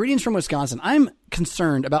 Greetings from Wisconsin. I'm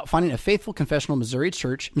concerned about finding a faithful confessional Missouri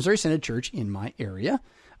Synod Church in my area,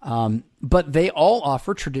 but they all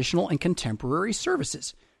offer traditional and contemporary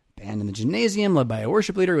services. Band in the gymnasium, led by a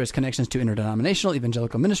worship leader who has connections to interdenominational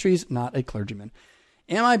evangelical ministries, not a clergyman.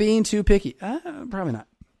 Am I being too picky? Probably not.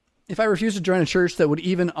 If I refuse to join a church that would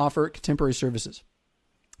even offer contemporary services.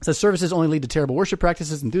 It says services only lead to terrible worship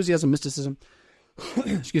practices, enthusiasm, mysticism.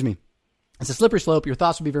 Excuse me. It's a slippery slope. Your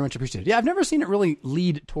thoughts would be very much appreciated. Yeah, I've never seen it really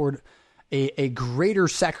lead toward a greater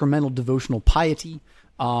sacramental devotional piety.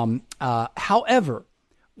 However,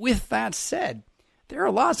 with that said, there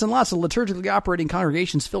are lots and lots of liturgically operating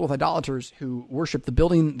congregations filled with idolaters who worship the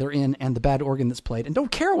building they're in and the bad organ that's played and don't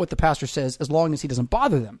care what the pastor says as long as he doesn't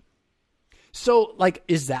bother them. So,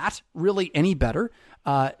 is that really any better?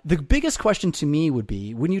 The biggest question to me would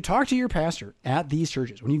be, when you talk to your pastor at these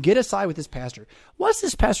churches, when you get aside with this pastor, what's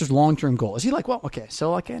this pastor's long-term goal? Is he like, well, okay,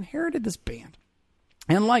 so I inherited this band,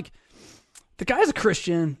 and the guy's a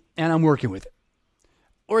Christian, and I'm working with it.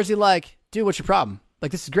 Or is he like, dude, what's your problem?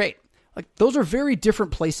 This is great. Those are very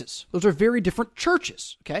different places. Those are very different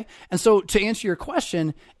churches, okay? And so to answer your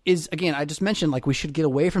question is, again, I just mentioned, we should get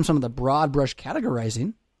away from some of the broad brush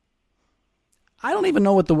categorizing. I don't even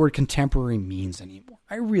know what the word contemporary means anymore.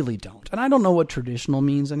 I really don't. And I don't know what traditional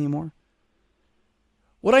means anymore.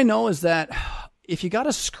 What I know is that if you got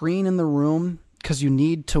a screen in the room because you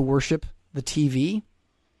need to worship the TV,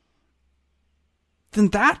 then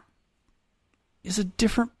that is a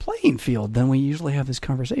different playing field than we usually have this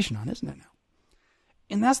conversation on, isn't it now?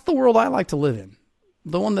 And that's the world I like to live in.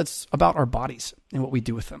 The one that's about our bodies and what we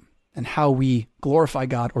do with them and how we glorify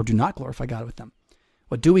God or do not glorify God with them.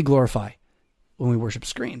 What do we glorify when we worship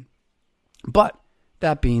screen? But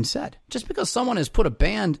that being said, just because someone has put a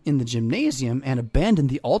band in the gymnasium and abandoned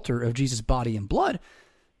the altar of Jesus' body and blood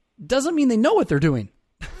doesn't mean they know what they're doing.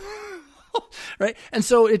 Right? And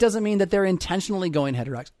so it doesn't mean that they're intentionally going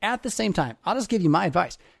heterodox. At the same time, I'll just give you my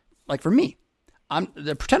advice. For me,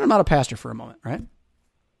 pretend I'm not a pastor for a moment, right?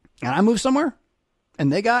 And I move somewhere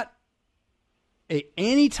and they got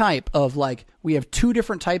any type of we have two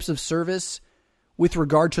different types of service with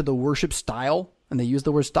regard to the worship style, and they use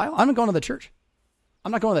the word style. I'm not going to the church.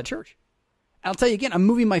 I'm not going to that church. And I'll tell you again, I'm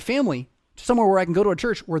moving my family to somewhere where I can go to a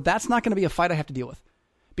church where that's not going to be a fight I have to deal with,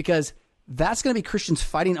 because that's going to be Christians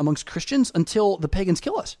fighting amongst Christians until the pagans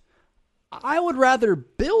kill us. I would rather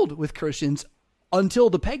build with Christians until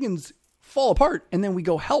the pagans fall apart, and then we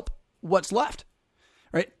go help what's left,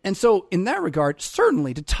 right? And so in that regard,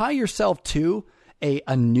 certainly to tie yourself to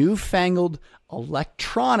a newfangled,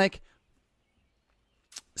 electronic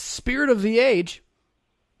spirit of the age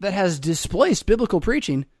that has displaced biblical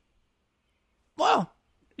preaching, well,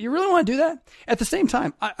 you really want to do that? At the same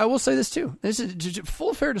time, I will say this too. This is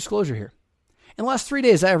full fair disclosure here. In the last 3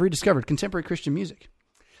 days, I have rediscovered contemporary Christian music.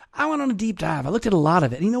 I went on a deep dive. I looked at a lot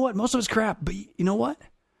of it. And you know what? Most of it's crap. But you know what?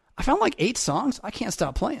 I found like 8 songs I can't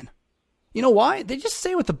stop playing. You know why? They just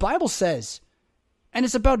say what the Bible says. And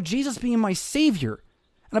it's about Jesus being my Savior.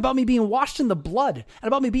 And about me being washed in the blood. And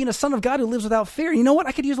about me being a son of God who lives without fear. And you know what?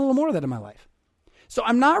 I could use a little more of that in my life. So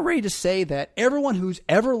I'm not ready to say that everyone who's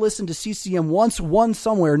ever listened to CCM once won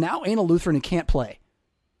somewhere now ain't a Lutheran and can't play.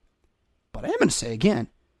 But I am going to say again,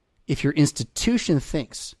 if your institution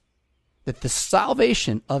thinks that the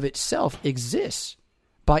salvation of itself exists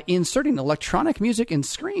by inserting electronic music and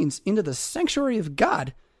screens into the sanctuary of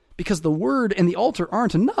God because the word and the altar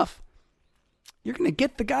aren't enough, you're going to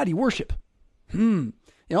get the God you worship. You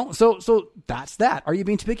know, so that's that. Are you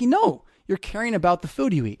being too picky? No. You're caring about the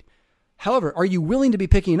food you eat. However, are you willing to be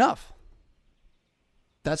picky enough?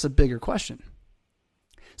 That's a bigger question.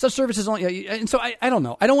 Such services only, and so I don't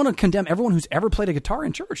know. I don't want to condemn everyone who's ever played a guitar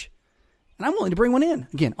in church. And I'm willing to bring one in.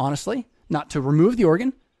 Again, honestly, not to remove the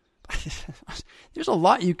organ. There's a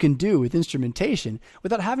lot you can do with instrumentation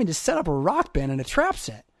without having to set up a rock band and a trap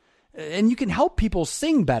set. And you can help people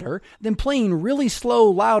sing better than playing really slow,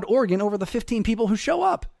 loud organ over the 15 people who show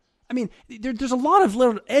up. I mean, there's a lot of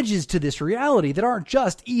little edges to this reality that aren't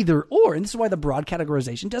just either or, and this is why the broad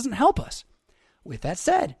categorization doesn't help us. With that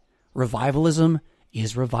said, revivalism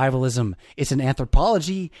is revivalism. It's an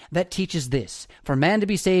anthropology that teaches this. For man to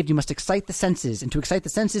be saved, you must excite the senses, and to excite the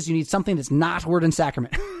senses, you need something that's not word and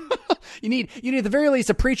sacrament. you need at the very least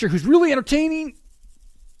a preacher who's really entertaining.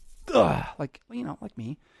 Like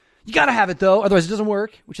me. You got to have it though, otherwise it doesn't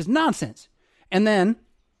work, which is nonsense. And then,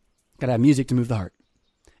 got to have music to move the heart.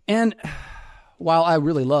 And while I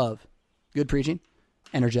really love good preaching,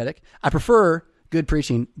 energetic, I prefer good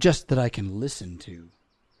preaching just that I can listen to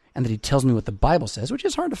and that he tells me what the Bible says, which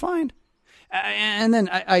is hard to find. And then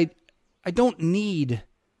I don't need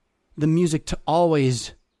the music to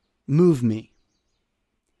always move me.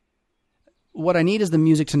 What I need is the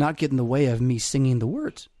music to not get in the way of me singing the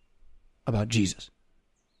words about Jesus.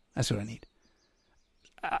 That's what I need.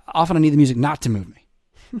 Often I need the music not to move me.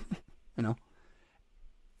 You know?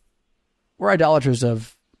 We're idolaters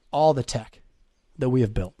of all the tech that we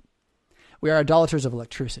have built. We are idolaters of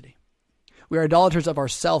electricity. We are idolaters of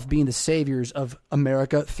ourselves being the saviors of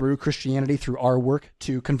America through Christianity, through our work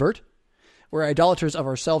to convert. We're idolaters of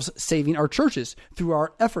ourselves saving our churches through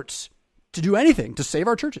our efforts to do anything to save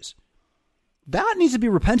our churches. That needs to be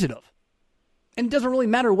repented of. And it doesn't really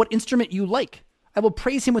matter what instrument you like. I will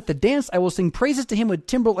praise him with the dance. I will sing praises to him with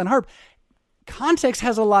timbrel and harp. Context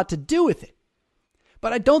has a lot to do with it.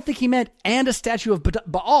 But I don't think he meant, and a statue of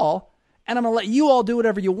Baal, and I'm going to let you all do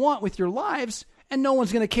whatever you want with your lives, and no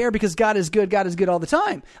one's going to care because God is good all the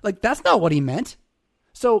time. Like, that's not what he meant.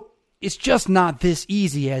 So it's just not this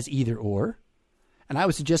easy as either or. And I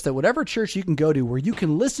would suggest that whatever church you can go to where you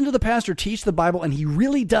can listen to the pastor teach the Bible, and he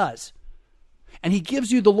really does, and he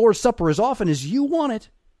gives you the Lord's Supper as often as you want it,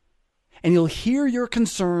 and he'll hear your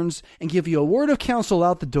concerns and give you a word of counsel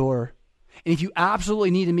out the door. And if you absolutely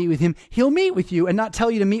need to meet with him, he'll meet with you and not tell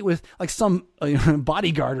you to meet with like some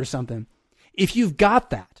bodyguard or something. If you've got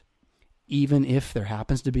that, even if there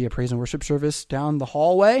happens to be a praise and worship service down the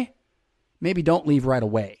hallway, maybe don't leave right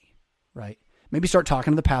away, right? Maybe start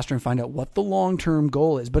talking to the pastor and find out what the long-term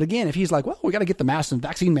goal is. But again, if he's like, well, we got to get the mask and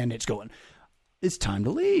vaccine mandates going, it's time to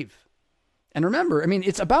leave. And remember, I mean,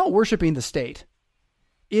 it's about worshiping the state.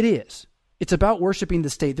 It is. It's about worshiping the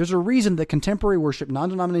state. There's a reason that contemporary worship,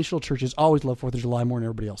 non-denominational churches always love 4th of July more than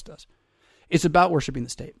everybody else does. It's about worshiping the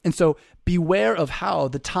state. And so beware of how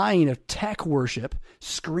the tying of tech worship,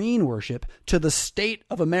 screen worship, to the state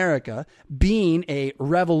of America being a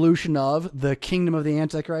revolution of the kingdom of the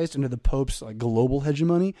Antichrist under the Pope's like global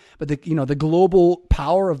hegemony, but the global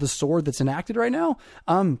power of the sword that's enacted right now.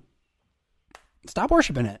 Stop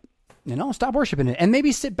worshiping it. Stop worshiping it, and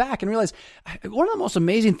maybe sit back and realize one of the most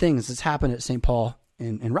amazing things that's happened at St. Paul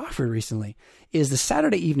in Rockford recently is the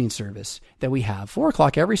Saturday evening service that we have, 4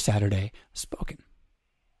 o'clock every Saturday, spoken.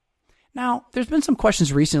 Now, there's been some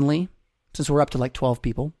questions recently, since we're up to like 12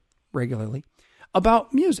 people regularly,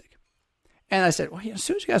 about music. And I said, well, as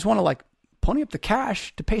soon as you guys want to like pony up the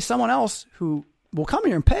cash to pay someone else who will come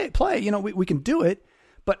here and play, we can do it.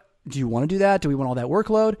 But do you want to do that? Do we want all that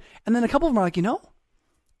workload? And then a couple of them are like,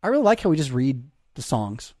 I really like how we just read the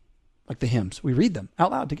songs, like the hymns. We read them out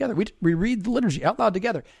loud together. We read the liturgy out loud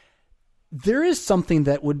together. There is something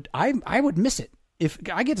that I would miss it if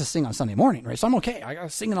I get to sing on Sunday morning, right? So I'm okay. I got to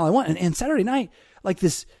sing all I want. And Saturday night, like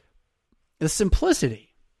the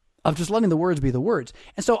simplicity of just letting the words be the words.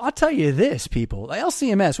 And so I'll tell you this, people, the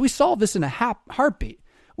LCMS, we solve this in a heartbeat.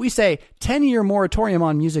 We say 10-year moratorium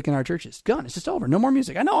on music in our churches. Done. It's just over. No more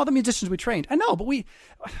music. I know all the musicians we trained. I know, but it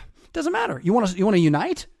doesn't matter. You want to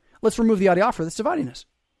unite? Let's remove the audiographer that's dividing us.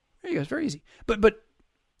 There you go. It's very easy. But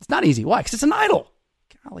it's not easy. Why? Because it's an idol.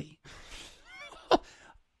 Golly.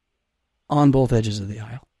 On both edges of the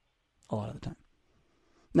aisle a lot of the time.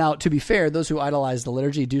 Now, to be fair, those who idolize the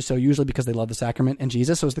liturgy do so usually because they love the sacrament and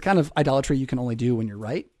Jesus. So it's the kind of idolatry you can only do when you're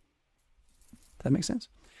right. Does that make sense?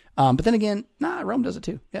 But then again, Rome does it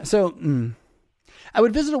too. Yeah. So I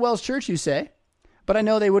would visit a Welsh church, you say, but I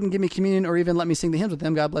know they wouldn't give me communion or even let me sing the hymns with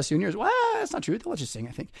them. God bless you and yours. Well, that's not true. They'll let you sing,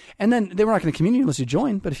 I think. And then they were not going to communion unless you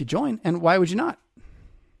join. But if you join, and why would you not?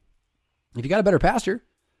 If you got a better pastor,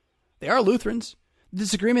 they are Lutherans.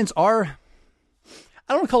 Disagreements are,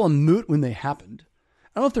 I don't want to call them moot when they happened.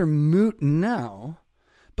 I don't know if they're moot now,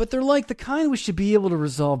 but they're like the kind we should be able to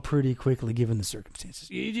resolve pretty quickly given the circumstances.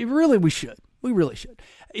 We should. We really should.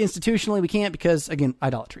 Institutionally, we can't because, again,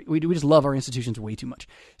 idolatry. We just love our institutions way too much.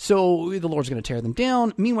 So the Lord's going to tear them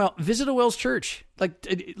down. Meanwhile, visit a Welsh church.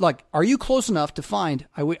 Like, are you close enough to find,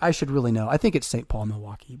 I should really know. I think it's St. Paul,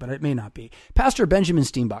 Milwaukee, but it may not be. Pastor Benjamin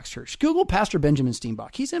Steenbach's church. Google Pastor Benjamin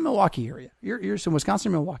Steenbach. He's in Milwaukee area. You're in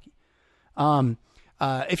Wisconsin or Milwaukee.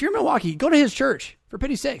 If you're in Milwaukee, go to his church, for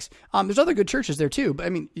pity's sakes. There's other good churches there too, but I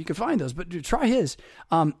mean, you can find those, but try his.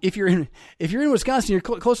 If you're in Wisconsin, you're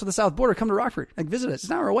close to the south border, come to Rockford, visit us. It's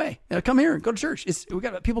an hour away. Come here, go to church. We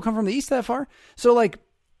got people come from the east that far. So it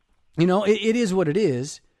is what it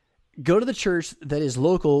is. Go to the church that is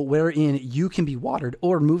local, wherein you can be watered,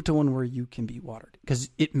 or move to one where you can be watered, because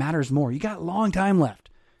it matters more. You got a long time left.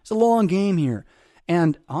 It's a long game here.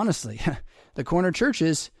 And honestly, the corner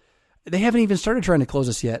churches, they haven't even started trying to close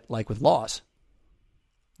us yet, like with laws.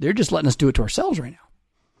 They're just letting us do it to ourselves right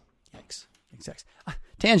now. Yikes.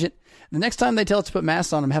 Tangent. The next time they tell us to put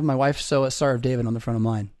masks on, I'm having my wife sew a Star of David on the front of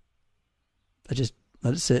mine. I just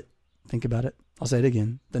let it sit. Think about it. I'll say it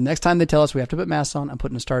again. The next time they tell us we have to put masks on, I'm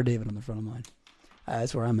putting a Star of David on the front of mine.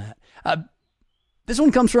 That's where I'm at. This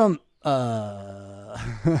one comes from, I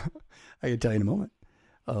can tell you in a moment.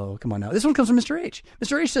 Oh, come on now. This one comes from Mr. H.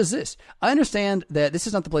 Mr. H says this: I understand that this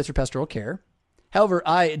is not the place for pastoral care. However,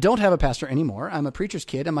 I don't have a pastor anymore. I'm a preacher's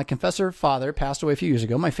kid, and my confessor father passed away a few years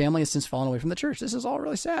ago. My family has since fallen away from the church. This is all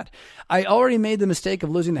really sad. I already made the mistake of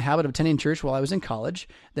losing the habit of attending church while I was in college.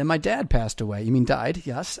 Then my dad passed away. You mean died?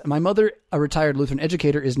 Yes. My mother, a retired Lutheran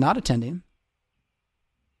educator, is not attending.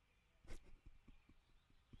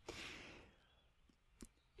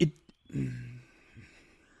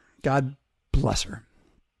 God bless her.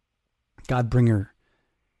 God bring her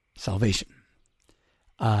salvation.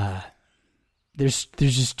 There's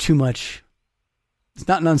just too much. It's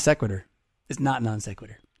not non sequitur.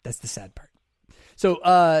 That's the sad part.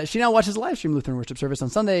 So she now watches a live stream Lutheran worship service on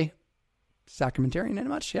Sunday. Sacramentarian and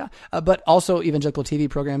much, yeah. But also evangelical TV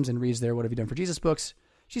programs and reads their What Have You Done for Jesus books.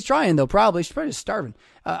 She's trying, though, probably. She's probably just starving.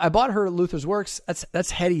 I bought her Luther's Works.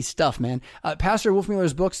 That's heady stuff, man. Pastor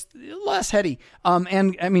Wolfmueller's books, less heady.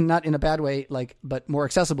 And I mean, not in a bad way, but more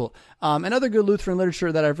accessible. And other good Lutheran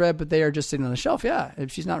literature that I've read, but they are just sitting on the shelf. Yeah,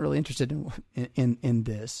 if she's not really interested in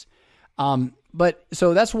this. But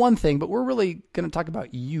so that's one thing, but we're really going to talk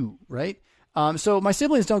about you, right? So my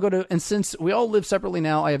siblings don't go to, and since we all live separately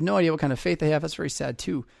now, I have no idea what kind of faith they have. That's very sad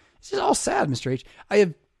too. This is all sad, Mr. H.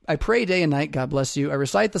 I pray day and night, God bless you. I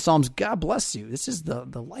recite the Psalms, God bless you. This is the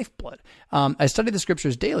lifeblood. I study the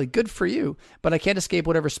scriptures daily, good for you, but I can't escape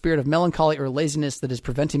whatever spirit of melancholy or laziness that is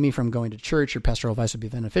preventing me from going to church. Your pastoral advice would be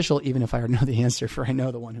beneficial, even if I already know the answer, for I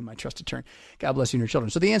know the one whom I trust to turn. God bless you and your children.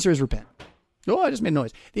 So the answer is repent. Oh, I just made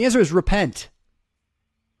noise. The answer is repent.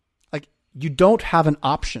 You don't have an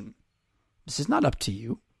option. This is not up to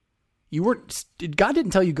you. God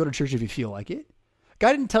didn't tell you go to church if you feel like it.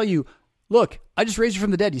 God didn't tell you, look, I just raised you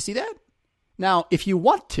from the dead. You see that? Now, if you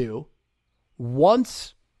want to,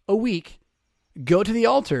 once a week, go to the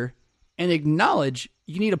altar and acknowledge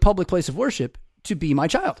you need a public place of worship to be my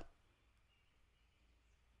child.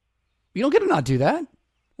 You don't get to not do that.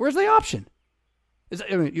 Where's the option?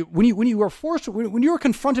 When you are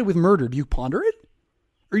confronted with murder, do you ponder it?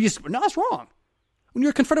 Or no, that's wrong. When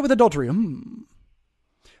you're confronted with adultery,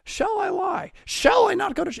 shall I lie? Shall I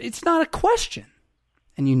not go to church? It's not a question.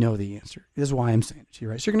 And you know the answer. This is why I'm saying it to you,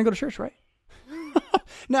 right? So you're going to go to church, right?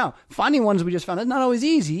 Now, finding ones we just found is not always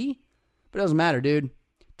easy, but it doesn't matter, dude.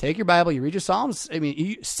 Take your Bible, you read your Psalms. I mean,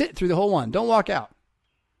 you sit through the whole one. Don't walk out.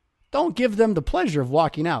 Don't give them the pleasure of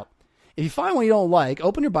walking out. If you find one you don't like,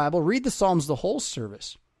 open your Bible, read the Psalms the whole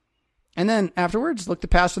service. And then afterwards, look the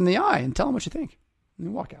pastor in the eye and tell him what you think. And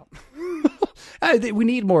then walk out. We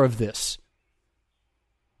need more of this.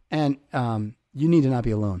 And you need to not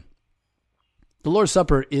be alone. The Lord's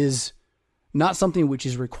Supper is not something which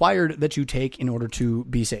is required that you take in order to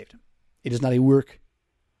be saved. It is not a work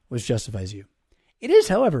which justifies you. It is,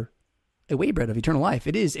 however, a way bread of eternal life.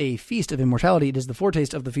 It is a feast of immortality. It is the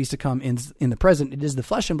foretaste of the feast to come in the present. It is the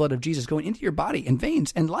flesh and blood of Jesus going into your body and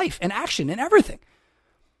veins and life and action and everything.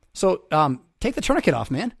 So take the tourniquet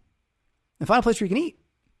off, man, and find a place where you can eat.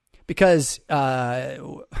 Because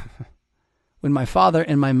when my father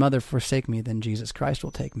and my mother forsake me, then Jesus Christ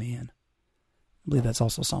will take me in. I believe that's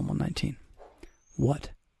also Psalm 119.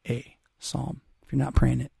 What a psalm. If you're not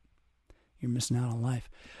praying it, you're missing out on life.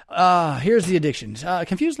 Here's the addictions.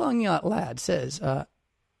 Confused Young Lad says,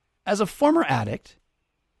 as a former addict,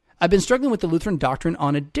 I've been struggling with the Lutheran doctrine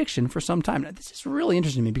on addiction for some time. Now, this is really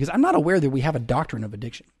interesting to me because I'm not aware that we have a doctrine of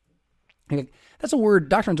addiction. That's a word,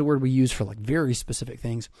 doctrine's a word we use for like very specific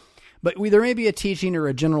things. But there may be a teaching or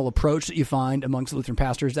a general approach that you find amongst Lutheran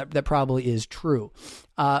pastors that probably is true.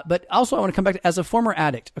 But also I want to come back to, as a former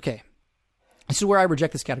addict. Okay, this is where I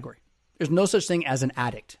reject this category. There's no such thing as an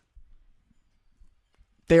addict.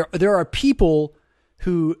 There are people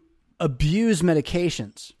who abuse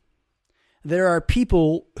medications. There are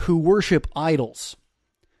people who worship idols.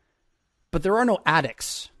 But there are no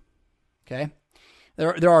addicts. Okay?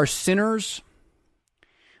 There are sinners.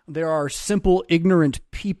 There are simple, ignorant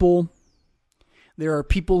people. There are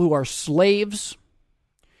people who are slaves.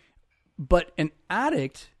 But an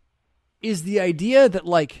addict is the idea that,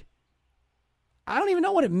 like, I don't even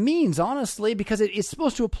know what it means, honestly, because it's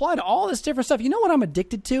supposed to apply to all this different stuff. You know what I'm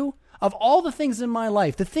addicted to? Of all the things in my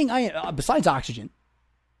life, the thing besides oxygen,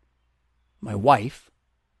 my wife,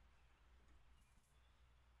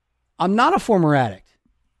 I'm not a former addict.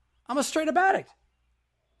 I'm a straight up addict.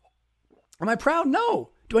 Am I proud? No.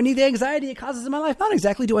 Do I need the anxiety it causes in my life? Not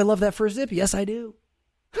exactly. Do I love that first zip? Yes, I do.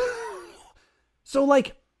 So,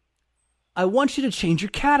 like, I want you to change your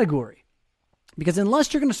category. Because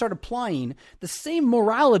unless you're going to start applying the same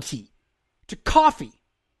morality to coffee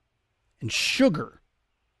and sugar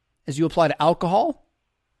as you apply to alcohol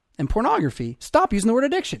and pornography, stop using the word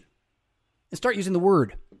addiction and start using the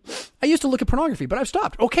word. I used to look at pornography, but I've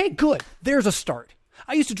stopped. Okay, good. There's a start.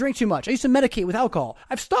 I used to drink too much. I used to medicate with alcohol.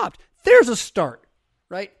 I've stopped. There's a start,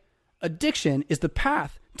 right? Addiction is the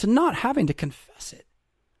path to not having to confess it.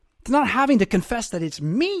 To not having to confess that it's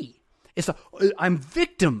me. I'm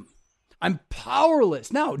victim. I'm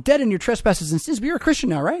powerless. Now, dead in your trespasses and sins, but you're a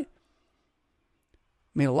Christian now, right?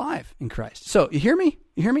 Made alive in Christ. So, you hear me?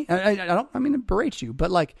 You hear me? I don't mean to berate you,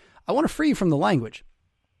 but like, I want to free you from the language.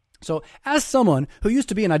 So, as someone who used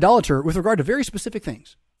to be an idolater with regard to very specific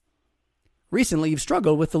things, recently you've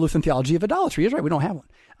struggled with the Lutheran theology of idolatry. That's right, we don't have one.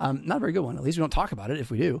 Not a very good one. At least we don't talk about it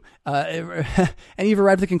if we do. And you've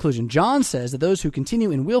arrived at the conclusion. John says that those who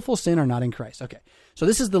continue in willful sin are not in Christ. Okay. So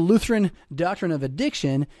this is the Lutheran doctrine of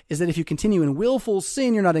addiction, is that if you continue in willful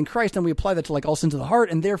sin, you're not in Christ, and we apply that to like all sins of the heart,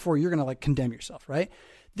 and therefore you're going to like condemn yourself, right?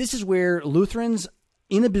 This is where Lutherans'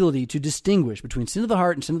 inability to distinguish between sin of the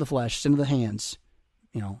heart and sin of the flesh, sin of the hands,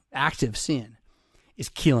 active sin, is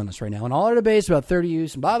killing us right now. And all our debates about 30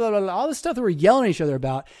 use and blah, blah, blah, blah, all this stuff that we're yelling at each other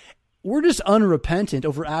about, we're just unrepentant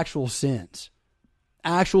over actual sins.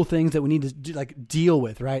 Actual things that we need to deal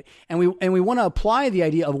with, right? And we want to apply the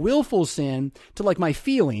idea of willful sin to like my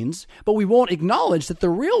feelings, but we won't acknowledge that the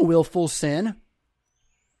real willful sin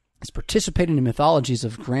is participating in mythologies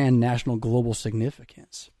of grand national global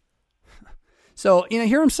significance. So,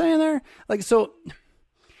 hear what I'm saying there? Like, so,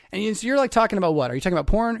 and so you're like talking about what? Are you talking about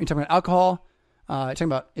porn? Are you talking about alcohol? Talking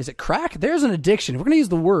about, is it crack? There's an addiction. If we're going to use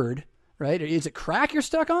the word, right? Is it crack you're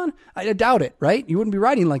stuck on? I doubt it, right? You wouldn't be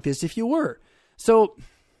writing like this if you were. So,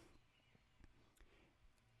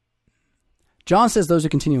 John says those who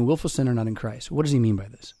continue in willful sin are not in Christ. What does he mean by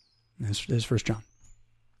this? This is 1 John.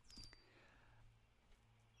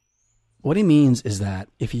 What he means is that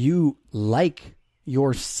if you like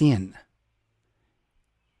your sin,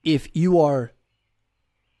 if you are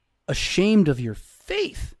ashamed of your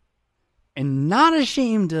faith and not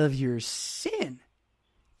ashamed of your sin,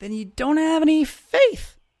 then you don't have any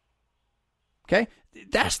faith. Okay?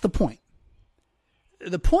 That's the point.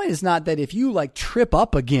 The point is not that if you like trip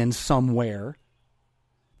up again somewhere,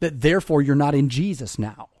 that therefore you're not in Jesus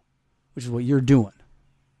now, which is what you're doing.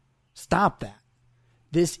 Stop that.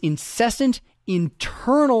 This incessant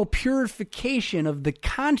internal purification of the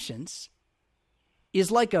conscience is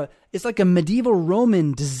like a medieval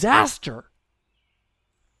Roman disaster.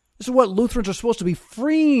 This is what Lutherans are supposed to be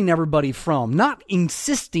freeing everybody from, not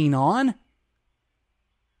insisting on.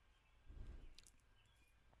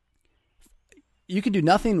 you can do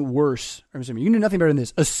nothing worse. You can do nothing better than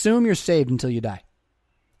this. Assume you're saved until you die.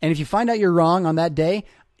 And if you find out you're wrong on that day,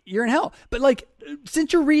 you're in hell. But like,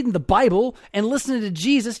 since you're reading the Bible and listening to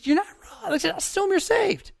Jesus, you're not wrong. Like, assume you're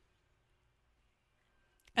saved.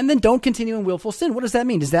 And then don't continue in willful sin. What does that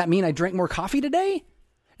mean? Does that mean I drank more coffee today?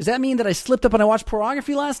 Does that mean that I slipped up and I watched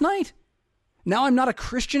pornography last night? Now I'm not a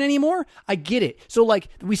Christian anymore? I get it. So like,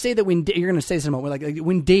 we say that when, you're going to say this in a moment, like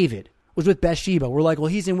when David was with Bathsheba, we're like, well,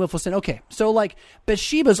 he's in willful sin. Okay, so like,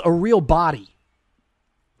 Bathsheba's a real body.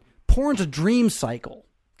 Porn's a dream cycle,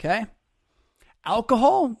 okay?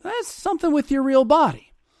 Alcohol, that's something with your real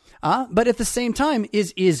body. But at the same time,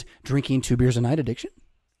 is drinking 2 beers a night addiction?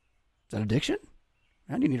 Is that addiction?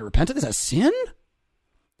 And you need to repent of this. Is that sin?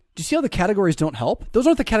 Do you see how the categories don't help? Those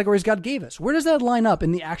aren't the categories God gave us. Where does that line up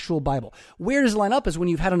in the actual Bible? Where does it line up is when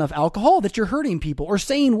you've had enough alcohol that you're hurting people or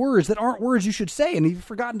saying words that aren't words you should say and you've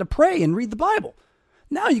forgotten to pray and read the Bible.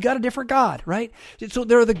 Now you got a different God, right? So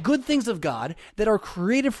there are the good things of God that are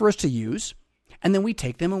created for us to use, and then we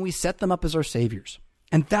take them and we set them up as our saviors.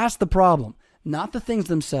 And that's the problem, not the things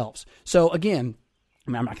themselves. So again,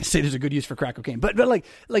 I mean, I'm not going to say there's a good use for crack cocaine, but like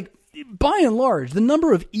by and large, the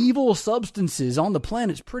number of evil substances on the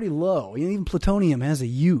planet is pretty low. Even plutonium has a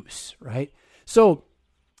use, right? So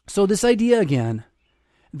this idea again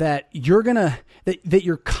that you're gonna that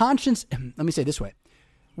your conscience. Let me say it this way: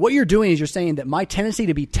 what you're doing is you're saying that my tendency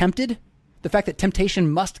to be tempted, the fact that temptation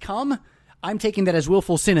must come, I'm taking that as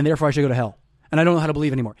willful sin, and therefore I should go to hell, and I don't know how to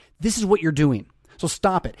believe anymore. This is what you're doing. So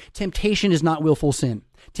stop it. Temptation is not willful sin.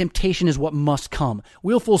 Temptation is what must come.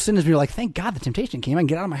 Willful sin is when you're like, thank God the temptation came. I can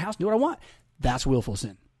get out of my house and do what I want. That's willful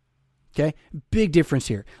sin. Okay? Big difference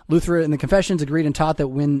here. Luther and the Confessions agreed and taught that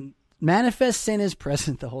when manifest sin is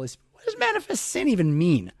present, the Holy Spirit. What does manifest sin even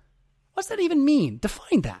mean? What's that even mean?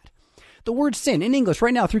 Define that. The word sin in English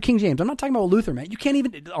right now through King James. I'm not talking about what Luther meant. You can't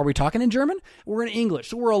even, are we talking in German? We're in English.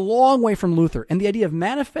 So we're a long way from Luther. And the idea of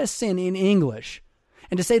manifest sin in English,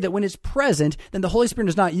 and to say that when it's present, then the Holy Spirit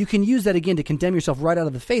is not, you can use that again to condemn yourself right out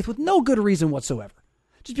of the faith with no good reason whatsoever.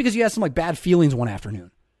 Just because you had some like bad feelings one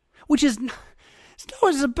afternoon. Which is, it's not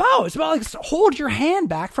what it's about. It's about like hold your hand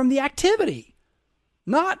back from the activity.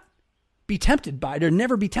 Not be tempted by it or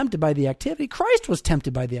never be tempted by the activity. Christ was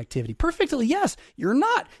tempted by the activity. Perfectly, yes. You're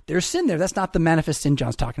not. There's sin there. That's not the manifest sin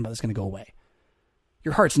John's talking about that's going to go away.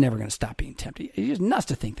 Your heart's never going to stop being tempted. It's just nuts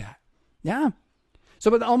to think that. Yeah. So,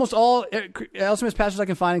 but almost all LCMS passages I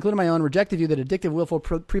can find, including my own, reject the view that addictive, willful,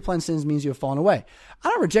 pre-planned sins means you have fallen away. I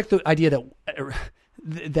don't reject the idea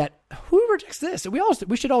that who rejects this?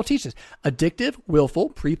 We should all teach this. Addictive, willful,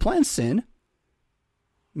 pre-planned sin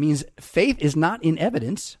means faith is not in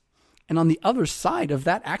evidence, and on the other side of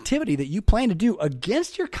that activity that you plan to do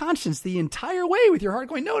against your conscience the entire way with your heart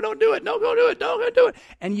going, no, don't do it, no, go do it, no, don't do it,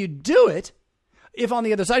 and you do it. If on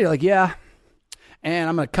the other side you're like, yeah, and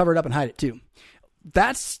I'm going to cover it up and hide it too.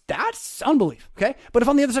 That's unbelief, okay? But if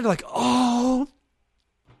on the other side you're like, oh,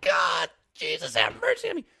 God, Jesus, have mercy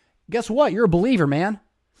on me. Guess what? You're a believer, man.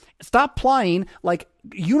 Stop applying like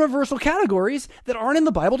universal categories that aren't in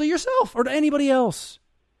the Bible to yourself or to anybody else.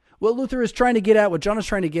 What Luther is trying to get at, what John is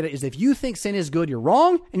trying to get at, is if you think sin is good, you're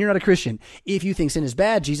wrong and you're not a Christian. If you think sin is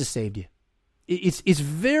bad, Jesus saved you. It's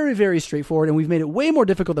very, very straightforward, and we've made it way more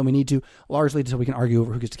difficult than we need to, largely so we can argue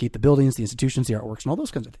over who gets to keep the buildings, the institutions, the artworks, and all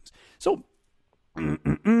those kinds of things. So,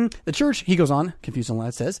 the church, he goes on, confused on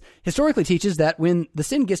that, says, historically teaches that when the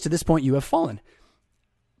sin gets to this point, you have fallen.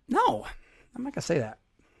 No, I'm not going to say that.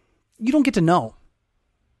 You don't get to know.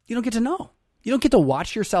 You don't get to know. You don't get to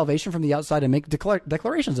watch your salvation from the outside and make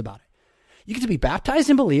declarations about it. You get to be baptized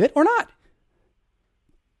and believe it or not.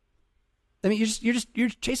 I mean, you're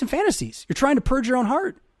chasing fantasies. You're trying to purge your own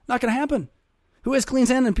heart. Not going to happen. Who has clean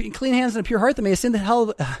hands and a pure heart that may ascend the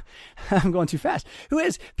hill? I'm going too fast. Who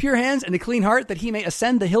has pure hands and a clean heart that he may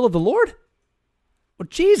ascend the hill of the Lord? Well,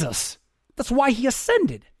 Jesus. That's why he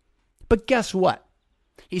ascended. But guess what?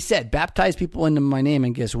 He said, baptize people into my name,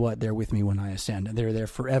 and guess what? They're with me when I ascend. They're there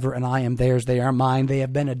forever, and I am theirs. They are mine. They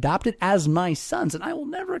have been adopted as my sons, and I will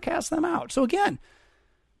never cast them out. So again,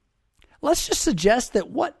 let's just suggest that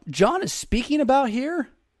what John is speaking about here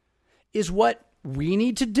is what we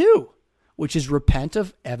need to do, which is repent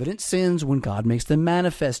of evident sins when God makes them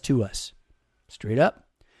manifest to us. Straight up.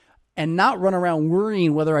 And not run around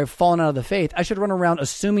worrying whether I've fallen out of the faith. I should run around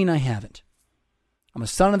assuming I haven't. I'm a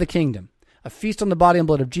son of the kingdom. I feast on the body and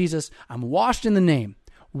blood of Jesus. I'm washed in the name.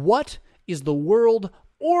 What is the world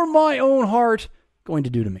or my own heart going to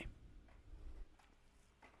do to me?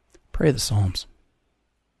 Pray the Psalms.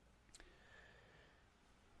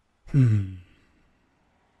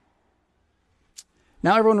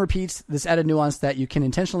 Now everyone repeats this added nuance that you can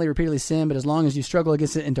intentionally repeatedly sin, but as long as you struggle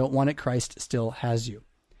against it and don't want it, Christ still has you.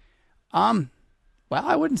 Well,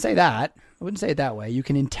 I wouldn't say that. I wouldn't say it that way. You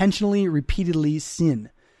can intentionally, repeatedly sin.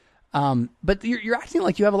 But you're acting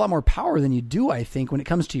like you have a lot more power than you do, I think, when it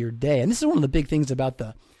comes to your day. And this is one of the big things about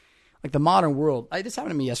the modern world. This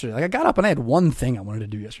happened to me yesterday. I got up and I had one thing I wanted to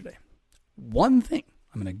do yesterday. One thing.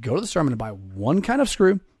 I'm going to go to the store. I'm going to buy one kind of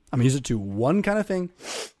screw. I'm going to use it to one kind of thing.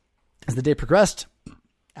 As the day progressed,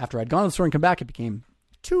 after I'd gone to the store and come back, it became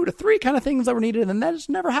 2 to 3 kind of things that were needed, and then that just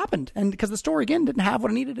never happened. And because the store, again, didn't have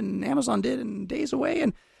what I needed, and Amazon did, and days away,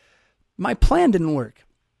 and my plan didn't work.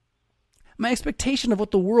 My expectation of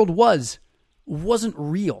what the world wasn't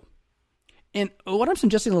real. And what I'm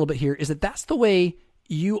suggesting a little bit here is that that's the way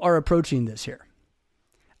you are approaching this here.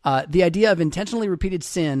 The idea of intentionally repeated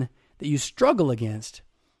sin that you struggle against,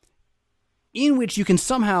 in which you can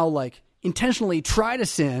somehow intentionally try to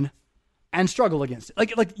sin and struggle against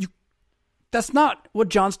it. That's not what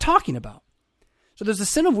John's talking about. So there's a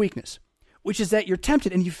sin of weakness, which is that you're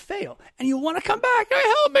tempted and you fail and you want to come back. Hey,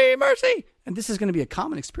 help me, mercy. And this is going to be a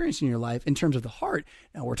common experience in your life in terms of the heart.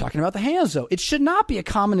 Now we're talking about the hands though. It should not be a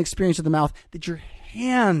common experience of the mouth that your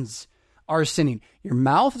hands are sinning. Your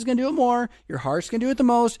mouth is going to do it more. Your heart's going to do it the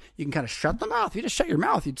most. You can kind of shut the mouth. If you just shut your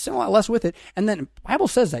mouth, you'd sin a lot less with it. And then the Bible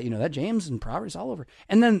says that, that James and Proverbs all over.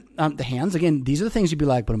 And then the hands, again, these are the things you'd be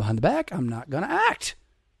like, put them behind the back. I'm not going to act.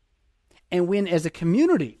 And when as a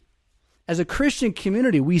community, as a Christian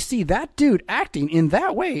community, we see that dude acting in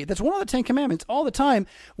that way, that's one of the 10 commandments all the time,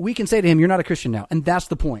 we can say to him, you're not a Christian now. And that's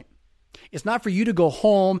the point. It's not for you to go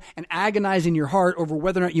home and agonize in your heart over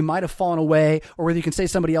whether or not you might have fallen away or whether you can say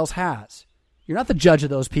somebody else has. You're not the judge of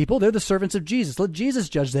those people. They're the servants of Jesus. Let Jesus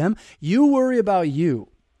judge them. You worry about you.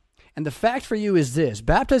 And the fact for you is this: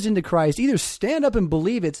 baptized into Christ, either stand up and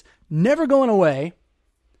believe it's never going away,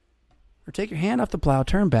 or take your hand off the plow,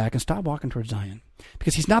 turn back, and stop walking towards Zion.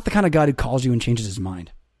 Because he's not the kind of God who calls you and changes his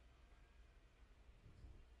mind.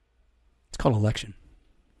 It's called election.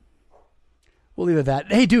 We'll leave it at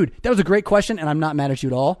that. Hey, dude, that was a great question, and I'm not mad at you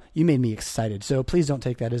at all. You made me excited, so please don't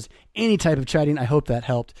take that as any type of chiding. I hope that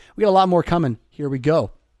helped. We got a lot more coming. Here we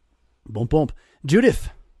go. Boom, boom. Judith.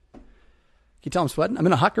 Can you tell I'm sweating? I'm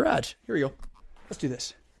in a hot garage. Here we go. Let's do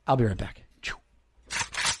this. I'll be right back.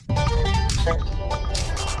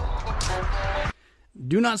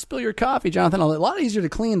 Do not spill your coffee, Jonathan. A lot easier to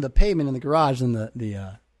clean the pavement in the garage than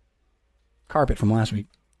the carpet from last week.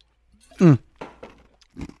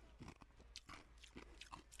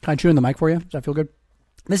 Can I chew in the mic for you? Does that feel good?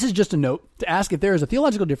 This is just a note to ask if there is a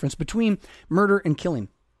theological difference between murder and killing.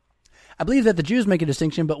 I believe that the Jews make a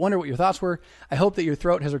distinction, but wonder what your thoughts were. I hope that your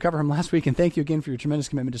throat has recovered from last week, and thank you again for your tremendous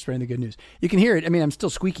commitment to spreading the good news. You can hear it. I mean, I'm still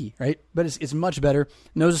squeaky, right? But it's much better.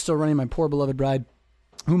 Nose is still running. My poor beloved bride,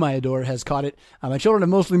 whom I adore, has caught it. My children have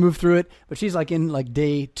mostly moved through it, but she's in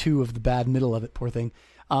day 2 of the bad middle of it, poor thing.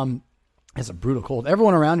 It's a brutal cold.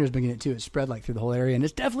 Everyone around here has been getting it too. It's spread through the whole area, and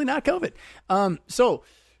it's definitely not COVID. So,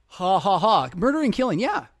 murder and killing,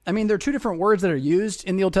 yeah. I mean, there are 2 different words that are used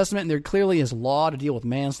in the Old Testament, and there clearly is law to deal with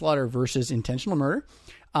manslaughter versus intentional murder.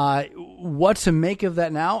 What to make of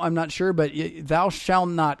that now, I'm not sure, but thou shalt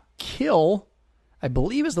not kill, I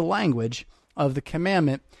believe is the language of the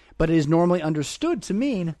commandment, but it is normally understood to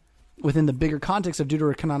mean, within the bigger context of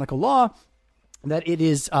deuterocanonical law, that it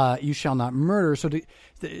is you shall not murder. So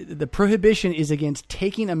the prohibition is against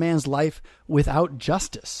taking a man's life without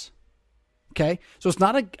justice. Okay? So it's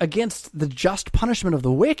not against the just punishment of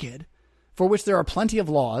the wicked, for which there are plenty of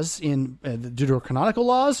laws in the deuterocanonical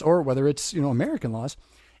laws, or whether it's American laws.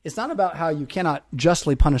 It's not about how you cannot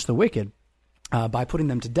justly punish the wicked by putting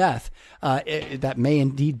them to death. That may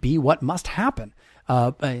indeed be what must happen.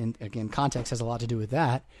 And again, context has a lot to do with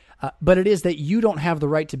that. But it is that you don't have the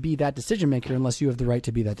right to be that decision maker unless you have the right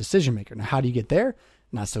to be that decision maker. Now, how do you get there?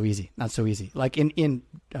 Not so easy. Not so easy. Like in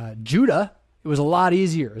Judah, it was a lot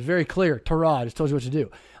easier. It was very clear. Torah just told you what to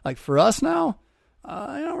do. Like for us now,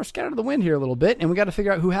 we're scattered to the wind here a little bit, and we got to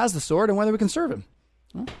figure out who has the sword and whether we can serve him,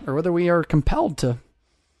 or whether we are compelled to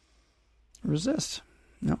resist.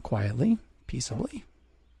 Quietly, peaceably,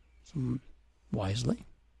 wisely.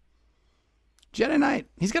 Jedi Knight.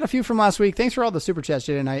 He's got a few from last week. Thanks for all the super chats,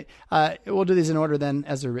 Jedi Knight. We'll do these in order then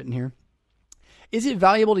as they're written here. Is it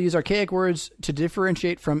valuable to use archaic words to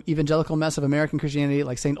differentiate from evangelical mess of American Christianity,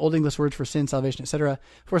 like saying Old English words for sin, salvation, etc.?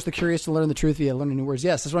 Force the curious to learn the truth via learning new words.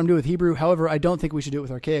 Yes, that's what I'm doing with Hebrew. However, I don't think we should do it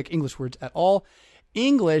with archaic English words at all.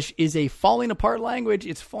 English is a falling apart language.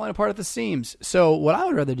 It's falling apart at the seams. So what I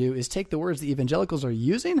would rather do is take the words the evangelicals are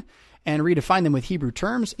using and redefine them with Hebrew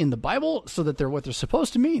terms in the Bible so that they're what they're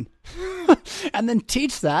supposed to mean. And then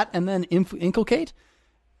teach that and then inculcate,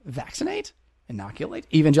 vaccinate, inoculate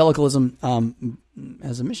evangelicalism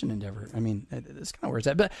as a mission endeavor. I mean, that's kind of where it's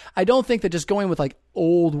at. But I don't think that just going with like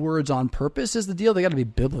old words on purpose is the deal. They got to be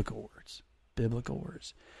biblical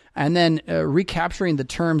words. And then recapturing the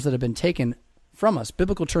terms that have been taken from us,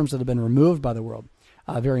 biblical terms that have been removed by the world.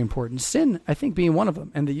 Very important. Sin, I think, being one of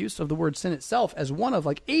them, and the use of the word sin itself as one of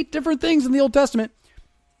like 8 different things in the Old Testament.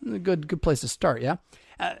 A good place to start, yeah?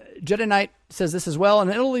 Jedi Knight says this as well.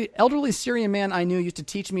 An elderly Syrian man I knew used to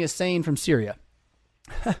teach me a saying from Syria.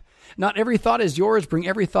 Not every thought is yours. Bring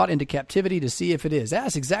every thought into captivity to see if it is.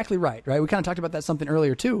 That's exactly right? We kind of talked about that something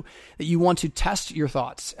earlier too, that you want to test your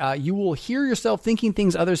thoughts. You will hear yourself thinking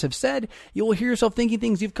things others have said. You will hear yourself thinking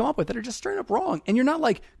things you've come up with that are just straight up wrong. And you're not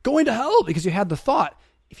like going to hell because you had the thought.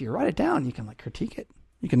 If you write it down, you can like critique it.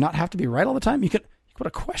 You can not have to be right all the time. You could put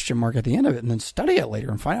a question mark at the end of it and then study it later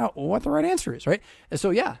and find out what the right answer is, right? And so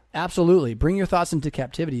yeah, absolutely. Bring your thoughts into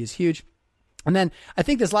captivity is huge. And then I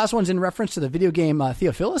think this last one's in reference to the video game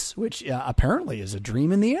Theophilus, which apparently is a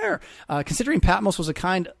dream in the air. Considering Patmos was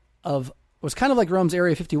kind of like Rome's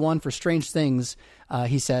Area 51 for strange things,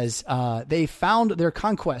 he says, they found their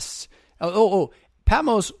conquests.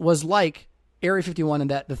 Patmos was like Area 51 in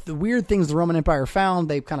that the weird things the Roman Empire found,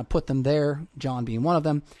 they kind of put them there, John being one of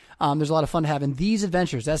them. There's a lot of fun to have in these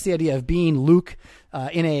adventures. That's the idea of being Luke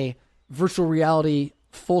in a virtual reality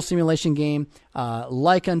full simulation game,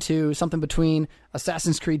 like unto something between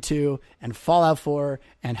Assassin's Creed 2 and Fallout 4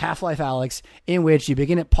 and Half-Life Alyx, in which you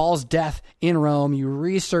begin at Paul's death in Rome. You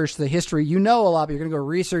research the history. You know a lot, but you're going to go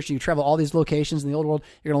research. You travel all these locations in the old world.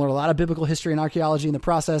 You're going to learn a lot of biblical history and archaeology in the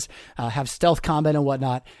process, have stealth combat and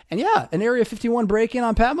whatnot. And yeah, an Area 51 break-in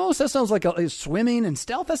on Patmos, that sounds like swimming and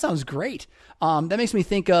stealth. That sounds great. That makes me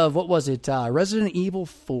think of, what was it? Resident Evil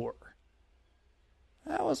 4.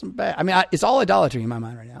 That wasn't bad. I mean, it's all idolatry in my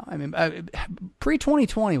mind right now. I mean,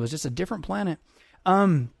 pre-2020 was just a different planet.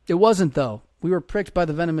 It wasn't, though. We were pricked by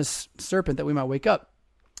the venomous serpent that we might wake up.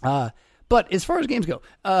 But as far as games go,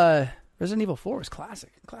 Resident Evil 4 was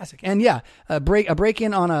classic. And yeah, a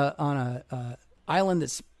break-in on a island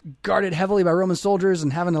that's guarded heavily by Roman soldiers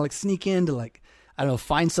and having to like sneak in to like, I don't know,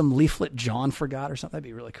 find some leaflet John forgot or something. That'd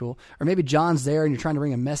be really cool. Or maybe John's there and you're trying to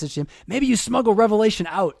bring a message to him. Maybe you smuggle Revelation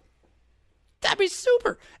out. That'd be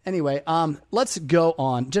super. Anyway, let's go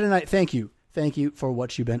on. Jedi Knight, thank you. Thank you for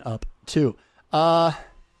what you've been up to. You're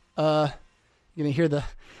going to hear the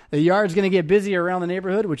yard's going to get busy around the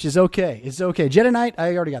neighborhood, which is okay. It's okay. Jedi Knight,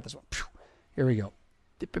 I already got this one. Here we go.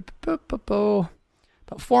 About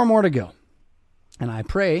 4 more to go. And I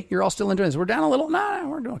pray you're all still enjoying this. We're down a little. Nah,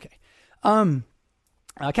 we're doing okay.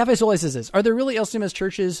 Cafe Soleil says this: are there really LCMS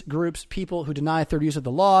churches, groups, people who deny third use of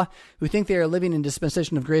the law, who think they are living in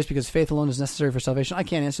dispensation of grace because faith alone is necessary for salvation? I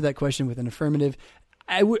can't answer that question with an affirmative.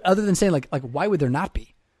 Other than saying like why would there not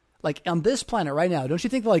be? Like on this planet right now, don't you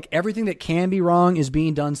think like everything that can be wrong is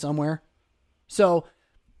being done somewhere? So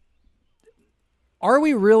are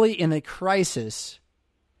we really in a crisis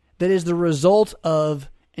that is the result of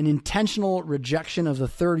an intentional rejection of the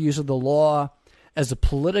third use of the law as a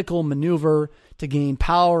political maneuver to gain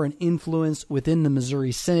power and influence within the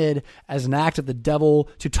Missouri Synod as an act of the devil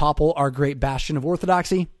to topple our great bastion of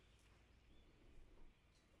orthodoxy?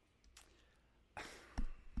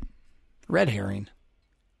 Red herring.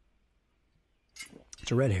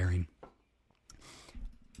 It's a red herring.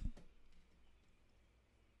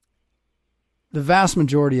 The vast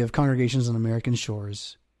majority of congregations on American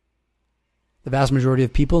shores, the vast majority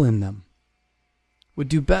of people in them, would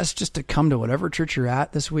do best just to come to whatever church you're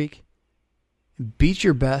at this week, and beat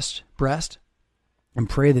your breast, and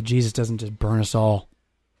pray that Jesus doesn't just burn us all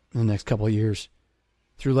in the next couple of years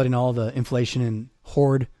through letting all the inflation and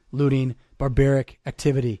horde, looting, barbaric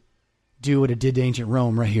activity do what it did to ancient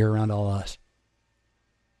Rome right here around all us.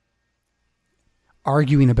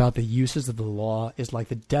 Arguing about the uses of the law is like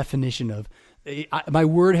the definition of, my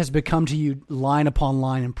word has become to you line upon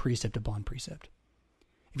line and precept upon precept.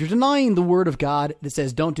 If you're denying the word of God that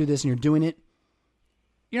says don't do this and you're doing it,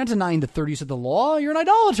 you're not denying the third use of the law. You're an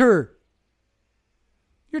idolater.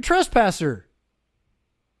 You're a trespasser.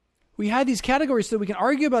 We had these categories so we can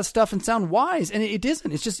argue about stuff and sound wise, and it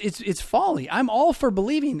isn't. It's just, it's folly. I'm all for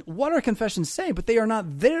believing what our confessions say, but they are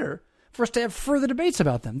not there for us to have further debates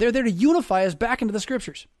about them. They're there to unify us back into the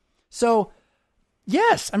scriptures. So,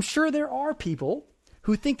 yes, I'm sure there are people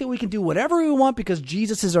who think that we can do whatever we want because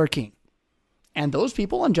Jesus is our king. And those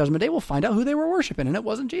people on Judgment Day will find out who they were worshiping, and it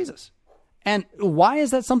wasn't Jesus. And why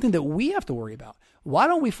is that something that we have to worry about? Why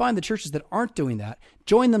don't we find the churches that aren't doing that,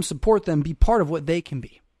 join them, support them, be part of what they can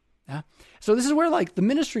be? Yeah? So this is where like the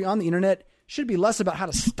ministry on the internet should be less about how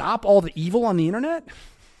to stop all the evil on the internet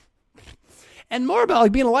and more about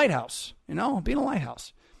like being a lighthouse, being a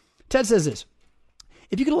lighthouse. Ted says this: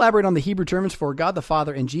 If you could elaborate on the Hebrew terms for God the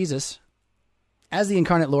Father and Jesus as the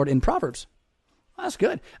incarnate Lord in Proverbs. Well, that's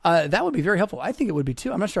good. That would be very helpful. I think it would be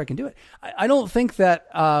too. I'm not sure I can do it. I don't think that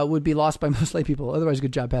would be lost by most lay people. Otherwise,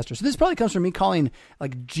 good job, Pastor. So this probably comes from me calling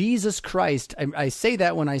like Jesus Christ. I say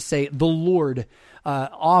that when I say the Lord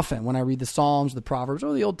often when I read the Psalms, the Proverbs,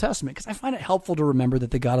 or the Old Testament, because I find it helpful to remember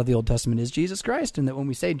that the God of the Old Testament is Jesus Christ, and that when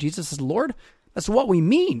we say Jesus is Lord, that's what we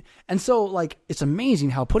mean. And so, like, it's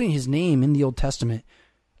amazing how putting his name in the Old Testament,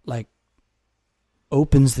 like,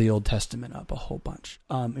 opens the Old Testament up a whole bunch.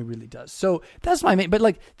 It really does. So that's my main, but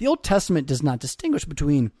like the Old Testament does not distinguish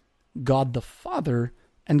between God the Father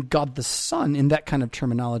and God the Son in that kind of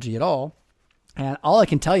terminology at all. And all I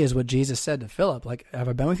can tell you is what Jesus said to Philip, like, have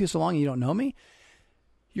I been with you so long and you don't know me?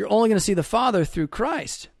 You're only going to see the Father through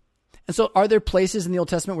Christ. And so are there places in the Old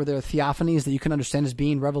Testament where there are theophanies that you can understand as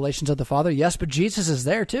being revelations of the Father? Yes, but Jesus is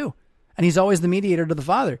there too. And he's always the mediator to the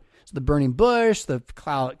Father. So the burning bush, the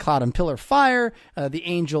cloud and pillar of fire, the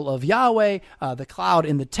angel of Yahweh, the cloud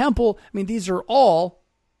in the temple. I mean, these are all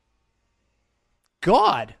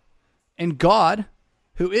God. And God,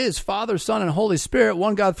 who is Father, Son, and Holy Spirit,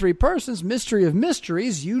 one God, three persons, mystery of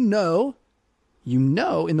mysteries, you know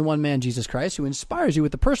in the one man, Jesus Christ, who inspires you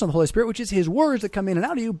with the person of the Holy Spirit, which is his words that come in and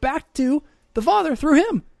out of you back to the Father through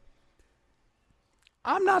him.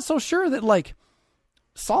 I'm not so sure that, like,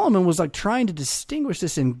 Solomon was like trying to distinguish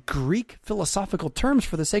this in Greek philosophical terms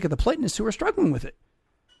for the sake of the Platonists who are struggling with it,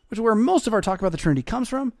 which is where most of our talk about the Trinity comes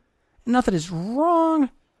from. Not that it's wrong,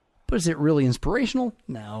 but is it really inspirational?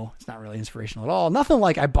 No, it's not really inspirational at all. Nothing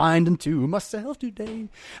like I bind unto myself today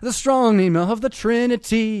the strong name of the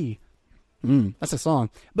Trinity. That's a song,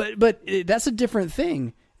 but that's a different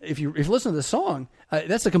thing. If you listen to the song,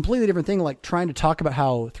 that's a completely different thing. Like trying to talk about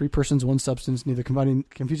how three persons, one substance, neither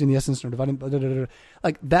confusing the essence nor dividing. Blah, blah, blah, blah.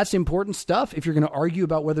 Like that's important stuff if you're going to argue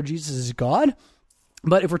about whether Jesus is God.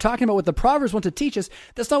 But if we're talking about what the Proverbs want to teach us,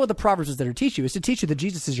 that's not what the Proverbs is there to teach you. It's to teach you that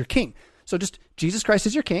Jesus is your King. So just Jesus Christ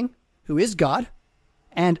is your King, who is God,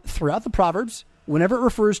 and throughout the Proverbs, whenever it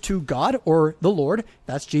refers to God or the Lord,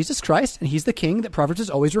 that's Jesus Christ, and he's the king that Proverbs is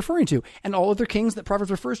always referring to. And all other kings that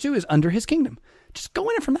Proverbs refers to is under his kingdom. Just go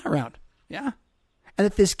in it from that route. Yeah. And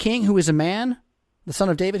that this king who is a man, the son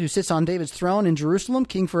of David, who sits on David's throne in Jerusalem,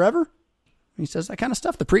 king forever. He says that kind of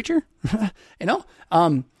stuff, the preacher, that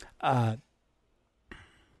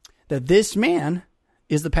this man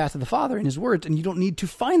is the path of the Father in his words, and you don't need to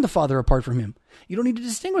find the Father apart from him. You don't need to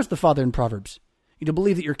distinguish the Father in Proverbs. You don't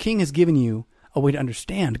believe that your king has given you a way to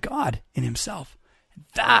understand God in himself.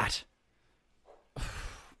 That,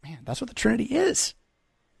 man, that's what the Trinity is.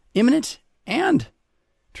 Immanent and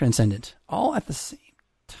transcendent, all at the same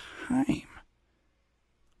time.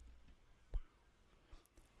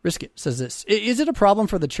 Risk It says this. Is it a problem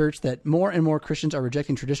for the church that more and more Christians are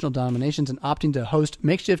rejecting traditional denominations and opting to host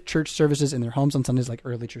makeshift church services in their homes on Sundays like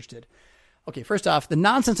early church did? Okay, first off, the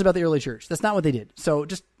nonsense about the early church. That's not what they did. So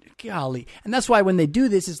just, golly. And that's why when they do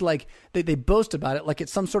this, it's like they boast about it like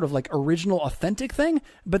it's some sort of like original, authentic thing.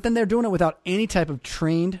 But then they're doing it without any type of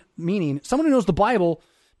trained meaning. Someone who knows the Bible,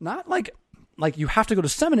 not like you have to go to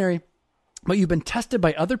seminary, but you've been tested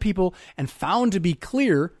by other people and found to be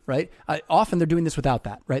clear, right? Often they're doing this without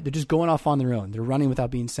that, right? They're just going off on their own. They're running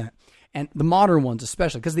without being sent. And the modern ones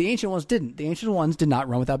especially, because the ancient ones didn't. The ancient ones did not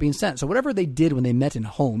run without being sent. So whatever they did when they met in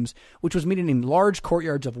homes, which was meeting in large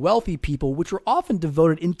courtyards of wealthy people, which were often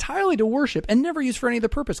devoted entirely to worship and never used for any other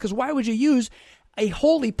purpose, because why would you use a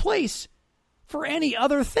holy place for any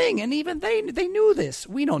other thing? And even they knew this.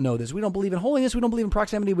 We don't know this. We don't believe in holiness. We don't believe in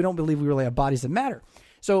proximity. We don't believe we really have bodies that matter.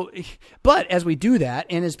 So, but as we do that,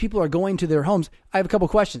 and as people are going to their homes, I have a couple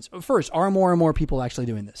questions. First, are more and more people actually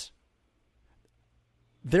doing this?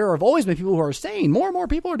 There have always been people who are saying more and more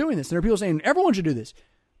people are doing this. And there are people saying everyone should do this.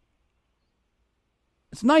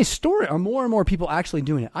 It's a nice story. Are more and more people actually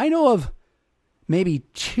doing it? I know of maybe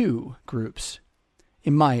two groups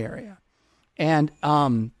in my area. And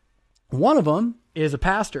one of them is a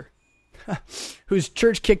pastor whose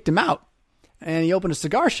church kicked him out. And he opened a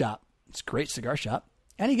cigar shop. It's a great cigar shop.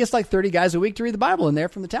 And he gets like 30 guys a week to read the Bible in there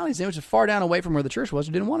from the town he's in, which is far down away from where the church was,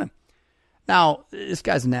 who didn't want him. Now, this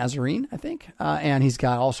guy's a Nazarene, I think, and he's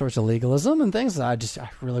got all sorts of legalism and things that I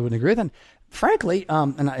really wouldn't agree with. And frankly,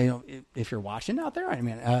 if you're watching out there, I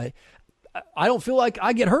mean, I don't feel like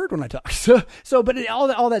I get heard when I talk. But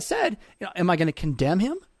all that said, am I going to condemn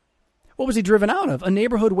him? What was he driven out of? A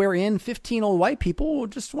neighborhood wherein 15 old white people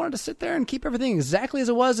just wanted to sit there and keep everything exactly as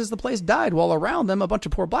it was as the place died, while around them a bunch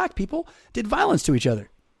of poor black people did violence to each other.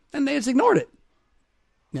 And they just ignored it.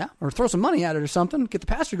 Yeah, or throw some money at it or something, get the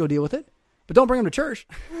pastor to go deal with it. But don't bring them to church.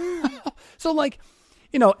 So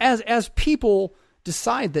as people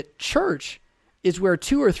decide that church is where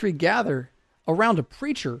 2 or 3 gather around a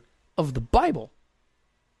preacher of the Bible.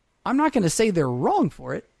 I'm not going to say they're wrong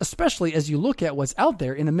for it, especially as you look at what's out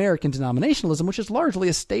there in American denominationalism, which is largely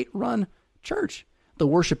a state-run church. The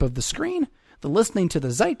worship of the screen, the listening to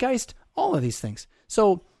the zeitgeist, all of these things.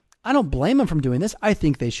 So I don't blame them from doing this. I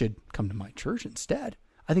think they should come to my church instead.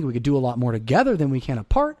 I think we could do a lot more together than we can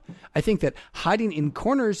apart. I think that hiding in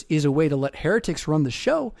corners is a way to let heretics run the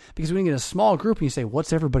show, because when you get a small group and you say,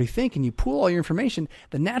 what's everybody think? And you pool all your information,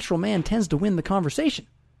 the natural man tends to win the conversation.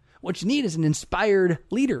 What you need is an inspired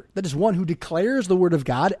leader. That is one who declares the word of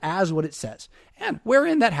God as what it says. And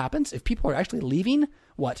wherein that happens, if people are actually leaving,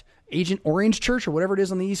 Agent Orange Church or whatever it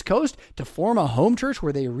is on the East Coast to form a home church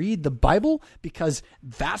where they read the Bible because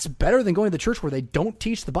that's better than going to the church where they don't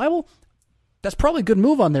teach the Bible, that's probably a good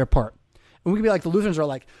move on their part. And we could be like, the Lutherans are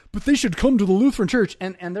like, but they should come to the Lutheran church.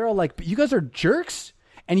 And they're all like, but you guys are jerks?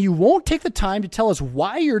 And you won't take the time to tell us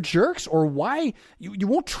why you're jerks or why you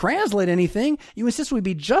won't translate anything. You insist we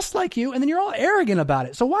be just like you, and then you're all arrogant about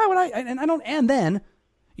it. So why would and then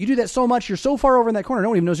you do that so much, you're so far over in that corner, no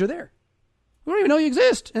one even knows you're there. We don't even know you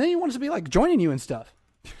exist. And then you want us to be like joining you and stuff.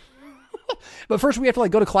 But first we have to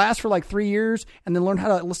go to class for 3 years and then learn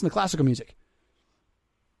how to listen to classical music.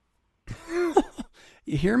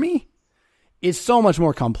 You hear me? It's so much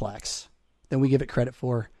more complex than we give it credit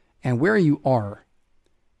for. And where you are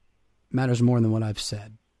matters more than what I've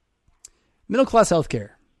said. Middle class healthcare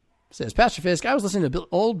says, Pastor Fisk, I was listening to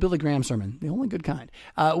old Billy Graham sermon, the only good kind,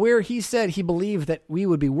 where he said he believed that we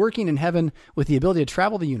would be working in heaven with the ability to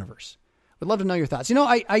travel the universe. Would love to know your thoughts.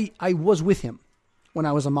 I was with him when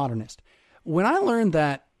I was a modernist. When I learned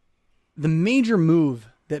that the major move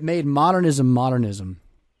that made modernism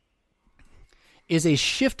is a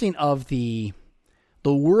shifting of the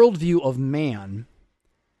worldview of man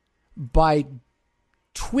by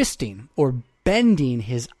twisting or bending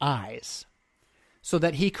his eyes so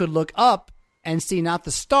that he could look up and see not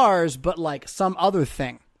the stars, but some other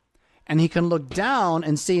thing. And he can look down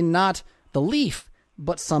and see not the leaf,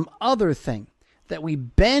 but some other thing. That we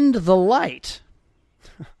bend the light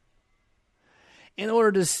in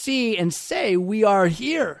order to see and say we are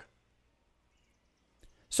here.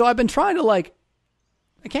 So I've been trying to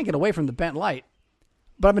I can't get away from the bent light,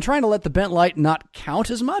 but I've been trying to let the bent light not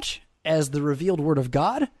count as much as the revealed word of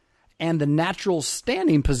God and the natural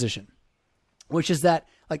standing position, which is that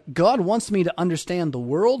God wants me to understand the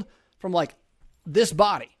world from this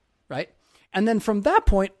body, right? And then from that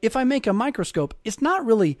point, if I make a microscope, it's not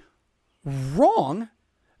really wrong,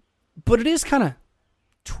 but it is kind of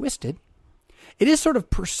twisted. It is sort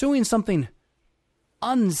of pursuing something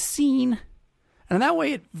unseen. And that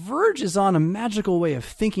way it verges on a magical way of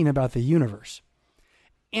thinking about the universe.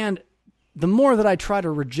 And the more that I try to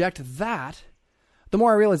reject that, the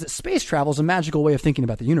more I realize that space travel is a magical way of thinking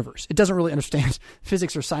about the universe. It doesn't really understand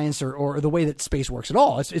physics or science or the way that space works at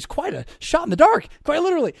all. It's quite a shot in the dark, quite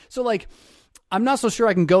literally. So I'm not so sure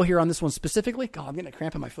I can go here on this one specifically. God, I'm getting a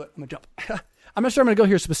cramp in my foot. I'm going to jump. I'm not sure I'm going to go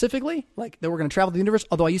here specifically, that we're going to travel the universe,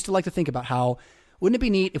 although I used to like to think about how, wouldn't it be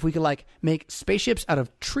neat if we could make spaceships out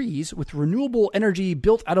of trees with renewable energy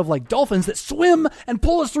built out of dolphins that swim and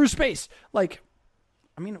pull us through space? I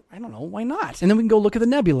don't know, why not? And then we can go look at the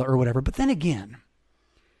nebula or whatever. But then again,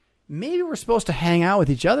 maybe we're supposed to hang out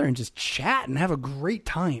with each other and just chat and have a great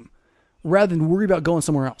time rather than worry about going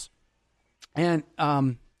somewhere else. And,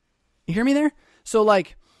 you hear me there? So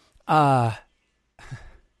the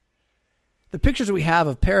pictures that we have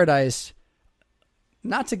of paradise,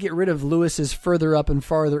 not to get rid of Lewis's further up and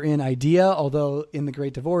farther in idea, although in The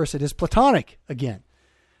Great Divorce, it is Platonic again.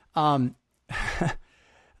 I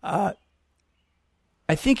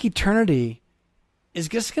think eternity is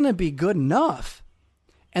just going to be good enough.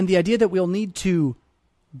 And the idea that we'll need to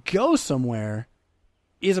go somewhere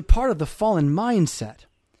is a part of the fallen mindset.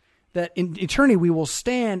 That in eternity we will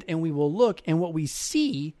stand and we will look, and what we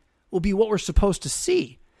see will be what we're supposed to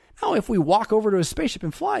see. Now, if we walk over to a spaceship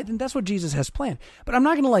and fly, then that's what Jesus has planned. But I'm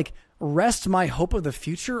not going to rest my hope of the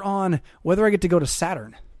future on whether I get to go to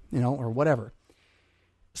Saturn, or whatever.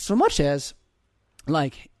 So much as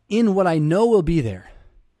in what I know will be there,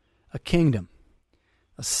 a kingdom,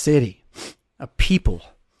 a city, a people,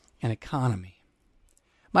 an economy.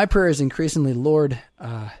 My prayer is increasingly, Lord,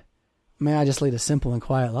 may I just lead a simple and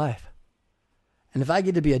quiet life. And if I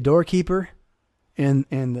get to be a doorkeeper in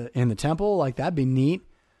the temple, that'd be neat.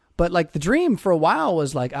 But the dream for a while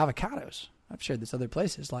was avocados. I've shared this other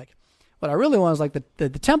places. What I really want is the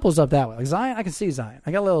temple's up that way. Zion, I can see Zion.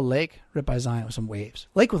 I got a little lake right by Zion with some waves.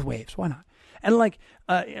 Lake with waves, why not? And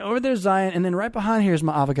over there's Zion, and then right behind here is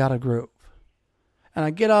my avocado grove. And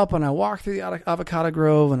I get up and I walk through the avocado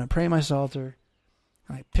grove and I pray my Psalter.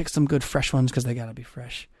 And I pick some good fresh ones because they got to be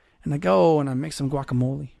fresh. And I go and I make some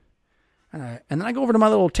guacamole. And then I go over to my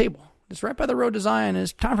little table. It's right by the road to Zion. And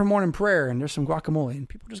it's time for morning prayer. And there's some guacamole. And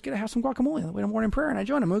people just get to have some guacamole on the way to morning prayer. And I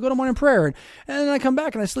join them. We go to morning prayer. And then I come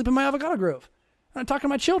back and I sleep in my avocado grove. And I talk to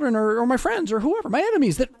my children or my friends or whoever, my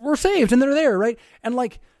enemies that were saved and they're there, right? And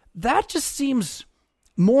like, that just seems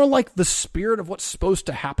more like the spirit of what's supposed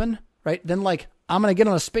to happen, right? Than like, I'm going to get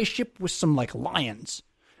on a spaceship with some like lions,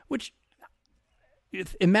 which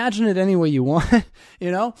imagine it any way you want,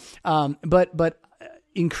 you know? But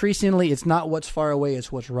increasingly it's not what's far away,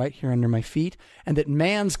 it's what's right here under my feet. And that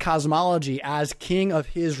man's cosmology as king of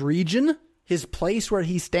his region, his place where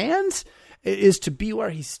he stands, is to be where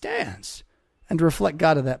he stands and to reflect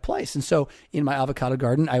God at that place. And so in my avocado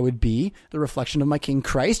garden, I would be the reflection of my King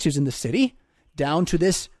Christ, who's in the city, down to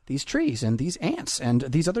these trees and these ants and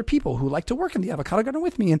these other people who like to work in the avocado garden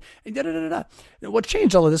with me. And da-da-da-da-da. What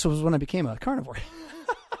changed all of this was when I became a carnivore.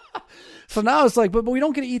 So now it's like, but we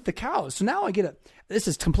don't get to eat the cows. So now I get this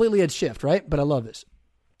is completely a shift, right? But I love this.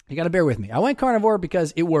 You got to bear with me. I went carnivore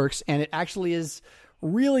because it works and it actually is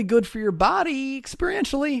really good for your body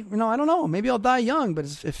experientially. You know, I don't know. Maybe I'll die young, but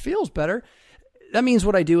it feels better. That means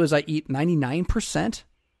what I do is I eat 99%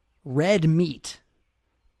 red meat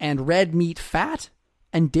and red meat fat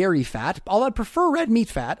and dairy fat. Although I'd prefer red meat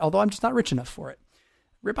fat, although I'm just not rich enough for it.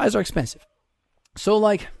 Ribeyes are expensive. So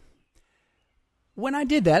like when I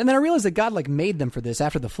did that, and then I realized that God like made them for this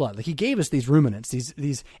after the flood. Like he gave us these ruminants,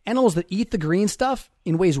 these animals that eat the green stuff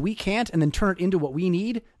in ways we can't and then turn it into what we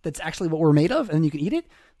need. That's actually what we're made of. And then you can eat it.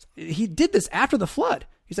 He did this after the flood.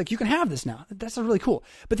 He's like, you can have this now. That's really cool.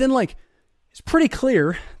 But then like, it's pretty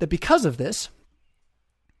clear that because of this,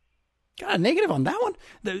 got a negative on that one.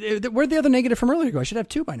 Where'd the other negative from earlier go? I should have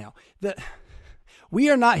two by now. We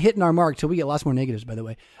are not hitting our mark till we get lots more negatives, by the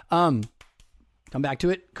way. Come back to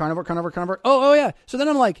it. Carnivore. Oh yeah. So then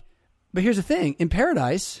I'm like, but here's the thing. In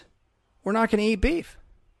paradise, we're not going to eat beef.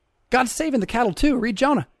 God's saving the cattle too. Read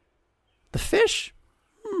Jonah. The fish,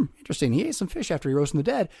 interesting. He ate some fish after he rose from the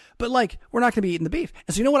dead. But like, we're not going to be eating the beef.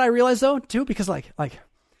 And so you know what I realized though, too? Because like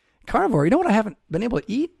carnivore, you know what I haven't been able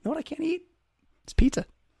to eat? You know what I can't eat? It's pizza.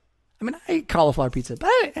 I mean, I eat cauliflower pizza, but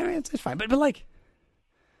I mean, it's fine. But like,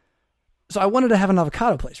 so I wanted to have an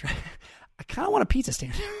avocado place, right? I kind of want a pizza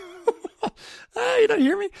stand. You don't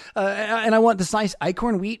hear me? And I want this nice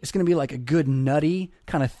Eichorn wheat. It's going to be like a good nutty,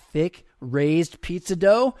 kind of thick, raised pizza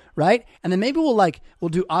dough, right? And then maybe we'll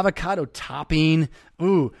do avocado topping.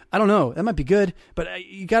 Ooh, I don't know. That might be good, but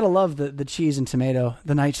you got to love the cheese and tomato.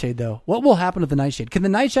 The nightshade, though. What will happen with the nightshade? Can the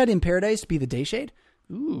nightshade in paradise be the dayshade?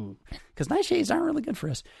 Ooh, because nightshades aren't really good for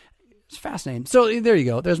us. It's fascinating. So there you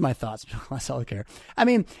go. There's my thoughts. That's all I care. I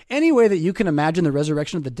mean, any way that you can imagine the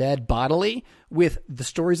resurrection of the dead bodily with the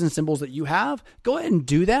stories and symbols that you have, go ahead and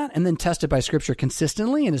do that and then test it by scripture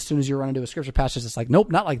consistently. And as soon as you run into a scripture passage that's like,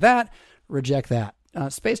 nope, not like that, reject that.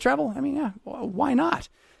 Space travel? I mean, yeah, why not?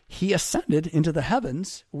 He ascended into the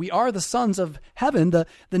heavens. We are the sons of heaven. The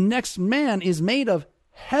next man is made of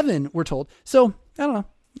heaven, we're told. So, I don't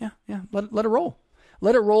know. Yeah. Let it roll.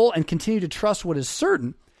 Let it roll and continue to trust what is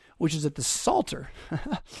certain, which is that the Psalter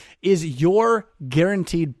is your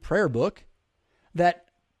guaranteed prayer book. That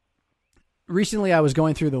recently I was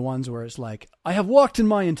going through the ones where it's like, I have walked in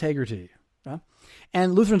my integrity.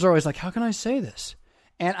 And Lutherans are always like, how can I say this?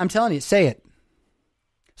 And I'm telling you, say it.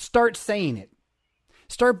 Start saying it.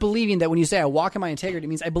 Start believing that when you say I walk in my integrity, it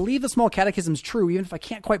means I believe the small catechism is true, even if I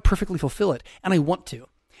can't quite perfectly fulfill it. And I want to. And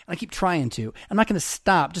I keep trying to. I'm not going to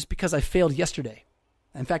stop just because I failed yesterday.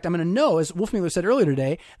 In fact, I'm going to know, as Wolfmuller said earlier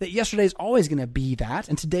today, that yesterday is always going to be that,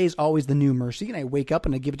 and today is always the new mercy, and I wake up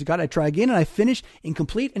and I give it to God, I try again, and I finish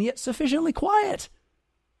incomplete and yet sufficiently quiet.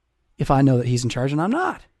 If I know that he's in charge and I'm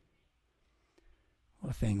not. What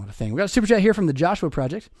a thing. We got a super chat here from the Joshua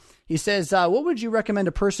Project. He says, what would you recommend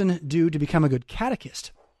a person do to become a good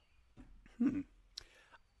catechist? You'll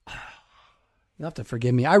have to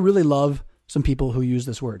forgive me. I really love some people who use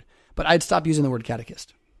this word, but I'd stop using the word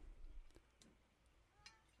catechist.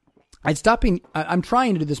 I'm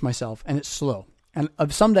trying to do this myself, and it's slow. And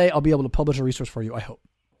someday I'll be able to publish a resource for you, I hope.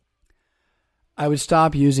 I would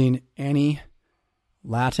stop using any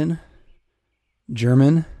Latin,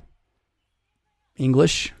 German,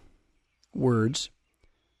 English words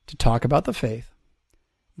to talk about the faith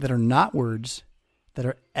that are not words that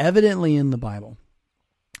are evidently in the Bible.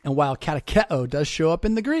 And while katecheo does show up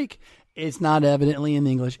in the Greek, it's not evidently in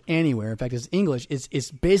English anywhere. In fact, it's English. It's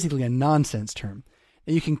basically a nonsense term.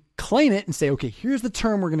 And you can claim it and say, okay, here's the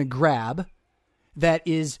term we're going to grab. That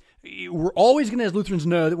is, we're always going to, as Lutherans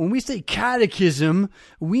know, that when we say catechism,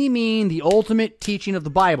 we mean the ultimate teaching of the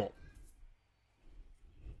Bible.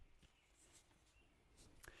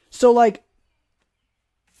 So like,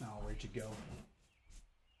 oh, where'd you go?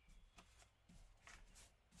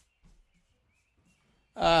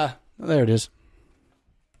 There it is.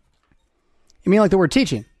 You mean like the word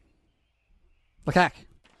teaching? Lakak.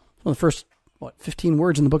 One of the first, 15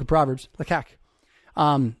 words in the book of Proverbs. Lakak.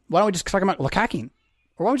 Why don't we just talk about lakaking?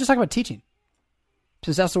 Or why don't we just talk about teaching?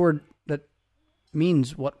 Since that's the word that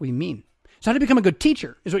means what we mean. So how to become a good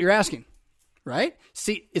teacher is what you're asking, right?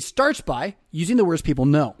 See, it starts by using the words people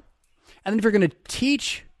know. And then if you're going to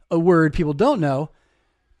teach a word people don't know,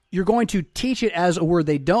 you're going to teach it as a word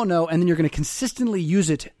they don't know, and then you're going to consistently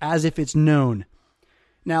use it as if it's known.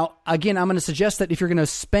 Now, again, I'm going to suggest that if you're going to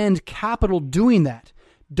spend capital doing that,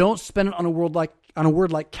 don't spend it on a word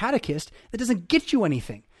like catechist that doesn't get you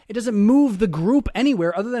anything. It doesn't move the group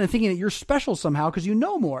anywhere other than thinking that you're special somehow because you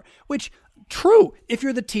know more, which, true, if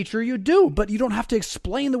you're the teacher, you do, but you don't have to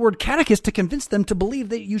explain the word catechist to convince them to believe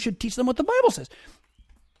that you should teach them what the Bible says.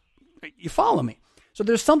 You follow me? So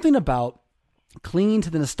there's something about clinging to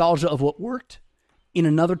the nostalgia of what worked in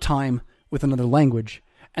another time with another language,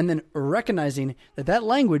 and then recognizing that that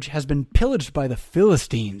language has been pillaged by the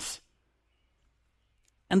Philistines,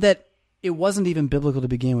 and that it wasn't even biblical to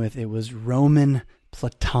begin with. It was Roman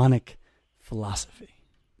Platonic philosophy.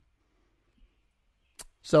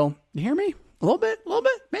 So, you hear me? A little bit,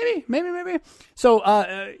 maybe.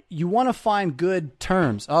 So, you want to find good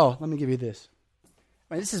terms. Oh, let me give you this.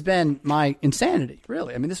 I mean, this has been my insanity,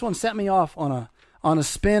 really. I mean, this one set me off on a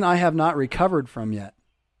spin I have not recovered from yet.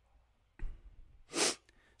 This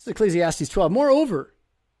is Ecclesiastes 12. Moreover,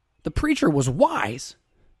 the preacher was wise.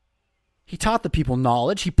 He taught the people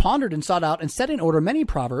knowledge. He pondered and sought out and set in order many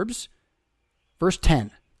proverbs. Verse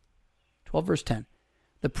 10. 12 verse 10.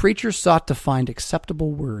 The preacher sought to find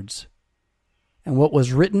acceptable words, and what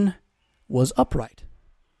was written was upright,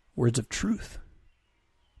 words of truth.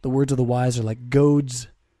 The words of the wise are like goads.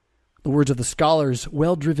 The words of the scholars,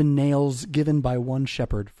 well-driven nails given by one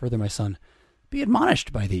shepherd. Further, my son, be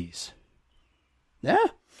admonished by these. Yeah?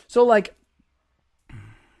 So, like,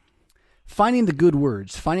 finding the good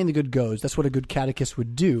words, finding the good goads, that's what a good catechist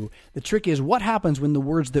would do. The trick is what happens when the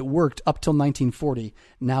words that worked up till 1940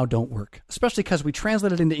 now don't work, especially because we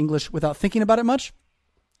translated into English without thinking about it much.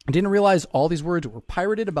 I didn't realize all these words were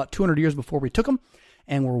pirated about 200 years before we took them,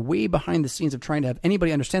 and we're way behind the scenes of trying to have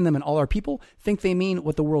anybody understand them, and all our people think they mean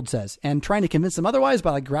what the world says, and trying to convince them otherwise by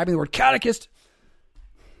like grabbing the word catechist.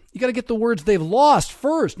 You got to get the words they've lost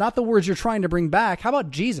first, not the words you're trying to bring back. How about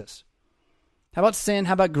Jesus? How about sin?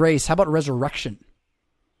 How about grace? How about resurrection?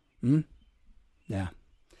 Yeah.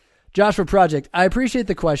 Joshua Project, I appreciate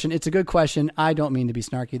the question. It's a good question. I don't mean to be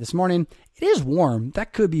snarky this morning. It is warm.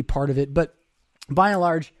 That could be part of it, but by and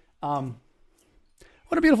large, what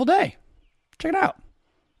a beautiful day. Check it out.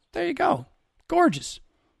 There you go. Gorgeous.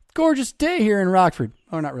 Gorgeous day here in Rockford.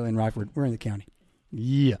 Oh, not really in Rockford. We're in the county.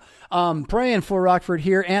 Yeah. Praying for Rockford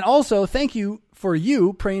here. And also, thank you for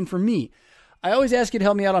you praying for me. I always ask you to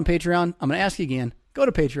help me out on Patreon. I'm going to ask you again. Go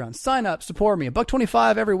to Patreon. Sign up. Support me.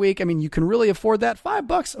 $1.25 every week. I mean, you can really afford that.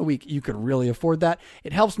 $5 a week. You could really afford that.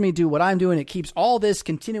 It helps me do what I'm doing. It keeps all this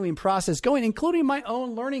continuing process going, including my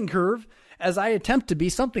own learning curve, as I attempt to be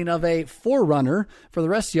something of a forerunner for the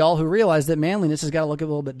rest of y'all who realize that manliness has got to look a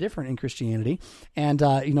little bit different in Christianity. And,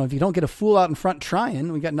 if you don't get a fool out in front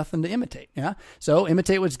trying, we got nothing to imitate. Yeah. So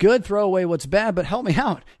imitate what's good, throw away what's bad, but help me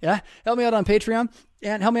out. Yeah. Help me out on Patreon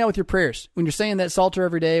and help me out with your prayers. When you're saying that Psalter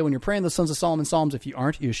every day, when you're praying the Sons of Solomon Psalms, if you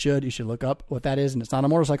aren't, you should look up what that is. And it's not a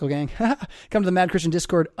motorcycle gang. Come to the Mad Christian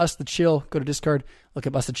Discord, Us the Chill. Go to Discord, look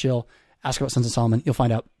up Us the Chill, ask about Sons of Solomon. You'll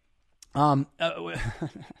find out.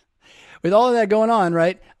 With all of that going on,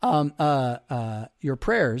 right, your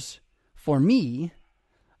prayers for me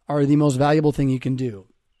are the most valuable thing you can do.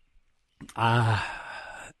 I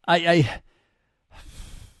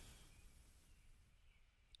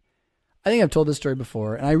think I've told this story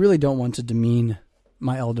before, and I really don't want to demean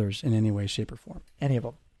my elders in any way, shape, or form. Any of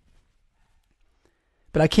them.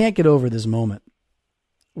 But I can't get over this moment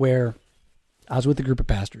where I was with a group of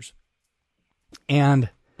pastors, and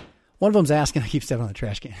one of them's asking, I keep stepping on the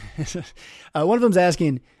trash can. One of them's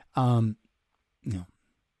asking,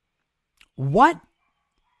 what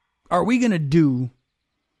are we going to do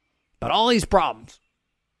about all these problems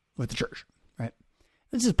with the church, right?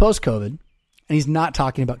 This is post-COVID, and he's not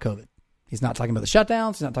talking about COVID. He's not talking about the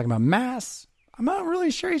shutdowns. He's not talking about mass. I'm not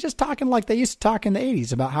really sure. He's just talking like they used to talk in the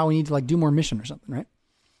 80s about how we need to like do more mission or something, right?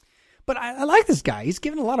 But I like this guy. He's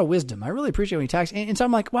given a lot of wisdom. I really appreciate when he talks. And so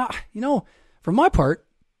I'm like, well, for my part,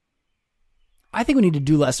 I think we need to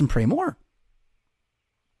do less and pray more.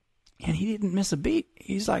 And he didn't miss a beat.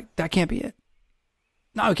 He's like, that can't be it.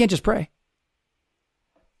 No, we can't just pray.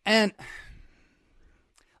 And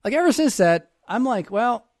Like ever since that, I'm like,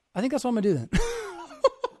 well, I think that's what I'm going to do then.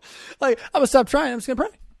 Like, I'm going to stop trying. I'm just going to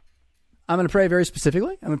pray. I'm going to pray very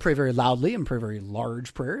specifically. I'm going to pray very loudly. I'm going to pray very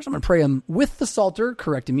large prayers. I'm going to pray them with the Psalter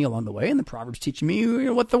correcting me along the way and the Proverbs teaching me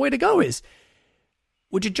what the way to go is.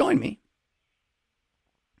 Would you join me?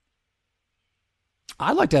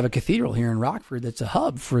 I'd like to have a cathedral here in Rockford that's a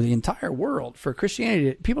hub for the entire world, for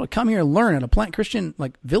Christianity, people to come here and learn and to plant Christian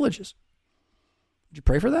villages. Would you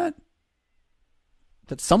pray for that?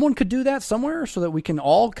 That someone could do that somewhere so that we can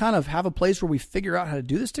all kind of have a place where we figure out how to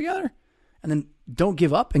do this together and then don't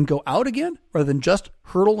give up and go out again rather than just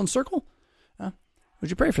hurdle and circle? Would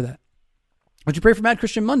you pray for that? Would you pray for Mad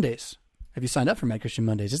Christian Mondays? Have you signed up for Mad Christian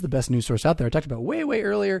Mondays? It's the best news source out there. I talked about way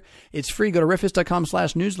earlier. It's free. Go to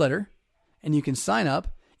riffis.com/newsletter and you can sign up.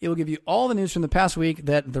 It will give you all the news from the past week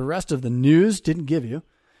that the rest of the news didn't give you.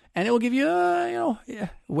 And it will give you,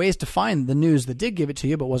 ways to find the news that did give it to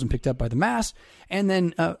you but wasn't picked up by the mass. And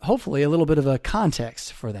then hopefully a little bit of a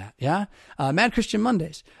context for that. Yeah. Mad Christian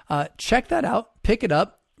Mondays. Check that out. Pick it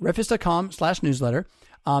up. Riffis.com/newsletter.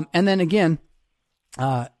 And then again,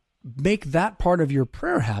 make that part of your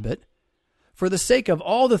prayer habit. For the sake of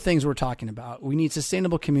all the things we're talking about, we need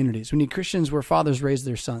sustainable communities. We need Christians where fathers raise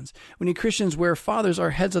their sons. We need Christians where fathers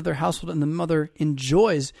are heads of their household and the mother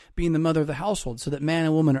enjoys being the mother of the household so that man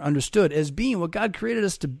and woman are understood as being what God created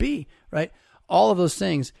us to be, right? All of those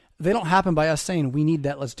things, they don't happen by us saying, we need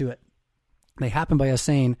that, let's do it. They happen by us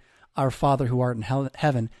saying, our Father who art in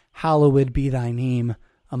heaven, hallowed be thy name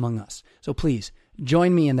among us. So please,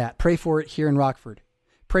 join me in that. Pray for it here in Rockford.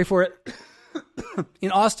 Pray for it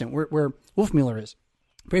in Austin, where Wolfmueller is.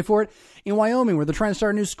 Pray for it in Wyoming, where they're trying to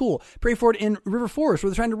start a new school. Pray for it in River Forest, where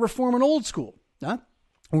they're trying to reform an old school.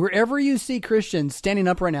 Wherever you see Christians standing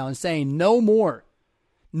up right now and saying, no more,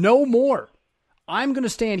 no more. I'm going to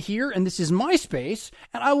stand here, and this is my space,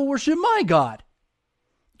 and I will worship my God.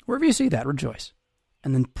 Wherever you see that, rejoice.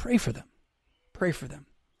 And then pray for them. Pray for them.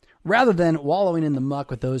 Rather than wallowing in the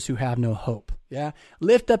muck with those who have no hope. Yeah.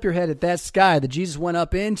 Lift up your head at that sky that Jesus went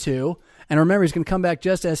up into. And remember, he's going to come back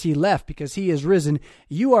just as he left because he is risen.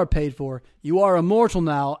 You are paid for. You are immortal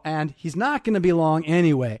now. And he's not going to be long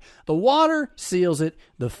anyway. The water seals it.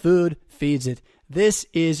 The food feeds it. This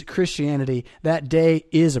is Christianity. That day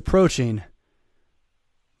is approaching.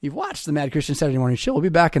 You've watched the Mad Christian Saturday Morning Show. We'll be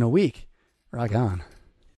back in a week. Rock on.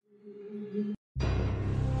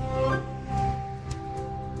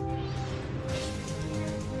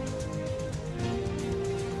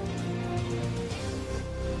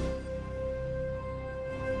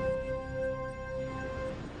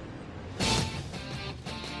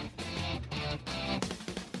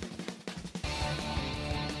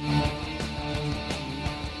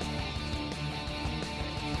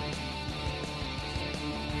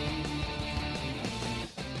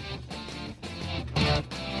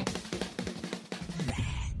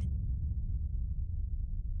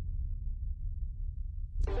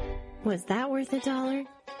 Was that worth $1?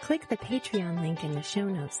 Click the Patreon link in the show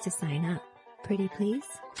notes to sign up. Pretty please?